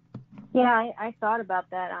 Yeah, I thought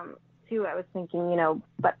about that too. I was thinking,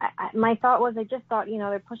 but my thought was, I just thought,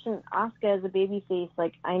 they're pushing Asuka as a babyface.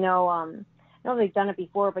 Like, I know they've done it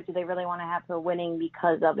before, but do they really want to have her winning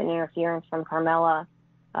because of an interference from Carmella?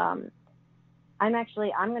 I'm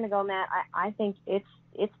going to go, Matt. I think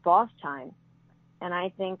it's boss time. And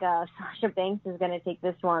I think Sasha Banks is going to take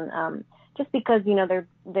this one, just because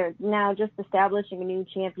they're now just establishing a new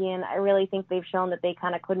champion. I really think they've shown that they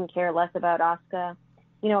kind of couldn't care less about Asuka.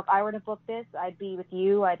 If I were to book this, I'd be with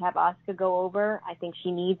you. I'd have Asuka go over. I think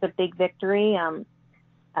she needs a big victory.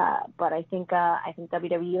 But I think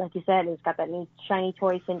WWE, like you said, has got that new shiny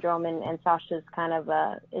toy syndrome, and Sasha's kind of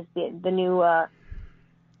is the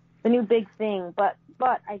new big thing. But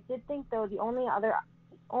I did think, though, the only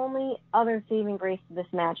other saving grace of this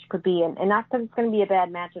match could be, and not because it's going to be a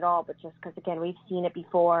bad match at all, but just because, again, we've seen it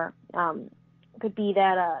before, could be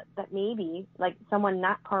that maybe, like, someone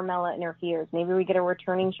not Carmella interferes. Maybe we get a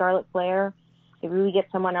returning Charlotte Flair. Maybe we get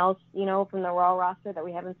someone else, from the Raw roster that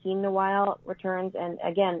we haven't seen in a while, returns. And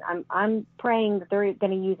again, I'm praying that they're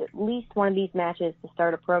going to use at least one of these matches to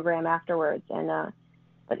start a program afterwards, and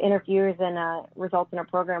but interferes and results in a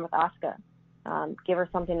program with Asuka. Give her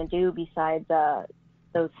something to do besides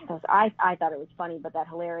those. I thought it was funny, but that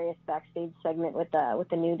hilarious backstage segment with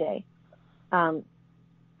the New Day.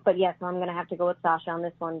 But yeah, so I'm going to have to go with Sasha on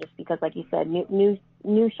this one, just because, like you said,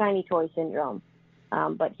 new shiny toy syndrome.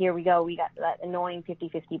 But here we go. We got that annoying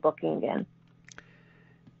 50-50 booking again.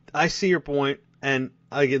 I see your point, and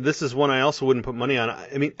again, this is one I also wouldn't put money on.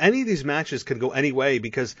 I mean, any of these matches could go any way,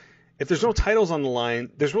 because if there's no titles on the line,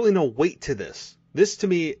 there's really no weight to this. This, to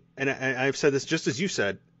me, and I've said this just as you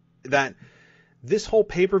said, that this whole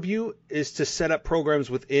pay-per-view is to set up programs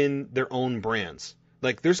within their own brands.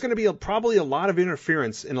 Like, there's going to be probably a lot of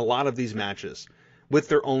interference in a lot of these matches with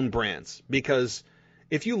their own brands, because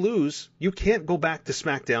if you lose, you can't go back to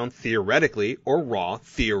SmackDown theoretically, or Raw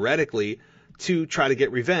theoretically, to try to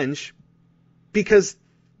get revenge, because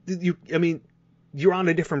you're on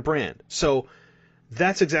a different brand. So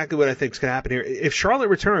that's exactly what I think is going to happen here. If Charlotte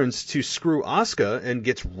returns to screw Asuka and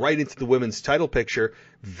gets right into the women's title picture,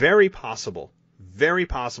 very possible. Very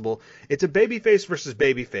possible. It's a babyface versus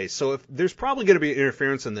babyface. So if there's probably going to be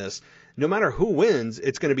interference in this, no matter who wins,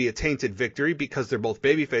 it's going to be a tainted victory, because they're both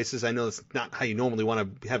babyfaces. I know that's not how you normally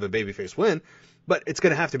want to have a babyface win, but it's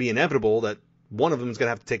going to have to be inevitable that one of them is going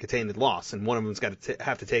to have to take a tainted loss, and one of them is going to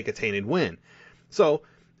have to take a tainted win. So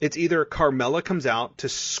it's either Carmella comes out to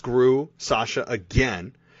screw Sasha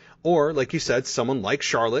again, or, like you said, someone like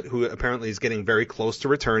Charlotte, who apparently is getting very close to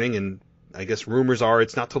returning, and I guess rumors are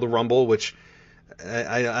it's not till the Rumble, which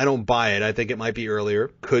I don't buy it. I think it might be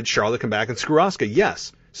earlier. Could Charlotte come back and screw Asuka?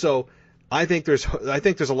 Yes. So I think there's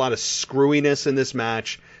a lot of screwiness in this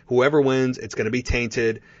match. Whoever wins, it's going to be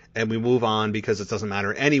tainted, and we move on, because it doesn't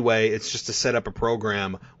matter anyway. It's just to set up a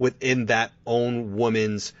program within that own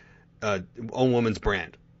woman's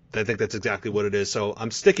brand. I think that's exactly what it is. So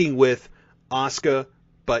I'm sticking with Asuka,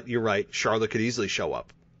 but you're right. Charlotte could easily show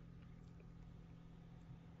up.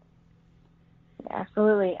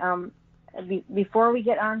 Absolutely. before we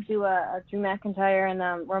get on to Drew McIntyre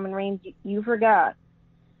and Roman Reigns, you forgot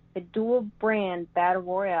the dual brand Battle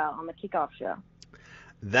Royale on the kickoff show.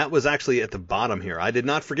 That was actually at the bottom here. I did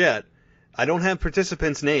not forget. I don't have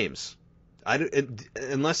participants' names.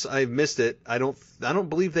 Unless I missed it, I don't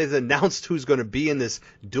believe they've announced who's going to be in this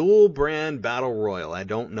dual brand Battle Royal. I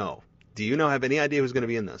don't know. Do you have any idea who's going to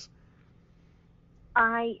be in this?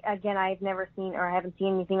 I've never seen, or I haven't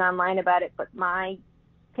seen anything online about it, but my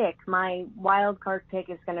wild card pick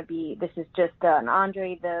is going to be, this is just an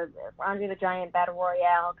Andre the Giant Battle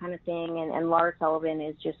Royale kind of thing, and Lars Sullivan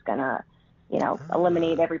is just going to,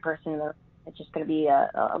 eliminate every person. It's just going to be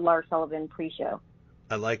a Lars Sullivan pre-show.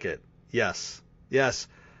 I like it. Yes.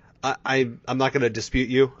 I'm not going to dispute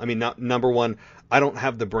you. I mean, number one, I don't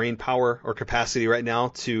have the brain power or capacity right now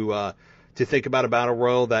to think about a battle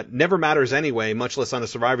royal that never matters anyway, much less on a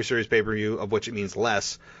Survivor Series pay-per-view, of which it means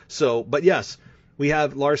less. So, but yes, we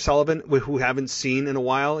have Lars Sullivan, who haven't seen in a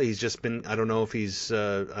while. He's just been, I don't know if he's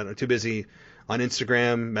too busy on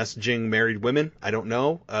Instagram messaging married women. I don't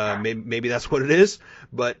know. Maybe that's what it is.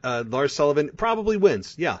 But Lars Sullivan probably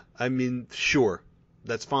wins. Yeah, I mean, sure.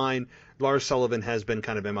 That's fine. Lars Sullivan has been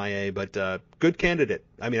kind of MIA, but good candidate.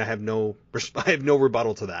 I mean, I have no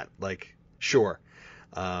rebuttal to that. Like, sure.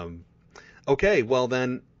 Okay, well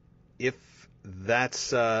then, if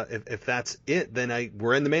that's it, then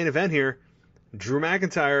we're in the main event here. Drew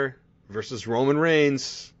McIntyre versus Roman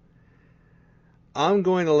Reigns. I'm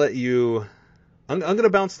going to let you. I'm going to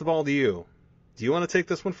bounce the ball to you. Do you want to take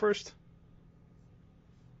this one first?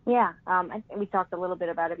 Yeah, we talked a little bit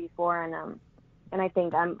about it before, and I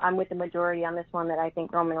think I'm with the majority on this one, that I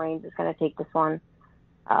think Roman Reigns is going to take this one.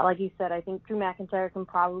 Like you said, I think Drew McIntyre can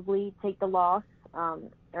probably take the loss,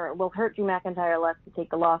 or it will hurt Drew McIntyre less to take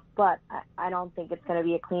the loss, but I don't think it's going to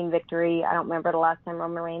be a clean victory. I don't remember the last time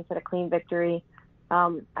Roman Reigns had a clean victory.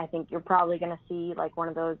 I think you're probably going to see like one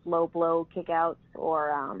of those low blow kickouts,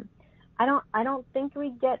 or I don't think we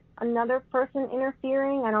get another person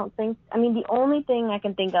interfering. I mean, the only thing I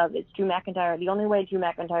can think of is Drew McIntyre. The only way Drew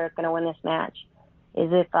McIntyre is going to win this match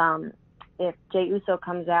is if Jey Uso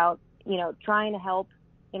comes out, trying to help,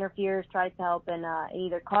 interferes, tries to help, and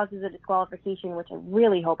either causes a disqualification, which I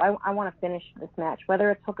really hope. I want to finish this match,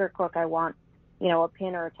 whether it's hook or crook. I want, a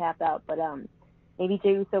pin or a tap out, but maybe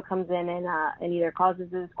Jey Uso comes in and either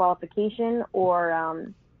causes a disqualification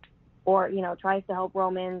or tries to help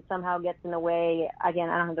Roman, somehow gets in the way. Again,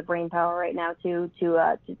 I don't have the brain power right now to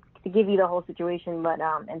give you the whole situation, but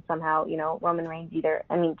and somehow, Roman Reigns Drew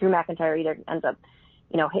McIntyre either ends up,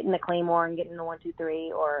 hitting the Claymore and getting the 1, 2,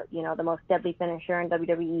 3, or, the most deadly finisher in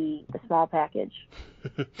WWE, the small package.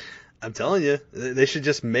 I'm telling you, they should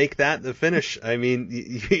just make that the finish. I mean,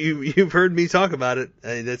 you've heard me talk about it.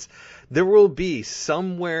 I mean, there will be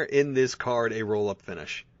somewhere in this card a roll-up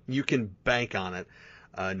finish. You can bank on it.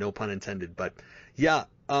 No pun intended. But, yeah,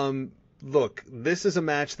 look, this is a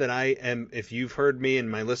match that if you've heard me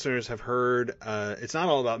and my listeners have heard, it's not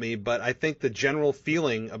all about me, but I think the general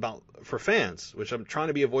feeling for fans, which I'm trying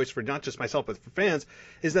to be a voice for not just myself, but for fans,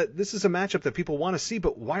 is that this is a matchup that people want to see,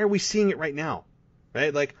 but why are we seeing it right now?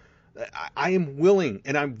 Right? Like, I am willing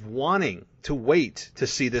and I'm wanting to wait to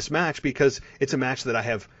see this match because it's a match that I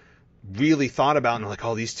have really thought about, and like,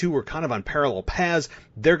 these two were kind of on parallel paths.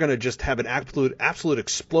 They're going to just have an absolute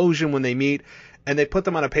explosion when they meet, and they put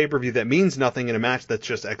them on a pay-per-view that means nothing in a match that's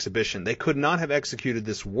just exhibition. They could not have executed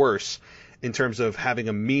this worse in terms of having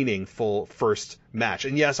a meaningful first match.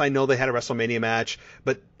 And yes, I know they had a WrestleMania match,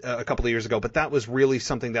 but a couple of years ago, but that was really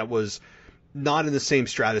something that was not in the same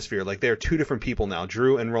stratosphere. Like, they're two different people now.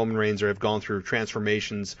 Drew and Roman Reigns have gone through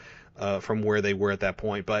transformations from where they were at that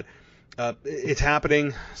point, but it's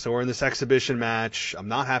happening. So we're in this exhibition match. I'm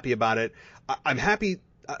not happy about it. I'm happy.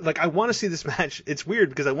 Like, I want to see this match. It's weird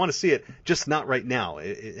because I want to see it, just not right now.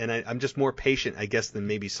 And I'm just more patient, I guess, than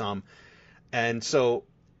maybe some. And so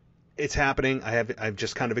it's happening. I've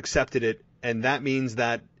just kind of accepted it. And that means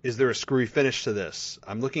that, is there a screwy finish to this?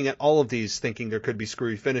 I'm looking at all of these thinking there could be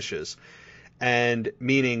screwy finishes. And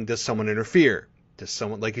meaning, does someone interfere? Does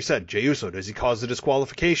someone, like you said, Jey Uso, does he cause a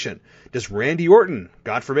disqualification? Does Randy Orton,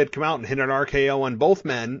 God forbid, come out and hit an RKO on both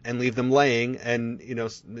men and leave them laying? And,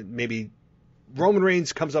 maybe Roman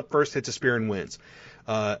Reigns comes up first, hits a spear, and wins.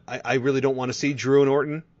 I really don't want to see Drew and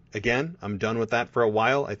Orton again. I'm done with that for a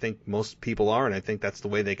while. I think most people are, and I think that's the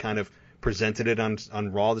way they kind of presented it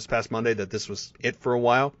on Raw this past Monday, that this was it for a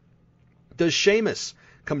while. Does Sheamus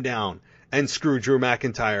come down and screw Drew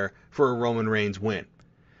McIntyre for a Roman Reigns win?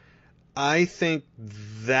 I think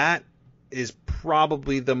that is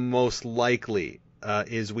probably the most likely,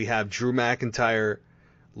 is we have Drew McIntyre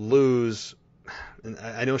lose and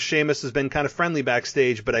I know Sheamus has been kind of friendly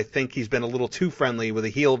backstage, but I think he's been a little too friendly with a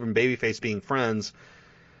heel and babyface being friends.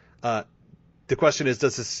 The question is,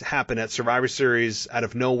 does this happen at Survivor Series out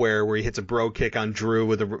of nowhere where he hits a bro kick on Drew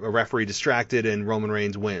with a referee distracted and Roman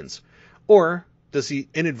Reigns wins? Or does he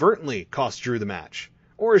inadvertently cost Drew the match?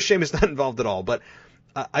 Or is Sheamus not involved at all? But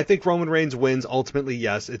I think Roman Reigns wins ultimately,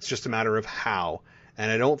 yes. It's just a matter of how. And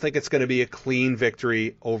I don't think it's going to be a clean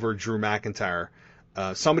victory over Drew McIntyre.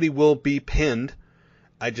 Somebody will be pinned.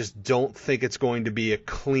 I just don't think it's going to be a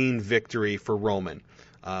clean victory for Roman.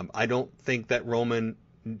 I don't think that Roman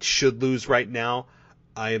should lose right now.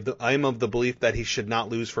 I am of the belief that he should not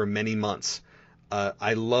lose for many months.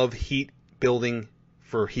 I love heat building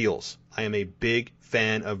for heels. I am a big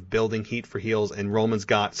fan of building heat for heels, and Roman's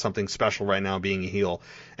got something special right now being a heel.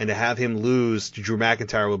 And to have him lose to Drew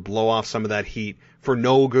McIntyre would blow off some of that heat for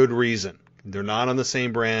no good reason. They're not on the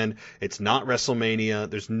same brand. It's not WrestleMania.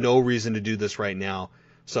 There's no reason to do this right now.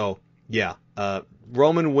 So, yeah,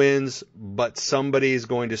 Roman wins, but somebody's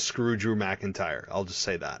going to screw Drew McIntyre. I'll just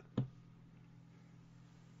say that.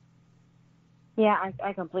 Yeah,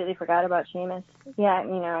 I completely forgot about Sheamus. Yeah,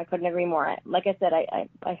 I couldn't agree more. Like I said,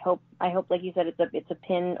 I hope, like you said, it's a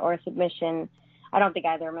pin or a submission. I don't think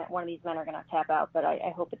either one of these men are going to tap out, but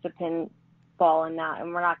I hope it's a pin fall and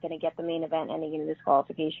we're not going to get the main event ending in a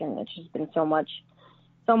disqualification. It's just been so much,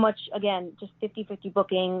 again, just 50-50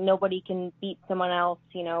 booking. Nobody can beat someone else.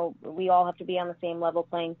 We all have to be on the same level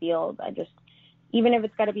playing field. Even if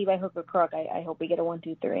it's got to be by hook or crook, I hope we get a 1,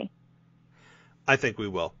 2, 3. I think we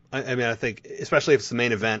will. I think, especially if it's the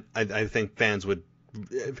main event, I think fans would.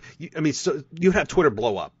 So you'd have Twitter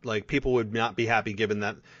blow up. Like, people would not be happy given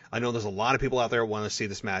that. I know there's a lot of people out there who want to see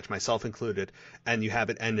this match, myself included, and you have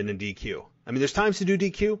it end in a DQ. There's times to do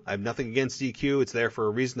DQ. I have nothing against DQ. It's there for a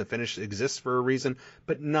reason. The finish exists for a reason,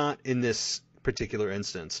 but not in this particular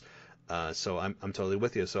instance. So I'm totally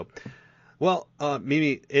with you. So, well,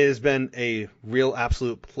 Mimi, it has been a real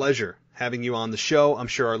absolute pleasure having you on the show. I'm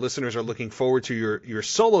sure our listeners are looking forward to your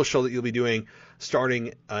solo show that you'll be doing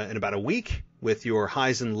starting in about a week with your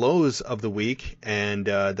highs and lows of the week, and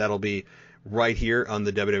that'll be right here on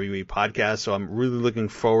the WWE podcast. So I'm really looking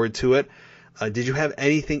forward to it. Did you have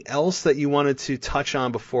anything else that you wanted to touch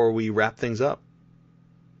on before we wrap things up?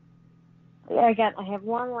 Yeah, I have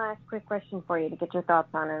one last quick question for you to get your thoughts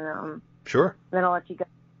on, and sure. Then I'll let you go.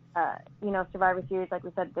 Survivor Series, like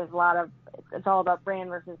we said, there's a lot of, it's all about brand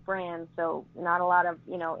versus brand, so not a lot of,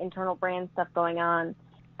 internal brand stuff going on.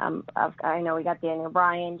 I know we got Daniel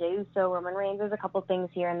Bryan, Jey Uso, Roman Reigns, there's a couple things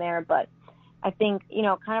here and there, but I think,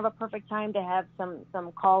 kind of a perfect time to have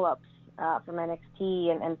some call-ups from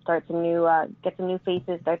NXT and start some new, get some new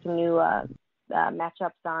faces, start some new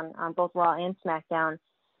matchups on both Raw and SmackDown.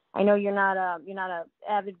 I know you're not a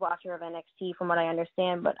avid watcher of NXT from what I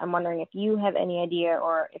understand, but I'm wondering if you have any idea,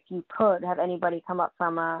 or if you could have anybody come up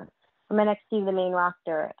from NXT to the main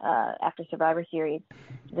roster after Survivor Series.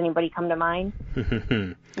 Does anybody come to mind?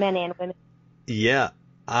 Men and women. Yeah,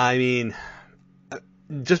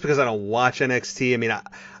 just because I don't watch NXT,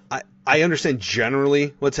 I understand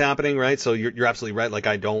generally what's happening, right? So you're absolutely right. Like,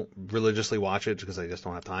 I don't religiously watch it because I just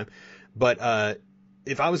don't have time. But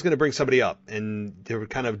if I was going to bring somebody up and they would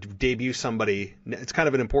kind of debut somebody, it's kind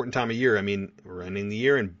of an important time of year. We're ending the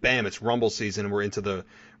year and bam, it's Rumble season and we're into the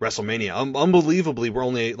WrestleMania. Unbelievably, we're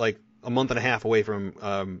only like a month and a half away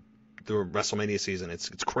from the WrestleMania season. It's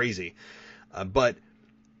crazy. But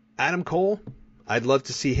Adam Cole, I'd love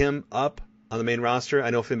to see him up on the main roster. I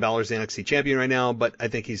know Finn Balor's the NXT champion right now, but I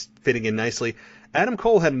think he's fitting in nicely. Adam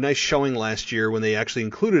Cole had a nice showing last year when they actually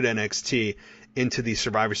included NXT into the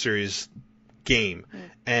Survivor Series game.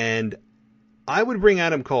 And I would bring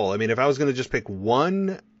Adam Cole. If I was going to just pick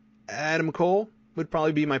one, Adam Cole would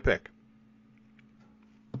probably be my pick.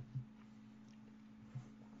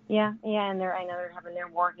 Yeah, and I know they're having their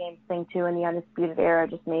War Games thing too, and the Undisputed Era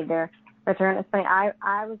just made their return. It's funny.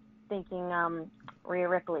 I was thinking Rhea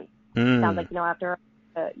Ripley. Sounds like, after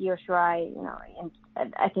Io Shirai,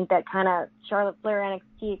 and I think that kind of Charlotte Flair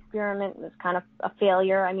NXT experiment was kind of a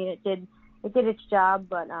failure. It did its job,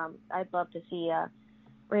 but I'd love to see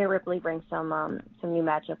Rhea Ripley bring some new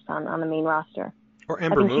matchups on the main roster. Or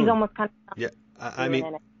Ember Moon. She's almost kind of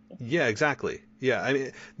yeah, exactly. Yeah,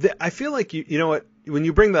 I feel like you know what, when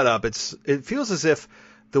you bring that up, it feels as if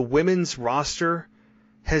the women's roster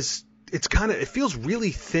it feels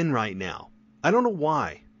really thin right now. I don't know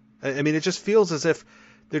why. It just feels as if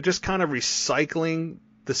they're just kind of recycling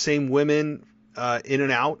the same women in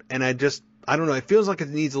and out, and I don't know. It feels like it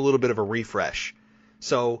needs a little bit of a refresh.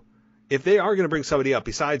 So if they are going to bring somebody up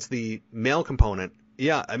besides the male component,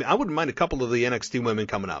 yeah, I wouldn't mind a couple of the NXT women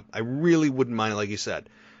coming up. I really wouldn't mind it, like you said.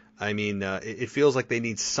 I mean, it feels like they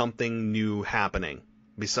need something new happening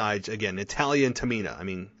besides, again, Natalya and Tamina. I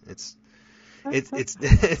mean, it's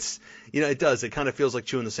it does. It kind of feels like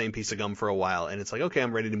chewing the same piece of gum for a while, and it's like, okay,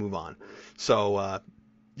 I'm ready to move on. So,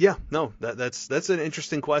 that's an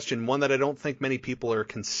interesting question. One that I don't think many people are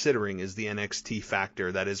considering is the NXT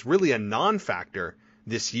factor. That is really a non-factor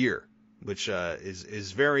this year, which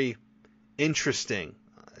is very interesting,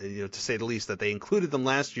 to say the least. That they included them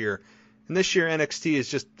last year, and this year NXT is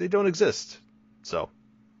just, they don't exist. So.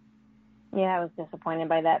 Yeah, I was disappointed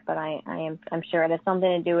by that, but I'm sure it has something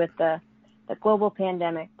to do with the global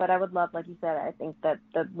pandemic. But I would love, like you said, I think that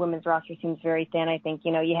the women's roster seems very thin. I think,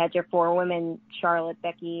 you had your 4 women, Charlotte,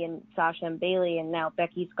 Becky, and Sasha and Bayley, and now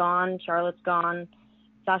Becky's gone, Charlotte's gone,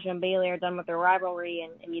 Sasha and Bayley are done with their rivalry,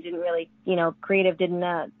 and you didn't really, creative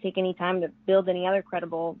didn't take any time to build any other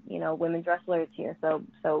credible, women's wrestlers here.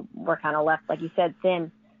 So we're kind of left, like you said,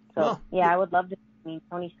 thin. So, I would love to see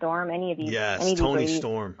Toni Storm, any of these. Yes, Toni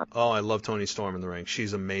Storm. Oh, I love Toni Storm in the ring.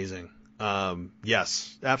 She's amazing.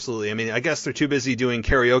 Yes, absolutely. I mean, I guess they're too busy doing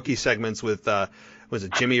karaoke segments with, was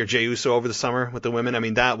it Jimmy or Jey Uso over the summer with the women? I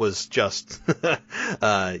mean, that was just,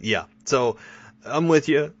 yeah. So I'm with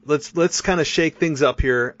you. Let's kind of shake things up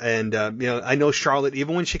here. And, I know Charlotte,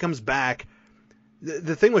 even when she comes back,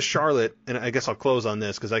 the thing with Charlotte, and I guess I'll close on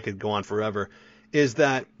this because I could go on forever, is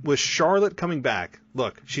that with Charlotte coming back,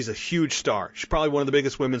 look, she's a huge star. She's probably one of the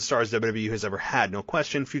biggest women's stars WWE has ever had. No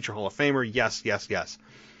question. Future Hall of Famer. Yes, yes, yes.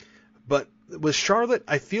 But with Charlotte,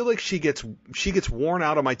 I feel like she gets worn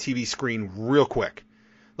out on my TV screen real quick.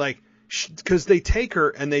 Like, because they take her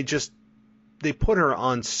and they put her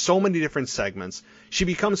on so many different segments. She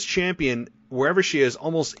becomes champion wherever she is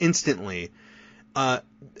almost instantly.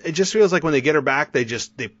 It just feels like when they get her back, they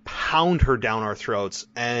pound her down our throats.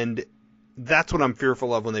 And that's what I'm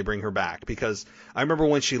fearful of when they bring her back. Because I remember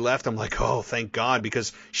when she left, I'm like, oh, thank God,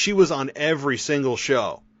 because she was on every single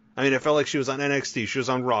show. I mean, it felt like she was on NXT, she was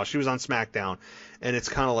on Raw, she was on SmackDown, and it's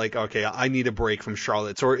kind of like, okay, I need a break from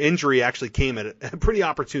Charlotte. So her injury actually came at a pretty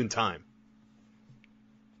opportune time.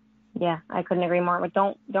 Yeah, I couldn't agree more. But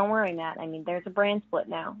don't worry, Matt. I mean, there's a brand split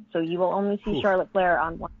now, so you will only see Charlotte Flair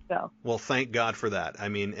on one show. Well, thank God for that. I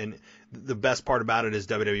mean, and the best part about it is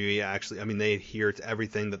WWE actually, I mean, they adhere to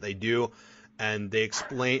everything that they do. And they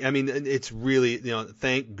explain, I mean, it's really,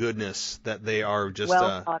 thank goodness that they are just,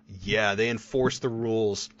 they enforce the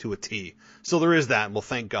rules to a T. So there is that. Well,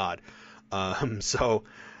 thank God. So,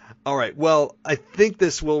 all right. Well, I think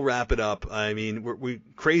this will wrap it up. I mean, we're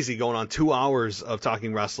crazy going on 2 hours of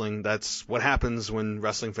talking wrestling. That's what happens when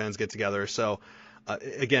wrestling fans get together. So,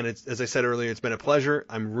 again, as I said earlier, it's been a pleasure.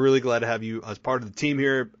 I'm really glad to have you as part of the team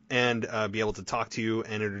here and be able to talk to you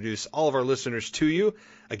and introduce all of our listeners to you.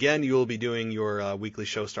 Again, you will be doing your weekly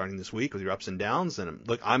show starting this week with your ups and downs. And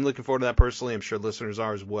I'm looking forward to that personally. I'm sure listeners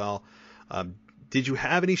are as well. Did you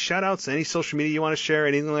have any shout outs, any social media you want to share,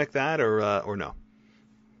 anything like that, or no?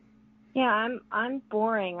 Yeah, I'm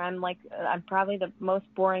boring. I'm probably the most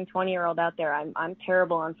boring 20-year-old out there. I'm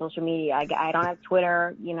terrible on social media. I don't have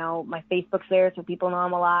Twitter. My Facebook's there so people know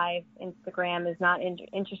I'm alive. Instagram is not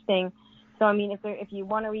interesting. So I mean, if you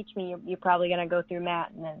want to reach me, you're probably gonna go through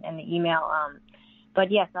Matt and the email. But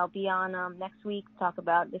yes, I'll be on next week to talk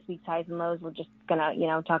about this week's highs and lows. We're just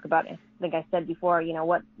gonna talk about, like I said before,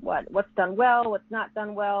 what's done well, what's not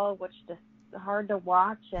done well, what's just hard to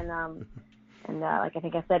watch, and like I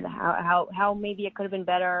think I said, how maybe it could have been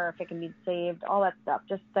better, if it can be saved, all that stuff.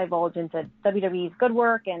 Just divulge into WWE's good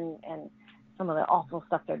work and some of the awful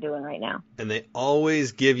stuff they're doing right now. And they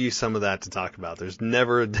always give you some of that to talk about. There's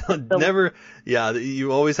never,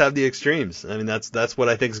 you always have the extremes. I mean, that's what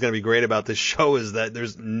I think is going to be great about this show, is that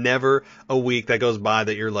there's never a week that goes by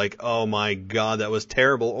that you're like, oh my God, that was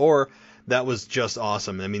terrible, or that was just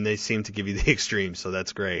awesome. I mean, they seem to give you the extremes, so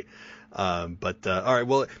that's great. All right.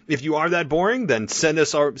 Well, if you are that boring, then send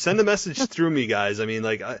the message through me, guys. I mean,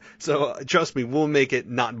 so trust me, we'll make it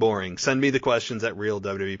not boring. Send me the questions at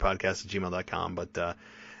realwwepodcast@gmail.com. But,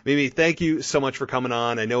 Mimi, thank you so much for coming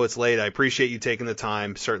on. I know it's late. I appreciate you taking the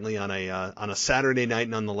time, certainly on a Saturday night,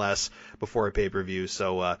 nonetheless, before a pay-per-view.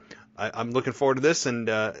 So, I'm looking forward to this and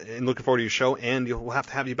looking forward to your show, and we'll have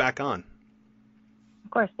to have you back on.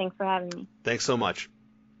 Of course. Thanks for having me. Thanks so much.